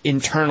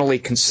internally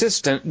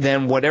consistent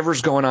than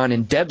whatever's going on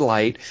in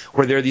Deadlight,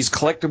 where there are these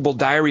collectible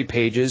diary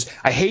pages.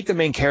 I hate the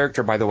main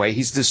character, by the way.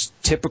 He's this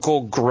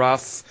typical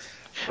gruff,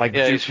 Duke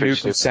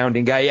Nukem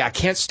sounding guy. Yeah, I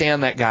can't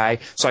stand that guy,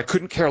 so I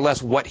couldn't care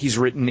less what he's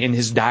written in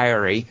his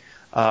diary,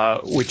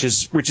 which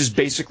is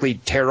basically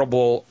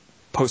terrible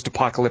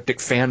post-apocalyptic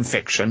fan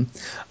fiction.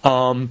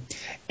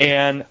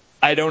 And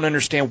I don't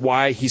understand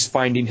why he's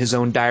finding his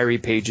own diary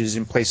pages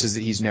in places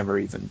that he's never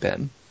even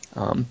been.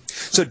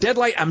 So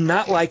Deadlight, I'm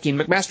not liking.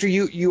 McMaster,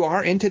 you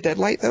are into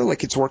Deadlight though?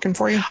 Like it's working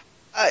for you?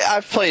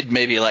 I've played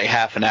maybe like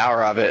half an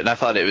hour of it, and I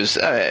thought it was.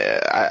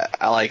 I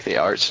like the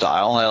art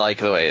style. I like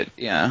the way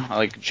it. I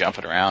like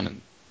jumping around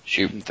and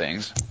shooting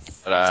things.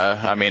 But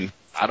I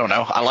don't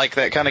know. I like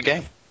that kind of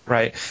game.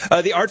 Right.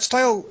 The art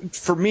style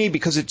for me,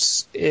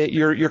 because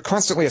you're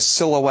constantly a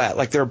silhouette.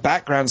 Like there are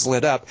backgrounds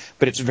lit up,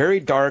 but it's very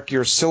dark.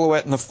 You're a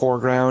silhouette in the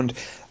foreground.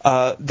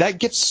 That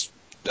gets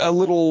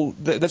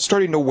that's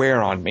starting to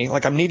wear on me.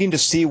 Like I'm needing to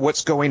see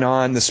what's going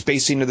on, the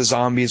spacing of the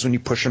zombies when you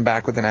push them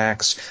back with an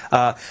axe.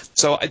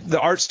 So the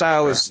art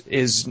style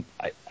is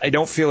I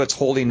don't feel it's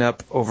holding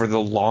up over the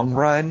long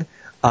run.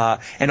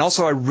 And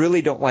also I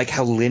really don't like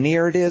how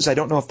linear it is. I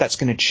don't know if that's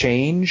going to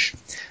change.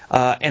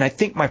 And I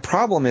think my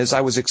problem is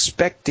I was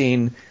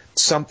expecting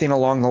something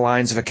along the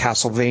lines of a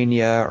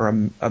Castlevania or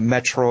a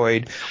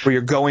Metroid where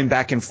you're going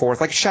back and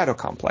forth, like a Shadow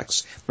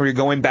Complex, where you're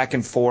going back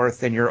and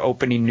forth and you're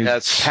opening new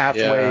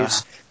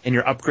pathways and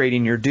you're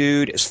upgrading your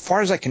dude. As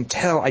far as I can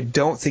tell, I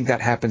don't think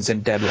that happens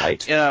in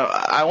Deadlight.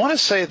 I want to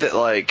say that,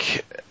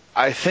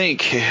 I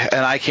think,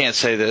 and I can't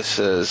say this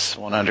as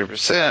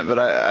 100%, but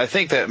I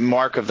think that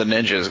Mark of the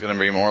Ninja is going to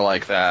be more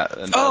like that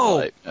than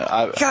Deadlight.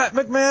 God,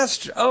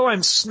 McMaster! Oh,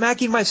 I'm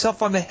smacking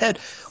myself on the head.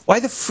 Why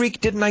the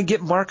freak didn't I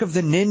get Mark of the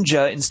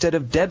Ninja instead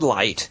of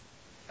Deadlight?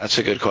 That's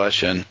a good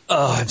question.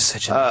 Oh, I'm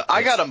such a...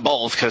 I got them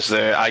both because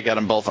I got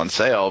them both on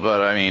sale, but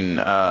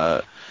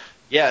Mark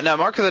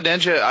of the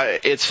Ninja,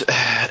 it's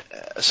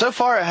so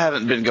far I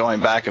haven't been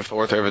going back and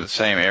forth over the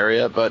same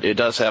area, but it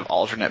does have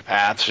alternate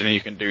paths and you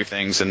can do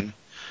things in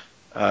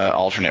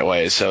alternate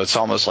ways, so it's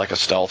almost like a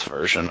stealth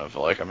version of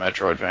like a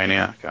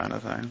Metroidvania kind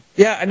of thing.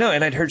 Yeah, I know,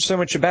 and I'd heard so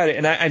much about it,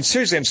 and I'm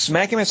seriously, I'm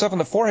smacking myself on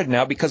the forehead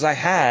now because I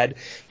had,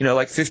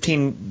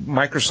 15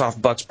 Microsoft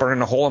bucks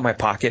burning a hole in my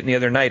pocket, and the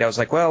other night I was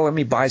like, well, let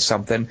me buy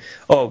something.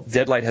 Oh,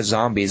 Deadlight has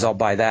zombies, I'll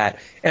buy that.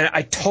 And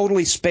I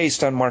totally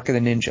spaced on Mark of the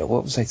Ninja.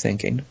 What was I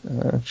thinking?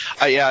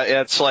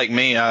 It's like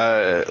me.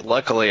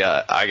 Luckily,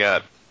 I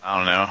got, I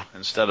don't know,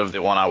 instead of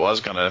the one I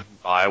was going to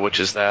buy, which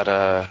is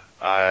that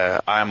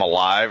I'm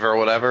Alive or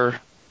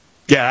whatever.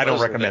 Yeah, I don't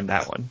recommend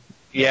that one.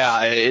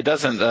 Yeah, it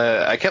doesn't.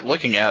 I kept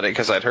looking at it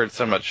because I'd heard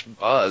so much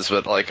buzz,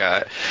 but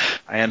I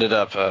ended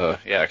up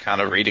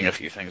kind of reading a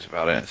few things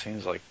about it. It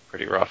seems like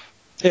pretty rough.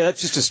 Yeah,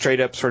 that's just a straight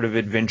up sort of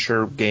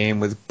adventure game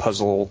with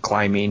puzzle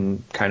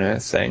climbing kind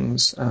of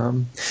things.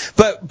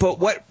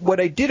 But what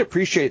I did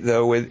appreciate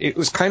though, it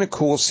was kind of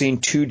cool seeing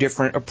two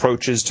different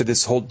approaches to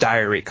this whole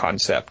diary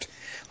concept.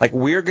 Like,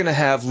 we're going to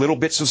have little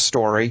bits of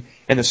story,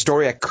 and the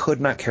story I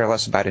could not care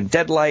less about in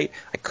Deadlight.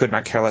 I could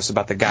not care less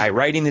about the guy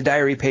writing the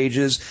diary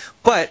pages.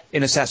 But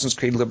in Assassin's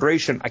Creed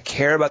Liberation, I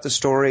care about the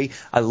story.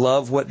 I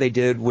love what they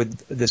did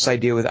with this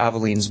idea with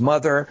Aveline's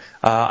mother.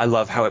 I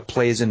love how it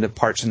plays into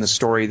parts in the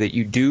story that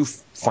you do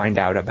find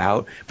out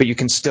about, but you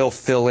can still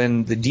fill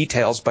in the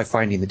details by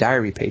finding the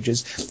diary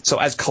pages. So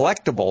as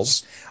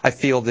collectibles, I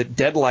feel that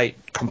Deadlight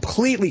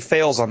completely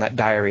fails on that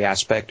diary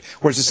aspect,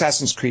 whereas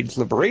Assassin's Creed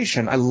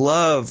Liberation, I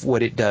love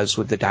what it does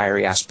with the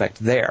diary aspect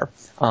there.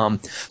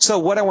 So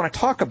what I want to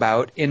talk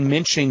about in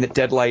mentioning that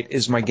Deadlight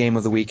is my game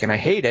of the week and I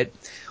hate it,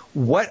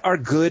 what are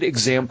good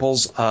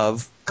examples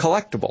of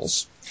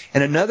collectibles?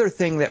 And another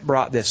thing that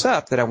brought this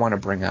up that I want to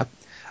bring up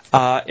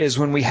is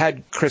when we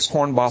had Chris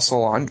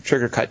Hornbossel on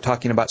Triggercut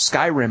talking about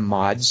Skyrim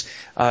mods.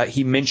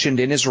 He mentioned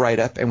in his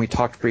write-up, and we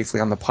talked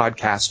briefly on the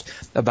podcast,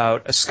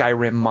 about a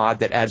Skyrim mod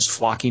that adds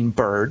flocking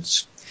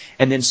birds.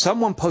 And then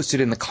someone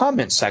posted in the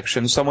comment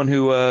section, someone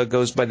who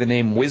goes by the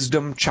name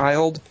Wisdom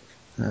Child.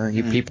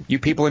 You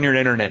people and your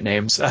internet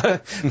names.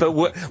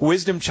 But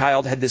Wisdom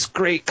Child had this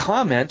great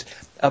comment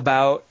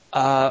about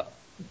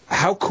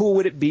how cool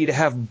would it be to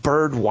have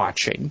bird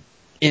watching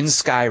in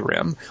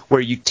Skyrim,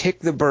 where you tick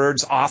the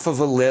birds off of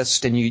a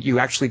list and you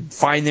actually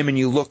find them and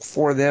you look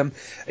for them,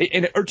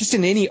 or just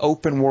in any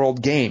open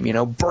world game.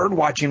 Bird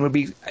watching would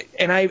be,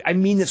 and I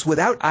mean this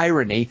without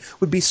irony,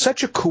 would be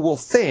such a cool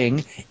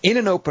thing in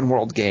an open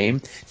world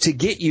game to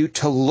get you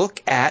to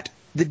look at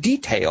the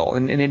detail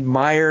and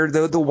admire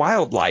the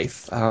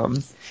wildlife,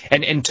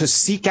 and to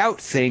seek out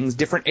things,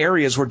 different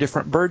areas where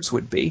different birds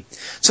would be.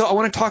 So I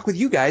want to talk with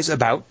you guys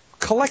about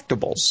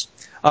collectibles.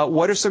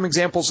 What are some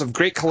examples of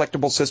great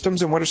collectible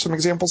systems, and what are some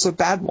examples of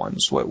bad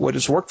ones? What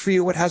has worked for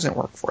you? What hasn't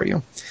worked for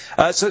you?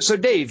 So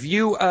Dave,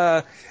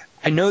 I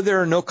know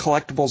there are no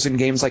collectibles in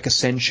games like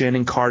Ascension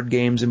and card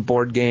games and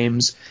board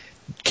games.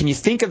 Can you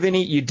think of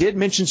any? You did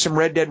mention some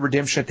Red Dead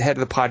Redemption at the head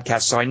of the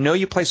podcast, so I know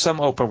you play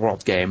some open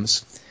world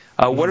games.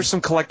 What are some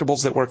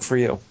collectibles that work for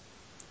you?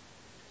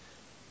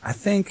 I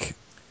think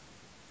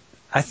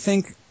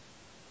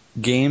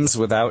games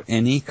without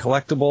any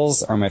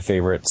collectibles are my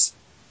favorites.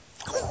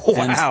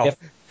 Wow. And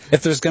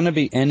if there's going to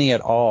be any at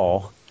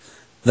all,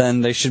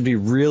 then they should be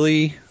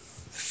really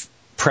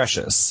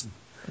precious.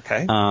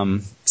 Okay.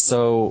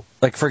 So,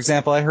 like, for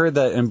example, I heard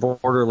that in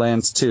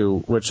Borderlands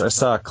 2, which I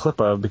saw a clip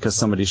of because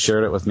somebody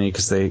shared it with me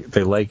because they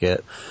like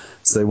it.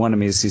 So they wanted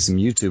me to see some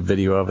YouTube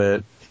video of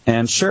it.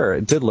 And sure,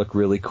 it did look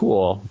really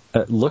cool.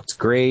 It looked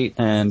great,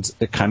 and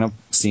it kind of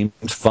seemed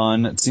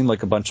fun. It seemed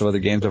like a bunch of other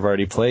games I've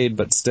already played,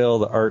 but still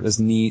the art is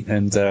neat,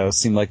 and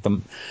seemed like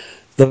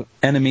the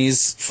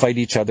enemies fight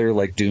each other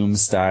like Doom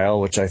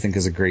style, which I think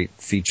is a great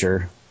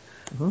feature.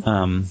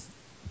 Mm-hmm.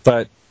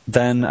 But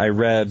then I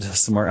read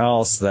somewhere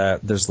else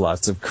that there's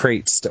lots of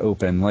crates to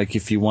open. Like,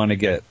 if you want to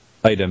get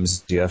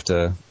items, you have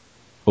to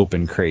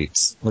open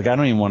crates. Like, I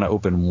don't even want to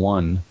open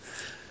one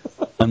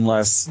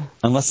unless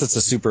it's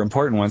a super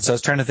important one. So I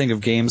was trying to think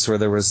of games where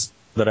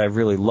that I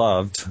really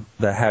loved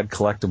that had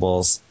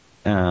collectibles.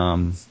 I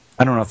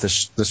don't know if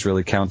this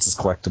really counts as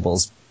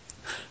collectibles.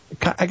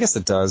 I guess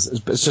it does.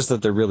 It's just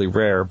that they're really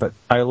rare. But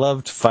I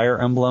loved Fire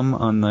Emblem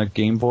on the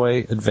Game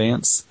Boy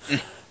Advance.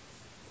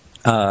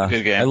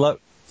 Good game. I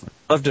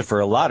loved it for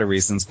a lot of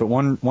reasons, but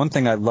one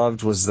thing I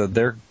loved was that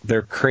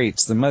their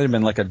crates. There might have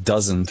been like a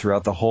dozen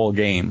throughout the whole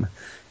game,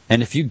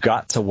 and if you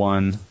got to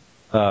one,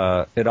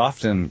 it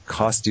often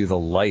cost you the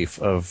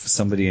life of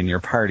somebody in your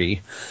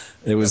party.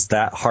 It was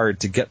that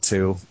hard to get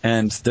to,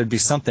 and there'd be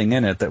something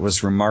in it that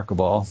was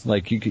remarkable.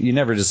 Like, you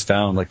never just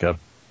found like a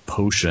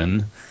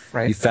potion.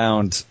 Right. You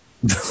found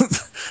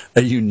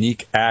a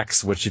unique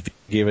axe, which if you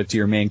gave it to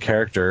your main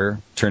character,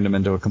 turned him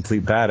into a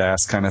complete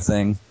badass kind of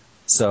thing.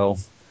 So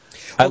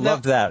I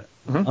loved that.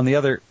 Mm-hmm. On the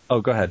other,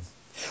 go ahead.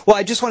 Well,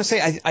 I just want to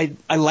say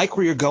I like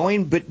where you're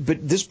going, but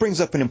this brings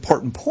up an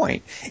important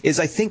point. Is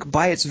I think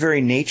by its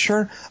very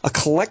nature, a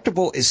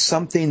collectible is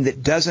something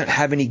that doesn't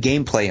have any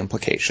gameplay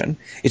implication.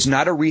 It's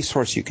not a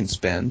resource you can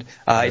spend.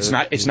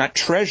 It's not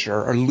treasure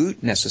or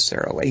loot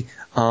necessarily.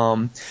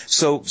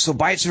 So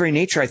by its very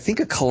nature, I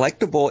think a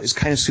collectible is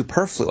kind of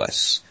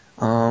superfluous.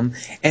 And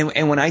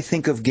when I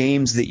think of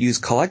games that use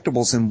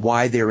collectibles and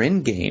why they're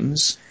in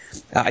games,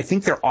 I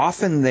think they're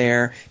often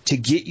there to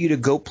get you to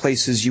go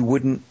places you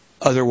wouldn't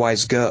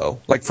otherwise go,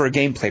 like for a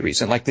gameplay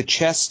reason. Like the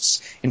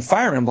chests in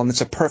Fire Emblem,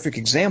 it's a perfect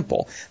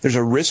example. There's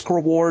a risk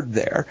reward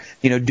there.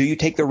 Do you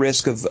take the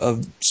risk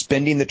of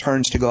spending the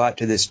turns to go out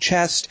to this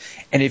chest?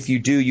 And if you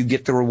do, you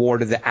get the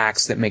reward of the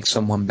axe that makes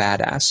someone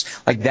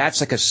badass. Like,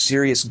 that's like a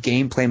serious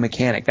gameplay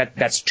mechanic.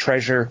 That's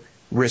treasure,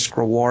 risk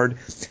reward.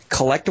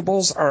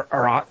 Collectibles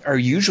are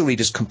usually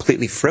just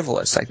completely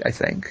frivolous, I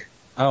think.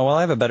 Oh, well,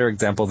 I have a better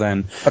example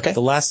then. Okay.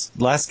 The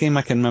last game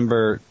I can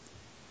remember,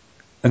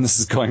 and this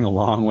is going a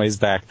long ways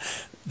back,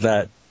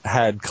 that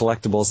had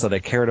collectibles that I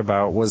cared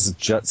about was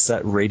Jet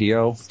Set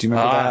Radio. Do you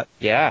remember that?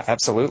 Yeah,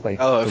 absolutely.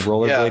 The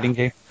rollerblading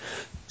game.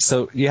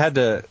 So you had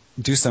to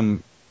do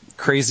some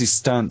crazy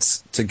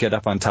stunts to get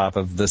up on top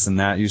of this and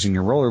that using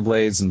your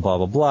rollerblades and blah,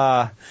 blah,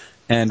 blah.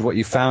 And what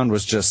you found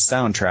was just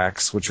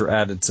soundtracks, which were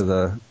added to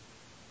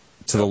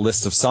the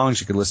list of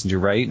songs you could listen to,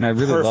 right? And I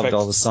really loved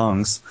all the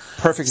songs.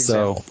 Perfect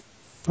example.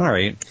 All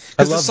right.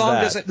 Because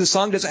the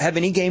song doesn't have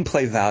any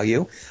gameplay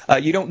value.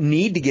 You don't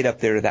need to get up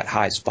there to that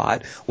high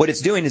spot. What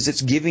it's doing is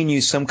it's giving you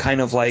some kind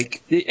of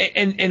like,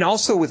 and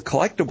also with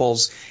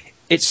collectibles,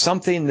 it's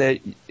something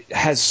that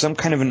has some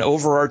kind of an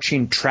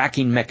overarching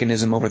tracking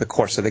mechanism over the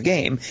course of the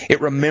game.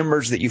 It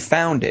remembers that you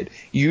found it.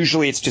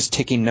 Usually it's just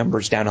ticking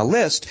numbers down a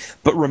list,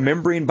 but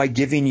remembering by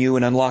giving you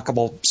an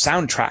unlockable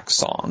soundtrack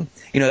song.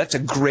 That's a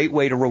great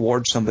way to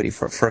reward somebody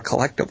for a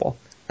collectible.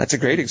 That's a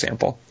great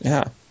example.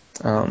 Yeah.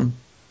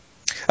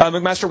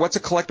 McMaster, what's a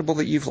collectible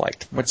that you've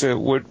liked? What's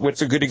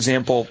a good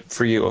example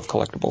for you of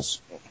collectibles?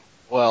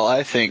 Well,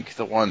 I think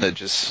the one that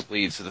just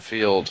leads the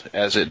field,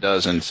 as it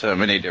does in so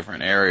many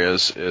different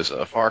areas, is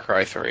Far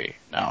Cry 3.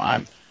 No,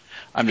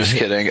 I'm just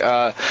kidding.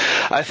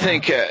 I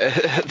think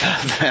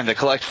the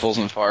collectibles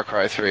in Far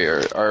Cry 3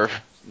 are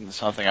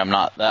something I'm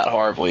not that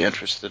horribly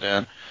interested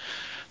in.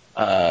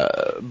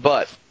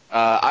 But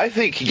I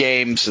think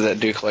games that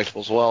do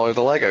collectibles well are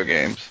the Lego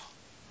games.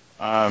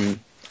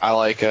 I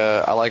like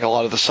a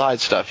lot of the side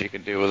stuff you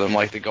can do with them,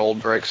 like the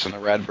gold bricks and the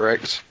red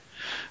bricks.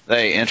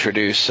 they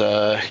introduce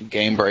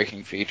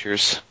game-breaking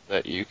features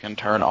that you can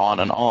turn on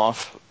and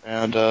off,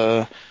 and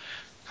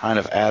kind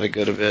of add a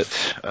good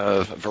bit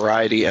of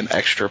variety and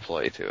extra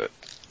play to it.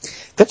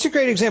 That's a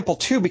great example,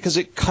 too, because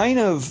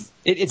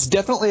it's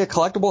definitely a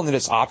collectible in that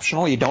it's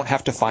optional. You don't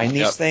have to find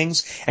these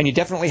things, and you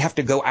definitely have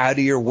to go out of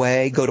your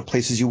way, go to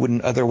places you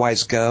wouldn't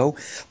otherwise go.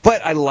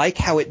 But I like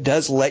how it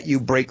does let you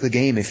break the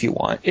game if you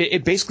want.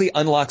 It basically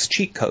unlocks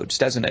cheat codes,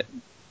 doesn't it?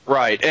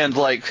 Right, and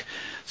like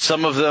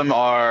some of them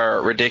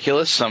are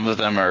ridiculous, some of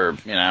them are,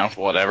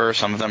 whatever,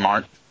 some of them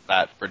aren't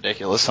that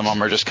ridiculous, some of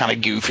them are just kind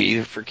of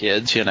goofy for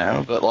kids,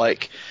 but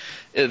like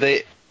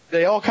they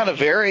all kind of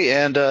vary,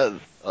 and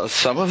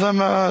some of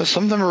them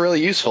are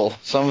really useful.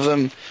 Some of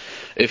them,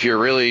 if you're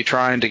really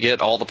trying to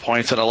get all the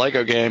points in a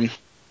Lego game,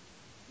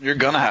 you're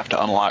gonna have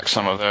to unlock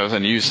some of those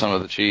and use some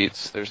of the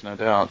cheats. There's no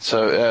doubt.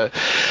 So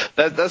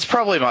that's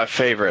probably my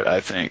favorite, I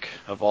think,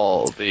 of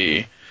all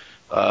the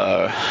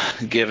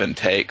give and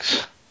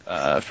takes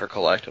for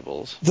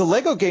collectibles. The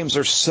Lego games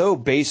are so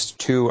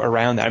based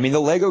around that. I mean,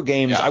 the Lego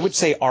games, I would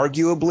say,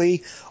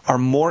 arguably, are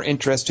more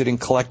interested in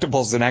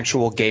collectibles than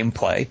actual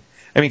gameplay.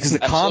 I mean, because the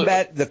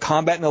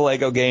combat in the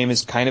Lego game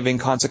is kind of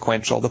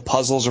inconsequential. The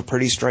puzzles are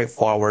pretty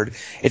straightforward.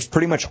 It's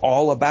pretty much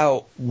all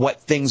about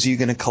what things you're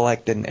going to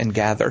collect and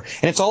gather.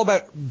 And it's all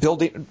about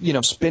building,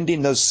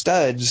 spending those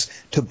studs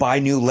to buy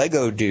new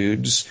Lego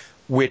dudes,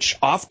 which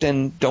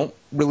often don't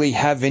really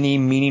have any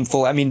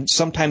meaningful. I mean,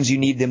 sometimes you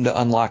need them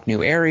to unlock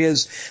new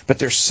areas, but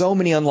there's so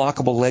many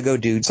unlockable Lego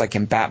dudes, like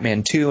in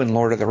Batman 2 and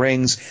Lord of the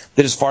Rings,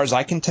 that as far as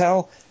I can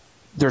tell,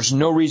 there's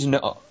no reason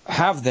to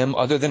have them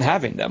other than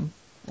having them.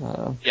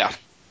 Yeah.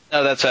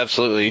 No, that's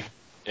absolutely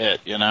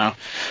it,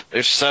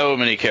 There's so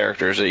many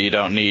characters that you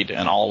don't need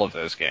in all of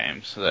those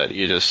games that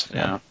you just,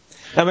 Now,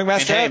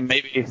 McMaster,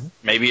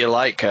 maybe you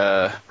like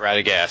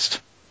Radagast.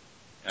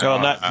 No,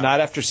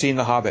 not after seeing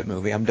the Hobbit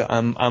movie. I'm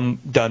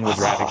done with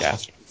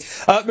Radagast.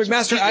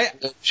 McMaster,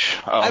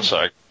 I'm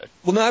sorry.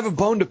 Well, now I have a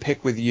bone to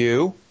pick with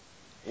you.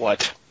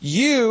 What?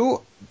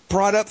 You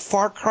brought up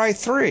Far Cry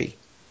 3.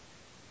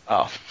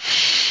 Oh.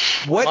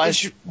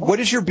 What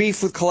is your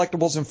beef with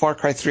collectibles in Far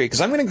Cry 3?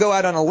 Because I'm going to go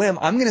out on a limb.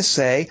 I'm going to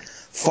say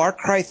Far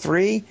Cry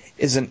 3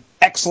 is an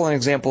excellent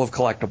example of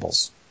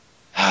collectibles.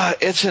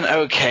 It's an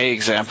okay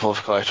example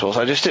of collectibles.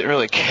 I just didn't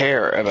really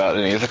care about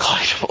any of the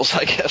collectibles,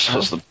 I guess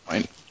was the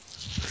point.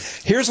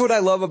 Here's what I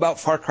love about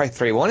Far Cry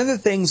 3. One of the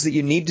things that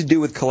you need to do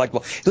with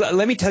collectibles...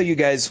 Let me tell you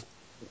guys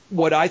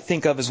what I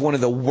think of as one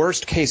of the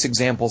worst case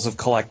examples of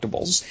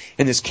collectibles.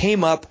 And this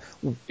came up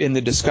in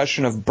the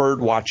discussion of bird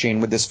watching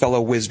with this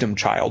fellow Wisdom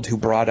Child who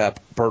brought up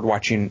bird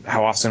watching,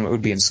 how awesome it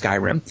would be in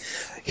Skyrim.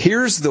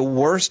 Here's the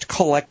worst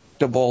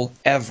collectible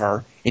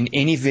ever in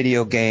any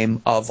video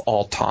game of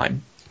all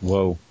time.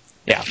 Whoa.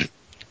 Yeah.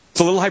 It's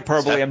a little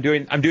hyperbole. I'm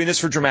doing this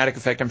for dramatic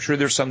effect. I'm sure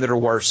there's some that are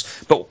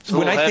worse. But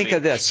when I think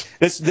of this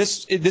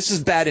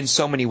is bad in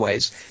so many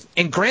ways.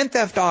 In Grand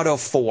Theft Auto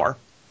 4,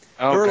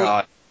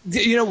 God.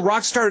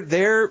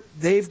 Rockstar,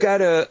 they've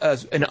got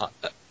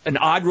an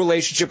odd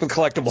relationship with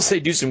collectibles. They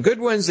do some good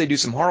ones, they do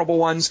some horrible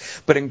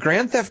ones. But in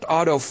Grand Theft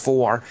Auto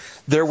 4,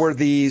 there were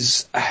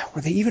these,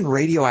 were they even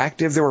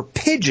radioactive? There were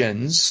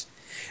pigeons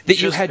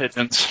that you had.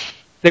 Pigeons.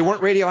 They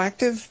weren't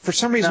radioactive? For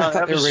some reason, I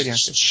thought they were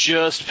radioactive.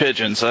 Just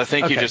pigeons. I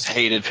think you just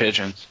hated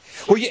pigeons.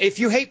 Well, if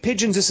you hate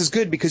pigeons, this is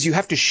good because you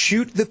have to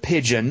shoot the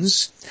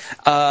pigeons.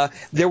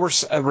 There were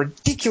a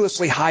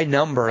ridiculously high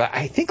number,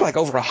 I think like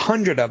over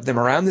 100 of them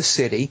around the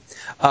city.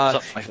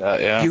 Something like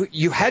that, yeah.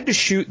 You had to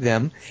shoot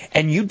them,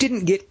 and you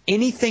didn't get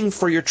anything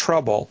for your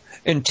trouble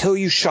until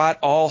you shot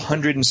all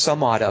 100 and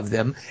some odd of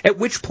them, at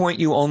which point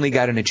you only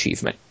got an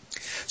achievement.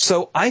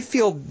 So I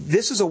feel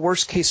this is a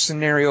worst-case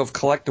scenario of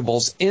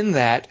collectibles in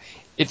that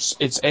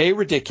it's A,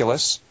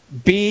 ridiculous,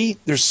 B,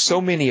 there's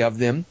so many of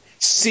them,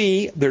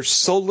 C, there's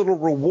so little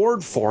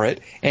reward for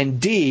it, and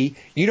D,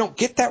 you don't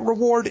get that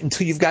reward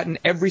until you've gotten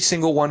every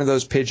single one of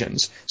those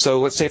pigeons. So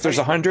let's say if there's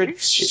 100.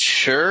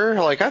 Sure?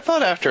 Like, I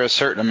thought after a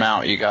certain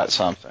amount you got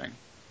something.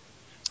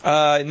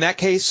 In that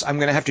case, I'm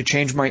going to have to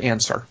change my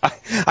answer.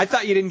 I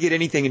thought you didn't get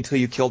anything until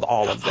you killed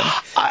all of them.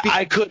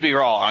 I could be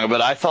wrong, but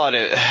I thought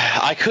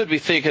I could be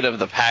thinking of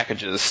the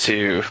packages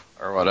too,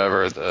 or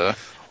whatever.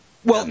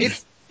 Well,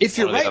 if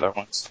you're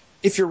right.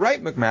 If you're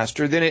right,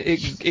 McMaster, then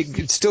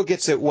it still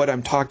gets at what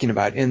I'm talking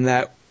about in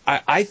that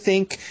I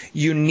think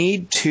you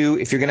need to,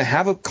 if you're going to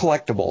have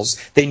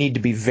collectibles, they need to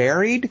be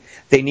varied.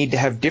 They need to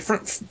have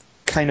different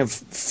kind of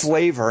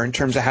flavor in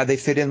terms of how they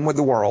fit in with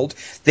the world.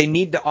 They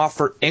need to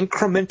offer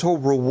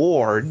incremental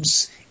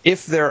rewards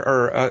if there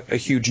are a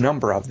huge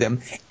number of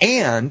them.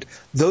 And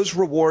those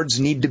rewards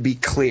need to be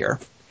clear.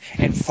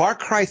 And Far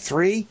Cry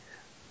 3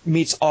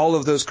 meets all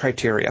of those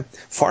criteria.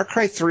 Far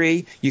Cry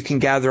 3, you can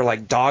gather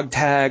like dog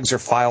tags or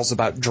files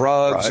about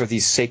drugs or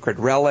these sacred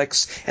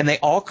relics, and they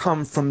all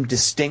come from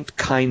distinct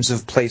kinds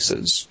of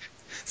places.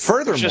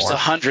 Furthermore, just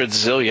 100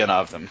 zillion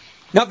of them.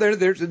 No,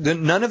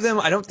 none of them.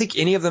 I don't think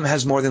any of them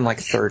has more than like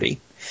 30.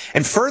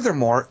 And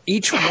furthermore,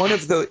 each one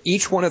of the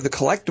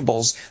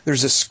collectibles,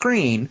 there's a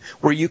screen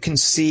where you can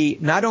see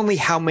not only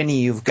how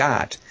many you've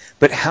got,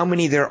 but how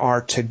many there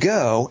are to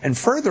go. And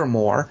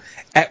furthermore,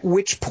 at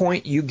which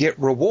point you get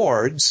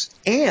rewards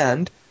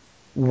and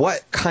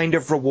what kind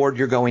of reward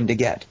you're going to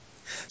get.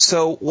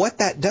 So what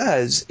that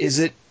does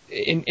is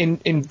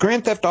in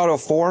Grand Theft Auto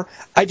 4,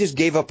 I just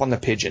gave up on the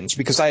pigeons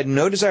because I had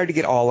no desire to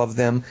get all of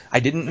them. I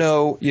didn't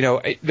know,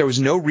 there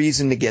was no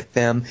reason to get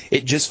them.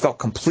 It just felt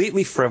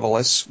completely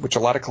frivolous, which a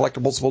lot of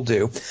collectibles will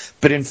do.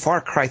 But in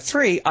Far Cry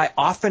 3, I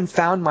often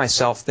found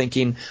myself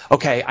thinking,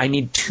 okay, I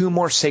need 2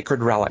 more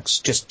sacred relics,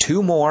 just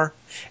 2 more.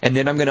 And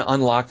then I'm going to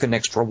unlock the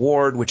next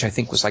reward, which I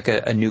think was like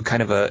a new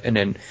kind of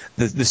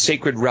the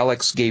sacred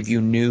relics gave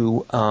you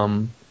new,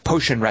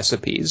 potion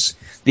recipes.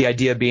 The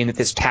idea being that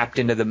this tapped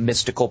into the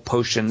mystical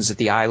potions that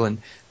the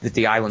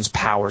island's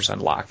powers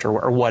unlocked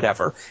or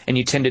whatever. And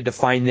you tended to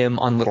find them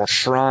on little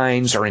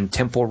shrines or in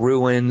temple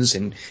ruins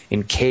and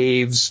in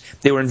caves.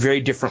 They were in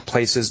very different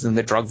places than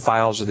the drug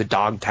files or the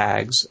dog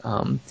tags.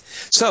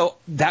 So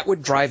that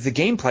would drive the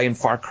gameplay in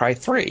Far Cry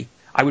 3.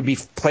 I would be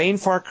playing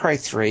Far Cry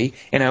 3,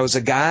 and I was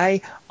a guy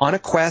on a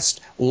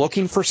quest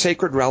looking for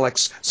sacred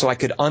relics so I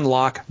could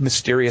unlock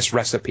mysterious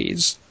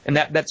recipes. And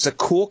that's a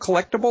cool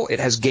collectible.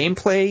 It has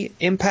gameplay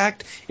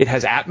impact. It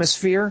has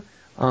atmosphere.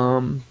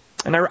 And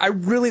I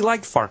really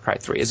liked Far Cry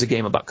 3 as a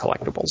game about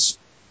collectibles.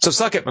 So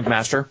suck it,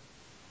 McMaster.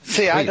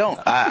 See, I don't.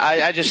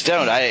 I just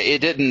don't. It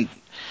didn't.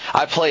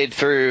 I played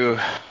through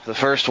the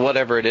first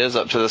whatever it is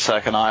up to the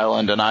second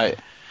island, and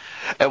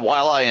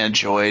while I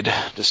enjoyed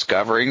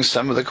discovering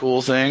some of the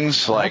cool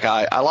things, like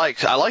I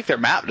like their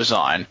map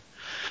design.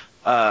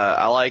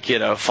 I like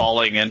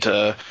falling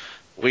into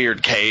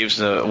weird caves,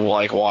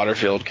 like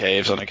water-filled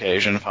caves on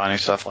occasion, finding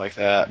stuff like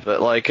that.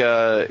 But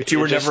but you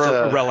were never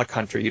a relic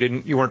hunter.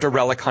 You weren't a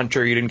relic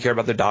hunter. You didn't care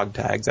about the dog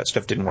tags. That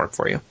stuff didn't work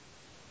for you.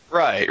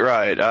 Right.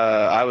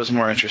 I was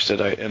more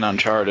interested in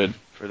Uncharted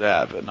for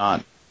that, but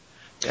not.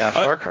 Yeah,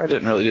 Far Cry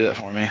didn't really do that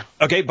for me.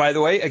 Okay, by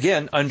the way,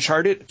 again,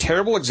 Uncharted,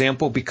 terrible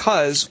example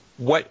because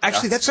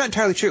that's not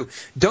entirely true.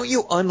 Don't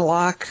you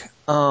unlock,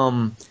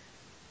 I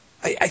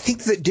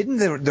think that, didn't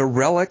the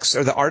relics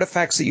or the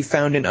artifacts that you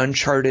found in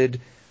Uncharted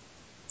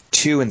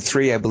 2 and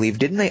 3, I believe,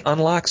 didn't they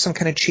unlock some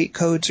kind of cheat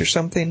codes or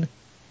something?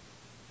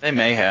 They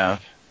may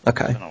have.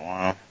 Okay. It's been a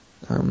while.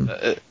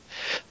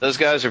 Those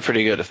guys are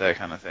pretty good at that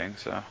kind of thing,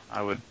 so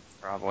I would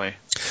probably.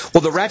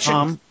 Well, the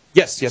Ratchet.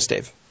 Yes,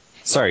 Dave.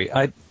 Sorry,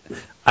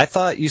 I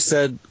thought you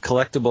said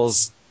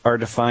collectibles are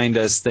defined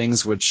as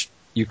things which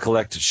you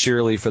collect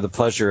sheerly for the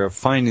pleasure of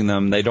finding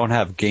them. They don't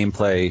have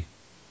gameplay.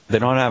 They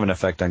don't have an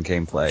effect on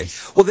gameplay.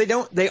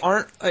 Well, they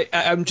aren't.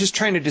 I'm just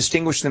trying to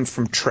distinguish them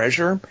from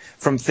treasure,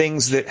 from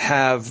things that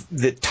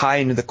tie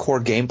into the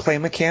core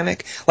gameplay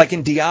mechanic. Like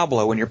in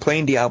Diablo, when you're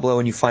playing Diablo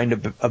and you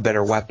find a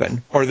better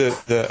weapon, or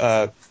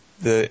the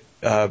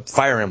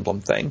Fire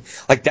Emblem thing.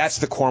 Like that's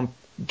the core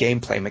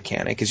gameplay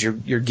mechanic, is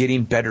you're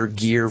getting better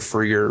gear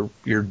for your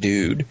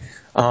dude.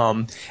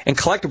 And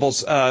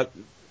collectibles,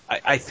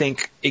 I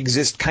think,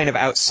 exist kind of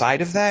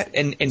outside of that,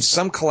 and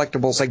some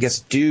collectibles, I guess,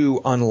 do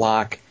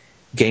unlock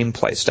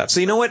gameplay stuff. So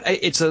you know what?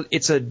 It's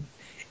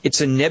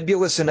a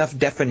nebulous enough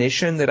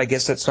definition that I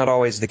guess that's not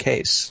always the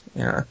case.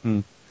 Yeah.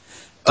 Did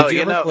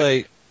you ever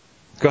play?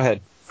 Go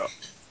ahead.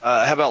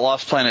 How about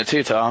Lost Planet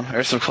 2, Tom?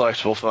 There's some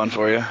collectible fun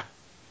for you.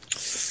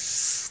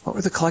 What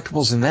were the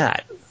collectibles in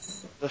that?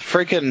 The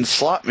freaking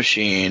slot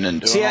machine and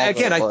doing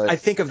I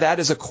think of that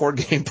as a core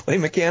gameplay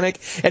mechanic,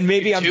 and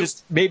maybe I'm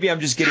just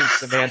getting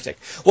semantic.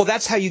 Well,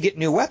 that's how you get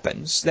new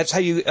weapons. That's how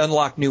you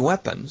unlock new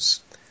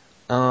weapons.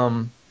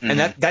 And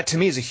that to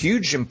me is a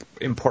huge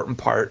important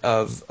part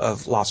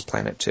of Lost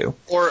Planet 2.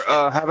 Or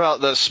how about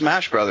the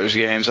Smash Brothers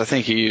games? I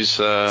think you use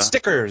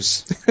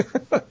stickers.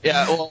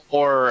 Yeah,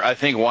 or I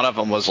think one of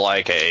them was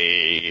like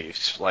a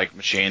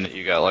machine that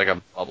you got like a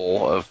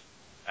bubble of.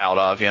 Out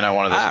of,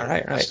 one of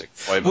those.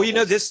 Right.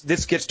 Well,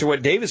 this gets to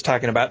what Dave is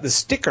talking about. The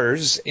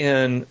stickers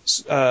in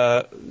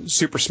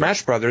Super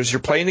Smash Brothers. You're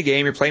playing the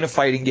game. You're playing a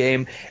fighting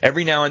game.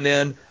 Every now and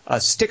then,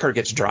 a sticker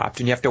gets dropped,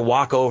 and you have to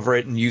walk over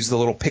it and use the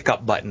little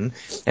pickup button.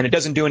 And it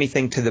doesn't do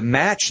anything to the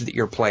match that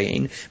you're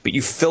playing, but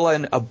you fill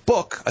in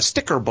a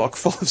sticker book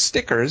full of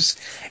stickers.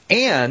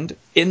 And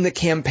in the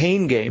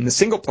campaign game, the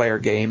single-player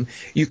game,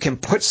 you can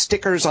put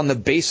stickers on the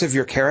base of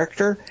your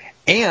character,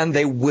 and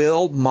they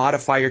will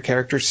modify your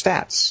character's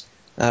stats.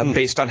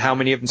 Based on how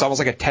many of them. It's almost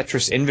like a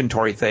Tetris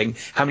inventory thing.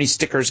 How many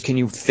stickers can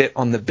you fit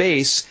on the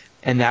base,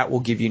 and that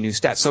will give you new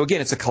stats. So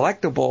again, it's a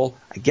collectible,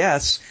 I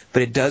guess,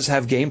 but it does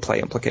have gameplay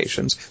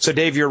implications. So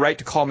Dave, you're right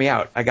to call me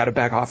out. I got to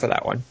back off of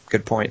that one.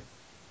 Good point.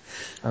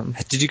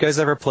 Did you guys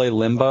ever play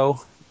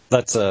Limbo?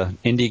 That's a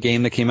indie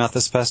game that came out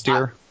this past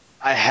year.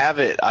 I have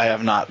it. I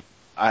have not.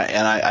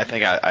 I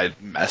think I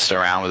messed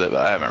around with it,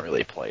 but I haven't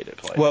really played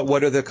it.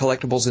 What are the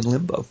collectibles in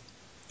Limbo?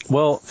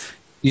 Well,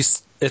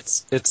 it's.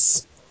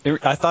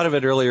 I thought of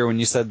it earlier when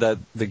you said that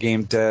the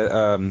game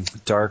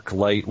Dark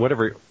Light,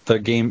 whatever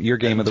your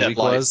game of the week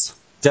was,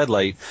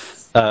 Deadlight.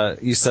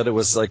 you said it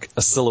was like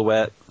a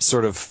silhouette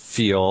sort of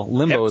feel.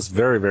 Limbo is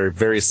very, very,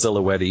 very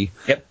silhouette-y.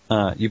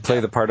 Yep. You play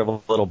the part of a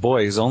little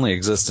boy who's only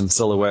exists in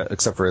silhouette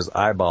except for his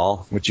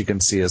eyeball, which you can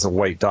see as a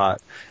white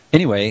dot.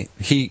 Anyway,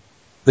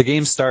 the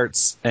game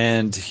starts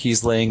and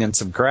he's laying in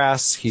some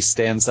grass. He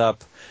stands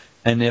up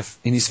and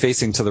he's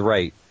facing to the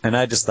right. And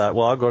I just thought,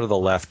 well, I'll go to the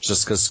left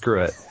just because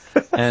screw it.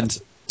 And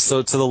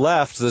so to the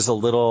left, there's a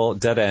little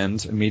dead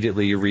end.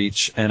 Immediately you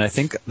reach, and I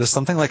think there's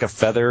something like a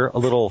feather, a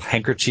little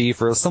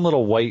handkerchief, or some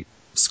little white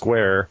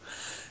square.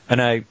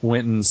 And I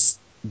went and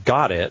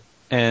got it,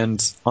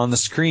 and on the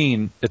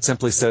screen it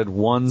simply said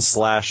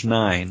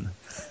 1/9.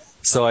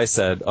 So I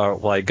said,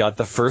 well, I got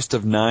the first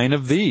of 9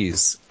 of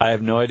these. I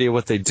have no idea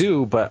what they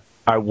do, but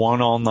I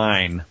won all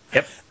 9.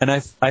 Yep. And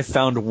I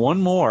found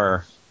one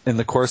more in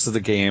the course of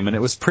the game, and it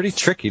was pretty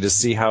tricky to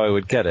see how I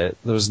would get it.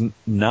 It was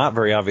not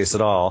very obvious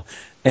at all.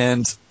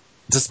 And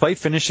despite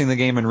finishing the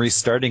game and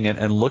restarting it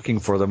and looking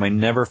for them, I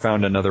never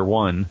found another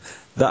one.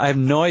 I have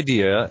no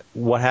idea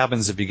what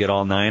happens if you get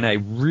all 9. I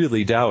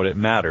really doubt it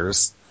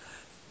matters.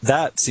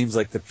 That seems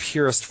like the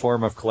purest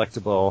form of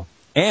collectible,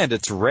 and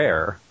it's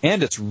rare,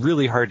 and it's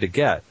really hard to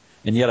get,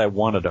 and yet I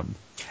wanted them.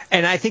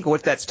 And I think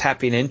what that's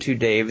tapping into,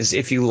 Dave, is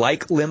if you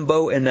like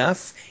Limbo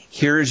enough,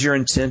 here's your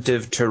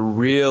incentive to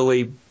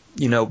really,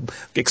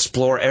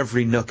 explore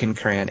every nook and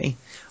cranny.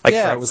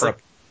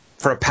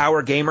 For a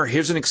power gamer,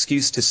 here's an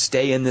excuse to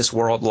stay in this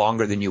world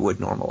longer than you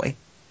would normally.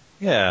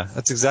 Yeah,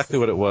 that's exactly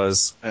what it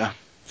was. Yeah.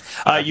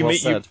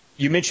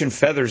 You mentioned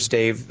feathers,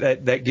 Dave.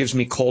 That gives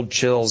me cold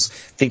chills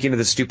thinking of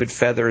the stupid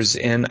feathers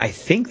in, I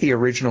think, the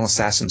original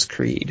Assassin's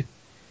Creed.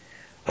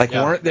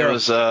 Weren't there? It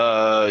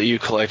was you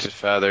collected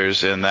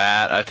feathers in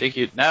that. I think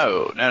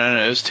no.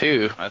 It was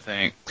 2. I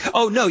think.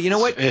 Oh no! You know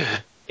what?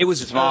 It was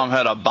his mom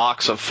had a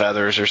box of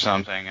feathers or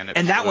something,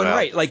 and that one,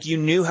 right? Like you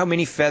knew how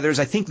many feathers.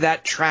 I think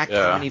that tracked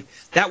how many.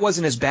 That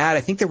wasn't as bad.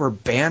 I think there were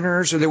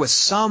banners, or there was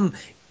some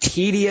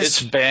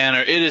tedious. It's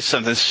banner. It is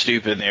something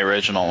stupid in the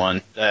original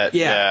one.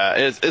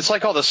 It's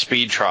like all the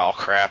speed trial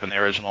crap in the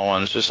original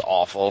one. It's just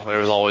awful. It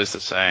was always the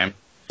same.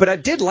 But I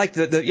did like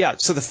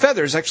so the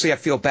feathers, actually I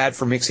feel bad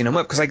for mixing them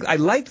up, because I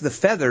liked the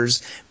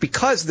feathers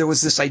because there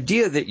was this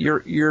idea that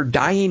your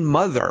dying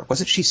mother,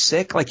 wasn't she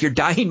sick? Like your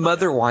dying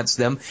mother wants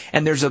them,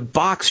 and there's a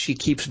box she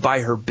keeps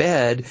by her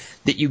bed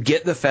that you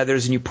get the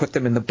feathers and you put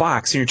them in the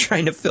box, and you're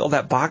trying to fill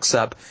that box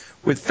up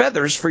with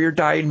feathers for your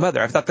dying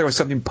mother. I thought there was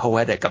something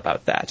poetic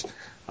about that.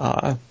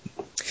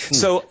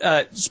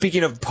 So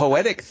speaking of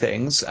poetic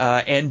things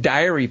and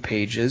diary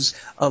pages,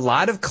 a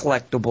lot of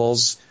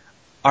collectibles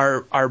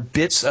are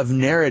bits of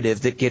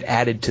narrative that get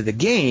added to the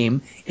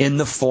game in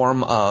the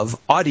form of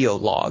audio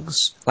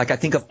logs. Like I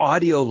think of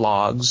audio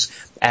logs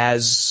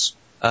as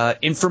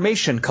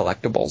information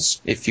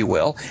collectibles, if you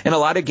will. And a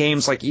lot of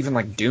games, even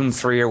like Doom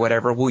 3 or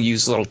whatever, will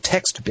use little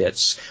text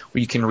bits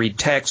where you can read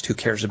text. Who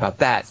cares about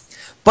that?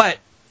 But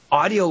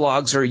audio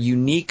logs are a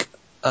unique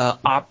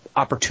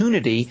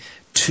opportunity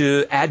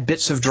to add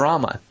bits of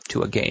drama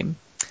to a game.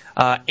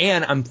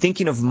 And I'm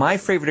thinking of my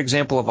favorite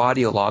example of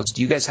audio logs.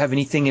 Do you guys have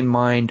anything in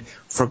mind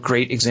for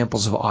great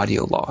examples of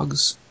audio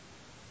logs?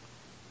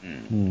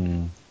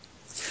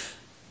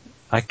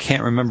 I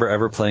can't remember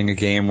ever playing a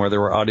game where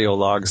there were audio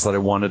logs that I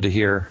wanted to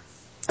hear.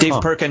 Dave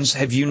Perkins,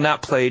 have you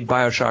not played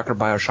BioShock or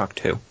BioShock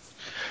 2?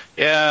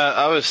 Yeah,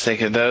 I was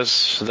thinking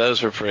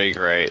those were pretty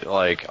great.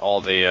 Like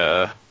all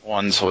the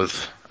ones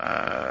with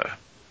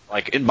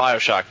like in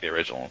BioShock, the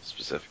original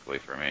specifically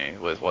for me,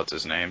 with what's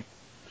his name?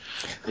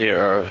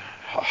 Yeah.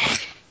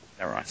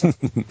 Never mind.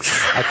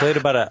 I played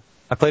about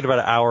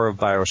an hour of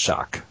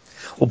BioShock.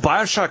 Well,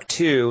 BioShock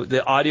 2,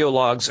 the audio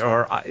logs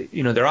are,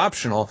 they're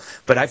optional,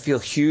 but I feel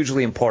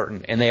hugely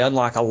important, and they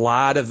unlock a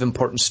lot of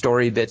important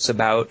story bits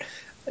about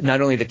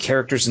not only the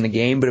characters in the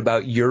game, but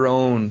about your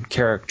own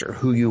character,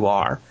 who you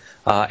are.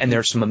 And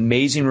there's some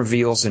amazing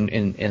reveals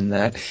in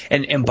that.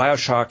 And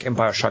BioShock and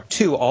BioShock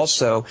 2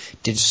 also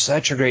did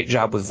such a great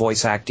job with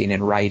voice acting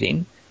and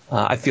writing.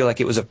 I feel like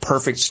it was a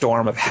perfect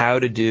storm of how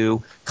to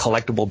do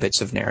collectible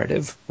bits of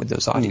narrative with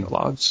those audio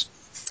logs.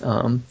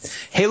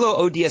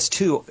 Halo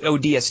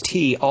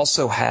ODST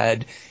also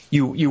had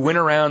you went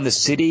around the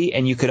city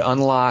and you could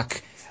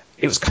unlock.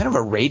 It was kind of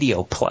a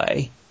radio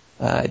play.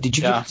 Did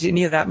you get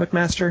any of that,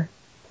 McMaster?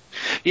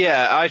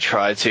 Yeah, I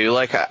tried to.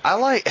 I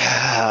like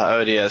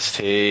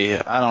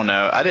ODST. I don't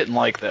know. I didn't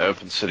like the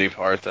open city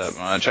part that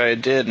much. I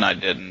did and I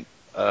didn't.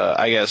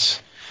 I guess.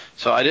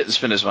 So I didn't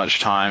spend as much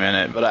time in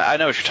it, but I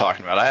know what you're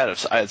talking about.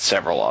 I had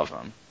several of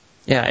them.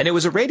 Yeah, and it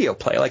was a radio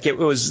play. There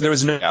was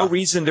no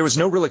reason, there was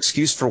no real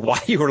excuse for why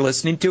you were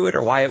listening to it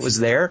or why it was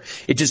there.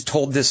 It just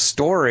told this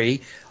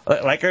story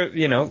like a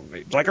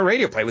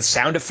radio play with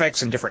sound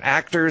effects and different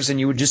actors, and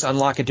you would just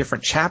unlock a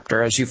different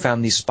chapter as you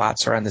found these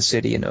spots around the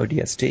city in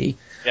ODST.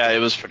 Yeah, it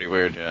was pretty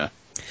weird. Yeah.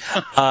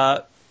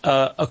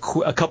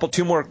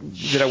 Two more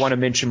that I want to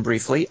mention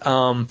briefly.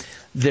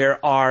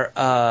 There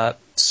are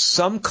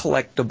some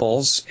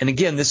collectibles, and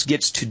again, this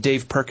gets to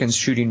Dave Perkins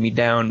shooting me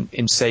down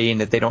in saying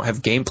that they don't have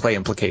gameplay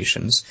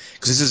implications,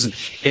 because this is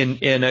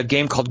in a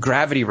game called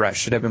Gravity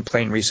Rush that I've been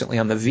playing recently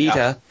on the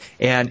Vita,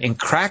 and in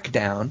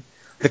Crackdown,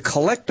 The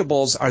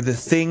collectibles are the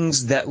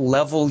things that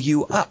level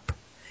you up,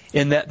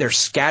 in that they're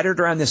scattered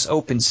around this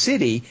open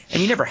city,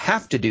 and you never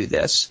have to do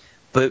this.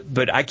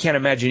 But I can't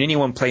imagine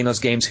anyone playing those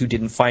games who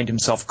didn't find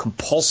himself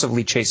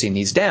compulsively chasing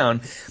these down.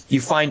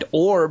 You find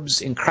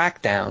orbs in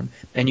Crackdown,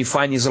 and you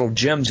find these little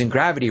gems in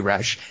Gravity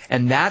Rush,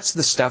 and that's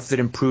the stuff that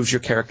improves your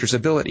character's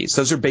abilities.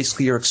 Those are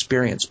basically your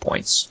experience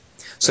points.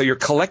 So your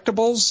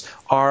collectibles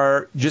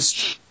are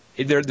just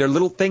they're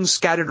little things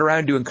scattered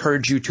around to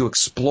encourage you to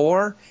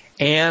explore,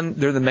 and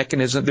they're the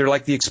mechanism. They're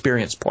like the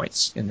experience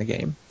points in the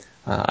game.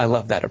 I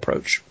love that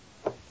approach.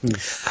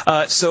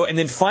 And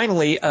then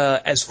finally,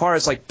 as far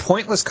as like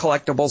pointless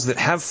collectibles that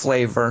have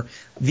flavor,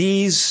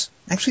 these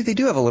actually they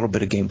do have a little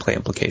bit of gameplay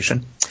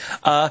implication.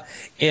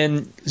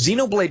 In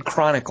Xenoblade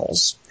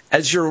Chronicles,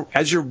 as you're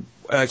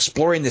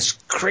exploring this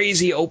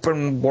crazy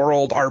open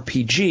world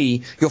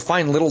RPG, you'll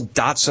find little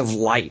dots of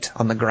light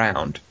on the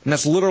ground, and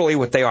that's literally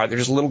what they are. They're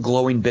just little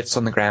glowing bits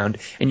on the ground,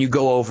 and you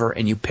go over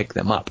and you pick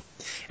them up.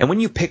 And when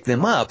you pick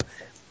them up,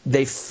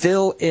 they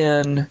fill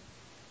in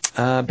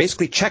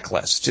basically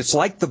checklists. It's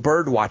like the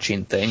bird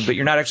watching thing, but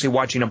you're not actually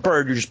watching a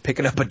bird, you're just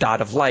picking up a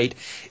dot of light.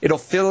 It'll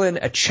fill in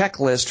a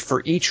checklist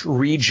for each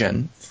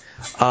region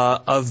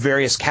of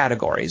various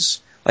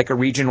categories. Like a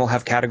region will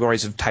have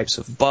categories of types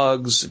of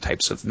bugs,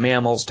 types of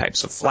mammals,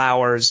 types of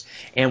flowers,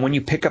 and when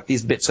you pick up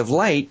these bits of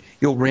light,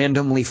 you'll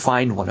randomly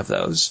find one of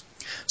those.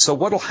 So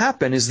what'll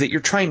happen is that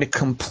you're trying to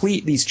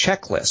complete these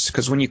checklists,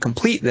 because when you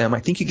complete them, I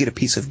think you get a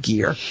piece of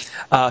gear.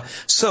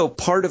 So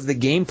part of the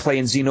gameplay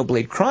in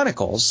Xenoblade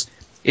Chronicles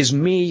is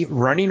me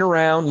running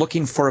around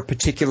looking for a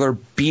particular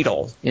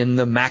beetle in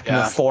the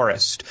Macna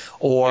forest,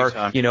 or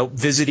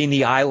visiting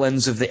the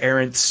islands of the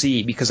Errant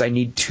Sea because I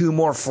need 2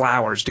 more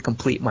flowers to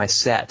complete my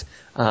set.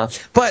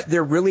 But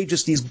they're really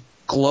just these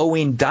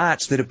glowing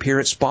dots that appear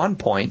at spawn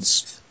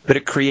points, but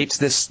it creates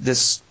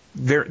this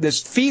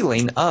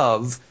feeling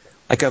of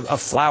like a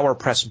flower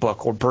press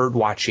book or bird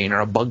watching or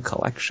a bug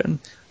collection.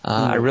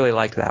 I really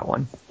like that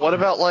one. What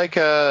about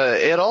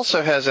it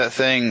also has that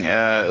thing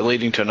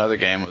leading to another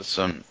game with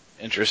some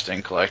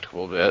interesting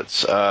collectible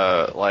bits,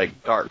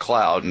 like Dark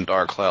Cloud and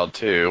Dark Cloud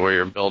 2, where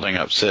you're building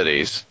up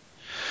cities.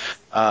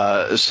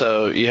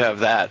 So you have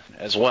that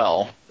as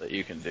well that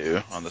you can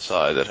do on the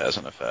side that has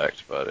an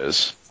effect, but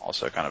is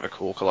also kind of a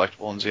cool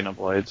collectible in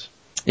Xenoblades.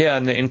 Yeah,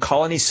 and in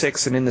Colony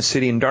 6 and in the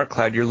city in Dark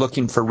Cloud, you're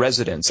looking for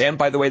residents. And,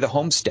 by the way, the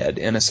homestead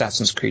in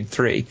Assassin's Creed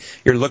 3.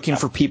 You're looking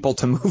for people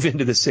to move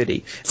into the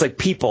city. It's like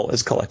people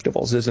as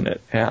collectibles, isn't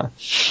it? Yeah.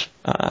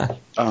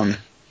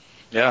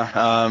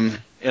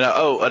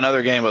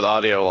 Another game with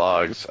audio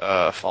logs,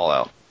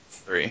 Fallout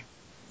 3,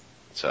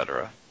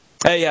 etc.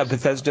 Yeah,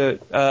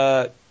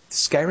 Bethesda.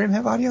 Skyrim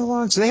have audio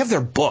logs? They have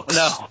their books.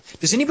 No.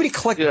 Does anybody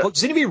collect books?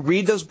 Does anybody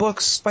read those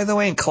books, by the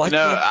way, and collect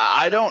them? No,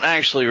 I don't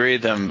actually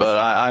read them, but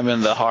I'm in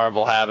the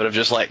horrible habit of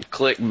just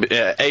click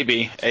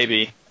A-B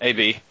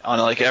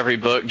on every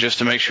book just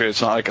to make sure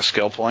it's not like a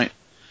skill point.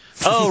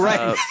 Oh,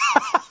 right.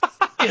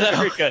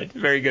 Very good.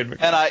 Very good.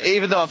 And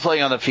even though I'm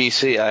playing on the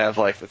PC, I have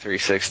the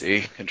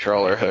 360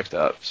 controller hooked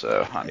up,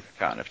 so I'm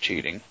kind of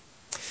cheating.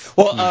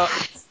 Well,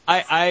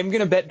 I'm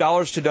going to bet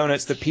dollars to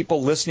donuts that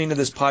people listening to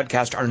this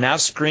podcast are now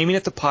screaming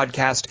at the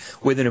podcast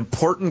with an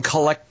important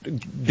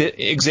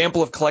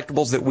example of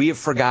collectibles that we have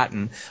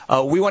forgotten.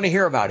 We want to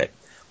hear about it.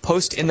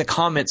 Post in the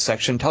comments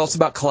section. Tell us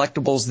about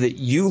collectibles that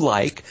you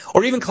like,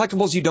 or even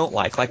collectibles you don't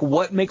like. Like,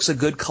 what makes a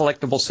good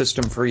collectible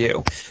system for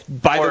you?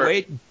 By the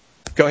way,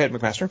 go ahead,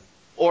 McMaster.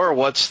 Or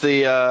what's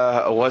the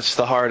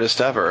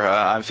hardest ever?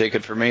 I'm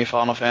thinking for me,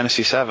 Final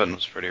Fantasy VII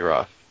was pretty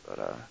rough,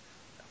 but.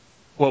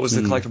 What was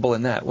the collectible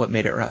in that? What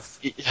made it rough?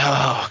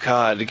 Oh,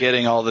 God,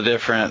 getting all the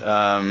different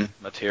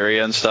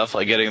materia and stuff,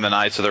 like getting the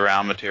Knights of the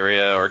Round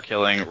materia or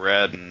killing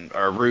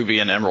or Ruby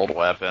and Emerald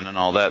weapon and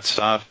all that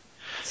stuff.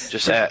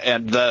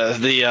 And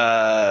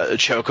the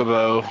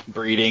Chocobo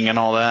breeding and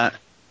all that.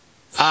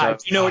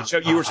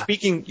 You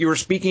were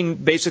speaking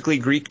basically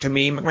Greek to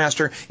me,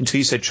 McMaster, until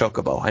you said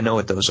Chocobo. I know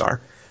what those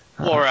are.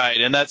 All right,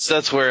 and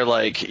that's where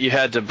you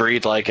had to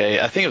breed I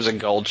think it was a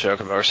gold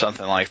chocobo or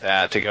something like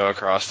that to go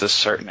across this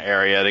certain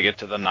area to get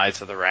to the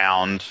Knights of the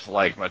Round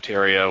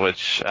materia,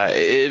 which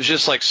it was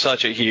just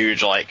such a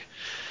huge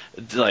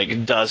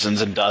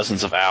dozens and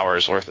dozens of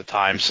hours worth of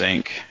time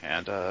sink,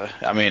 and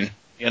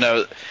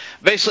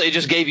basically it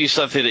just gave you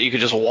something that you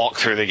could just walk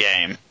through the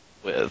game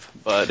with,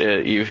 but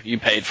you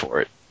paid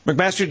for it.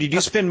 McMaster, did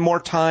you spend more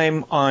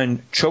time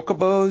on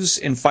chocobos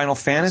in Final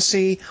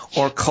Fantasy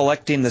or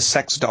collecting the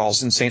sex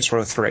dolls in Saints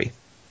Row 3?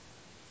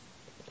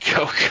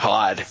 Oh,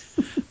 God.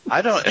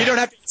 You don't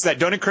have to answer that.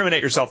 Don't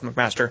incriminate yourself,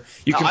 McMaster.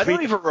 I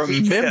don't even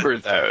remember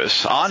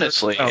those,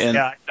 honestly.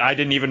 Yeah, I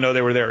didn't even know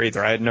they were there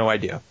either. I had no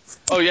idea.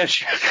 Oh,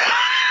 yes.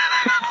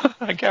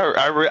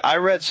 I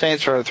read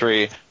Saints Row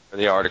 3 for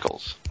the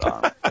articles.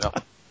 I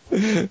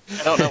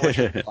don't know what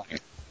you're playing.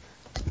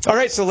 All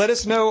right, so let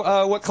us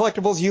know what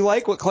collectibles you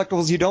like, what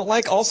collectibles you don't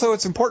like. Also,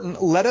 it's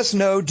important, let us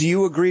know, do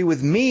you agree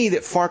with me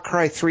that Far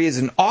Cry 3 is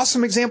an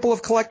awesome example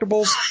of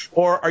collectibles,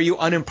 or are you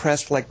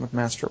unimpressed like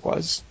McMaster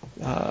was?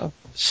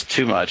 It's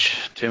too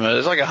much.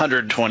 There's like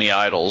 120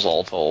 idols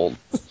all told.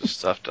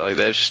 Stuff like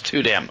that. It's just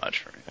too damn much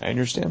for me. I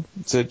understand.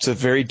 It's a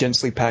very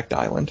densely packed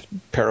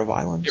pair of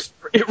islands.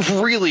 It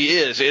really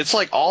is. It's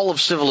like all of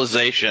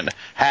civilization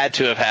had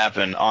to have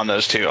happened on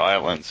those two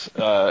islands.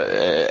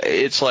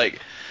 It's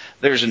like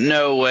there's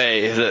no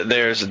way that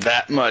there's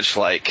that much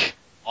like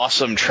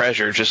awesome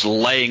treasure just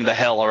laying the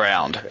hell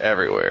around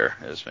everywhere.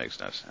 It just makes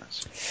no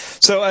sense.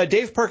 So,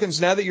 Dave Perkins,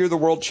 now that you're the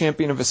world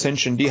champion of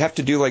Ascension, do you have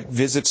to do like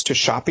visits to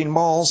shopping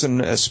malls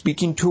and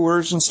speaking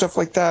tours and stuff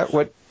like that?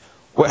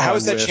 How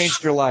has that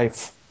changed your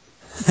life?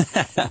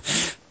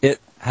 It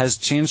has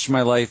changed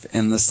my life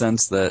in the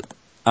sense that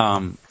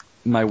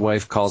my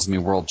wife calls me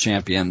world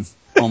champion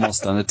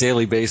almost on a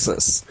daily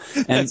basis,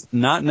 and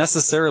not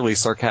necessarily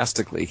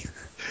sarcastically.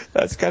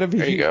 That's got to be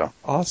there you go.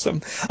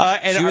 Awesome.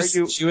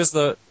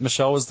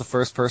 Michelle was the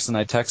first person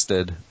I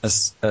texted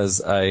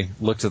as I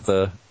looked at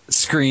the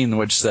screen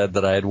which said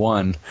that I had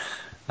won.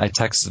 I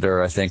texted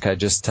her. I think I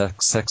just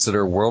texted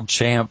her world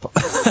champ.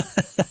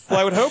 Well,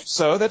 I would hope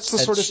so. That's the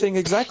sort of thing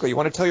exactly. You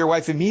want to tell your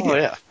wife immediately.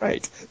 Oh, yeah.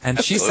 Right. And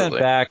Absolutely. She sent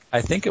back,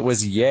 I think it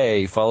was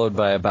yay, followed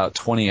by about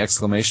 20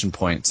 exclamation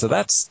points. So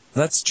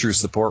that's true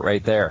support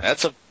right there.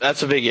 That's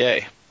a big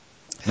yay.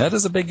 That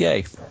is a big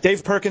yay.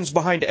 Dave Perkins,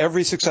 behind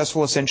every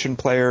successful Ascension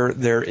player,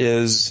 there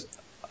is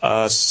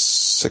a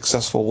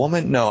successful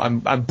woman. No,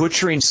 I'm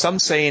butchering some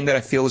saying that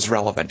I feel is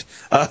relevant.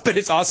 But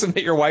it's awesome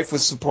that your wife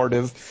was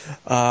supportive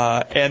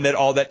and that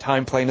all that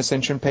time playing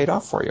Ascension paid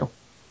off for you.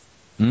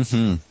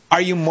 Mm-hmm.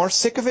 Are you more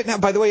sick of it now?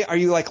 By the way, are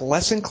you like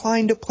less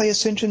inclined to play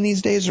Ascension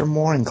these days or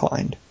more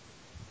inclined?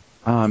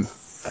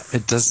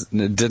 It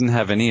didn't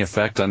have any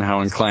effect on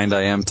how inclined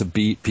I am to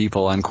beat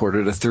people on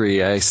quarter to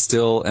 3. I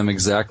still am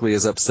exactly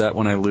as upset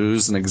when I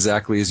lose and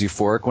exactly as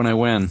euphoric when I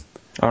win.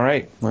 All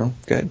right. Well,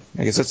 good.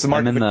 I guess that's the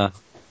mark.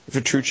 If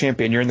you're a true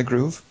champion, you're in the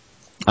groove.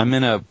 I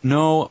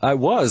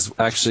was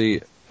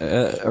actually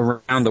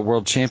around the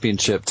World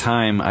Championship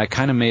time. I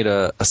kind of made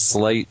a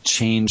slight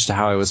change to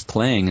how I was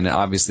playing, and it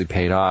obviously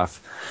paid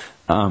off.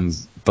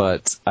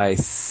 But I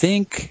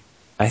think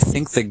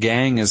the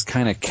gang is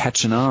kind of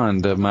catching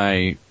on to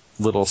my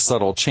little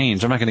subtle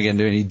change. I'm not going to get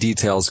into any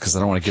details because I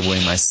don't want to give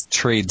away my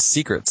trade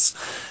secrets.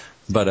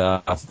 But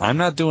I'm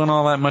not doing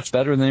all that much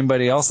better than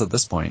anybody else at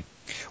this point.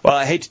 Well,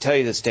 I hate to tell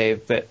you this,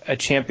 Dave, but a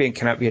champion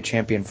cannot be a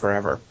champion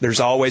forever.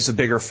 There's always a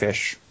bigger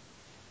fish.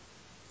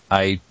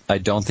 I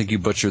don't think you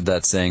butchered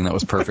that saying. That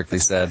was perfectly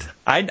said.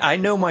 I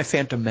know my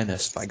Phantom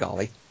Menace, by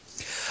golly.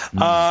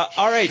 All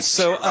right,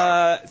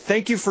 so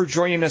thank you for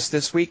joining us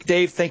this week.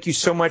 Dave, thank you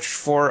so much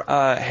for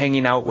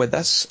hanging out with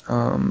us.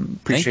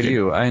 Appreciate Thank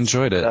you. I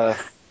enjoyed it.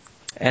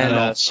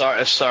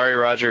 Sorry,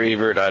 Roger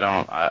Ebert.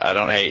 I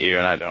don't hate you,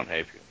 and I don't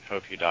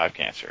hope you die of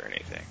cancer or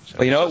anything. So,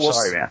 well, you know what?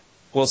 Sorry, man.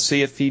 We'll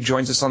see if he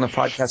joins us on the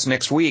podcast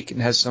next week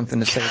and has something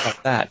to say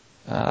about that.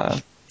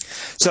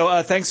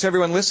 So thanks to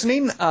everyone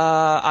listening.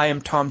 I am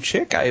Tom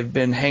Chick. I have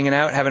been hanging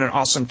out, having an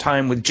awesome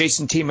time with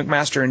Jason T.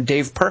 McMaster and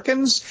Dave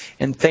Perkins.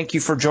 And thank you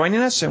for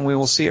joining us, and we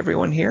will see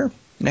everyone here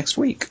next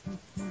week.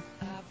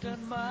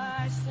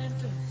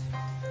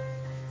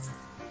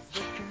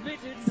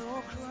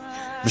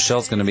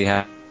 Michelle's going to be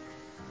happy.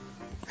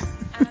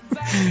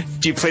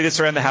 Do you play this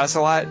around the house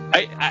a lot?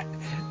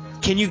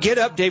 Can you get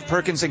up, Dave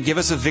Perkins, and give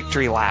us a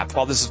victory lap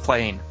while this is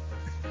playing?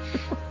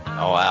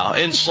 Oh, wow.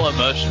 In slow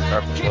motion,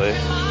 probably.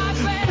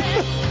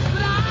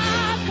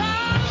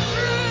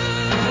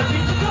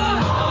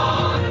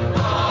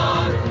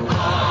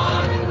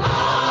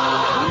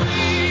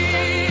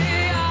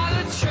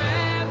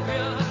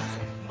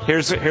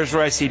 Here's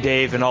where I see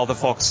Dave and all the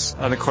folks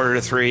on the quarter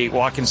to 3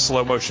 walk in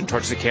slow motion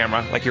towards the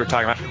camera, like you were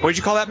talking about. What did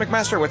you call that,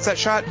 McMaster? What's that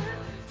shot?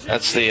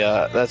 That's the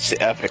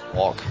epic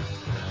walk.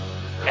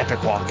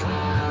 Epic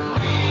walk.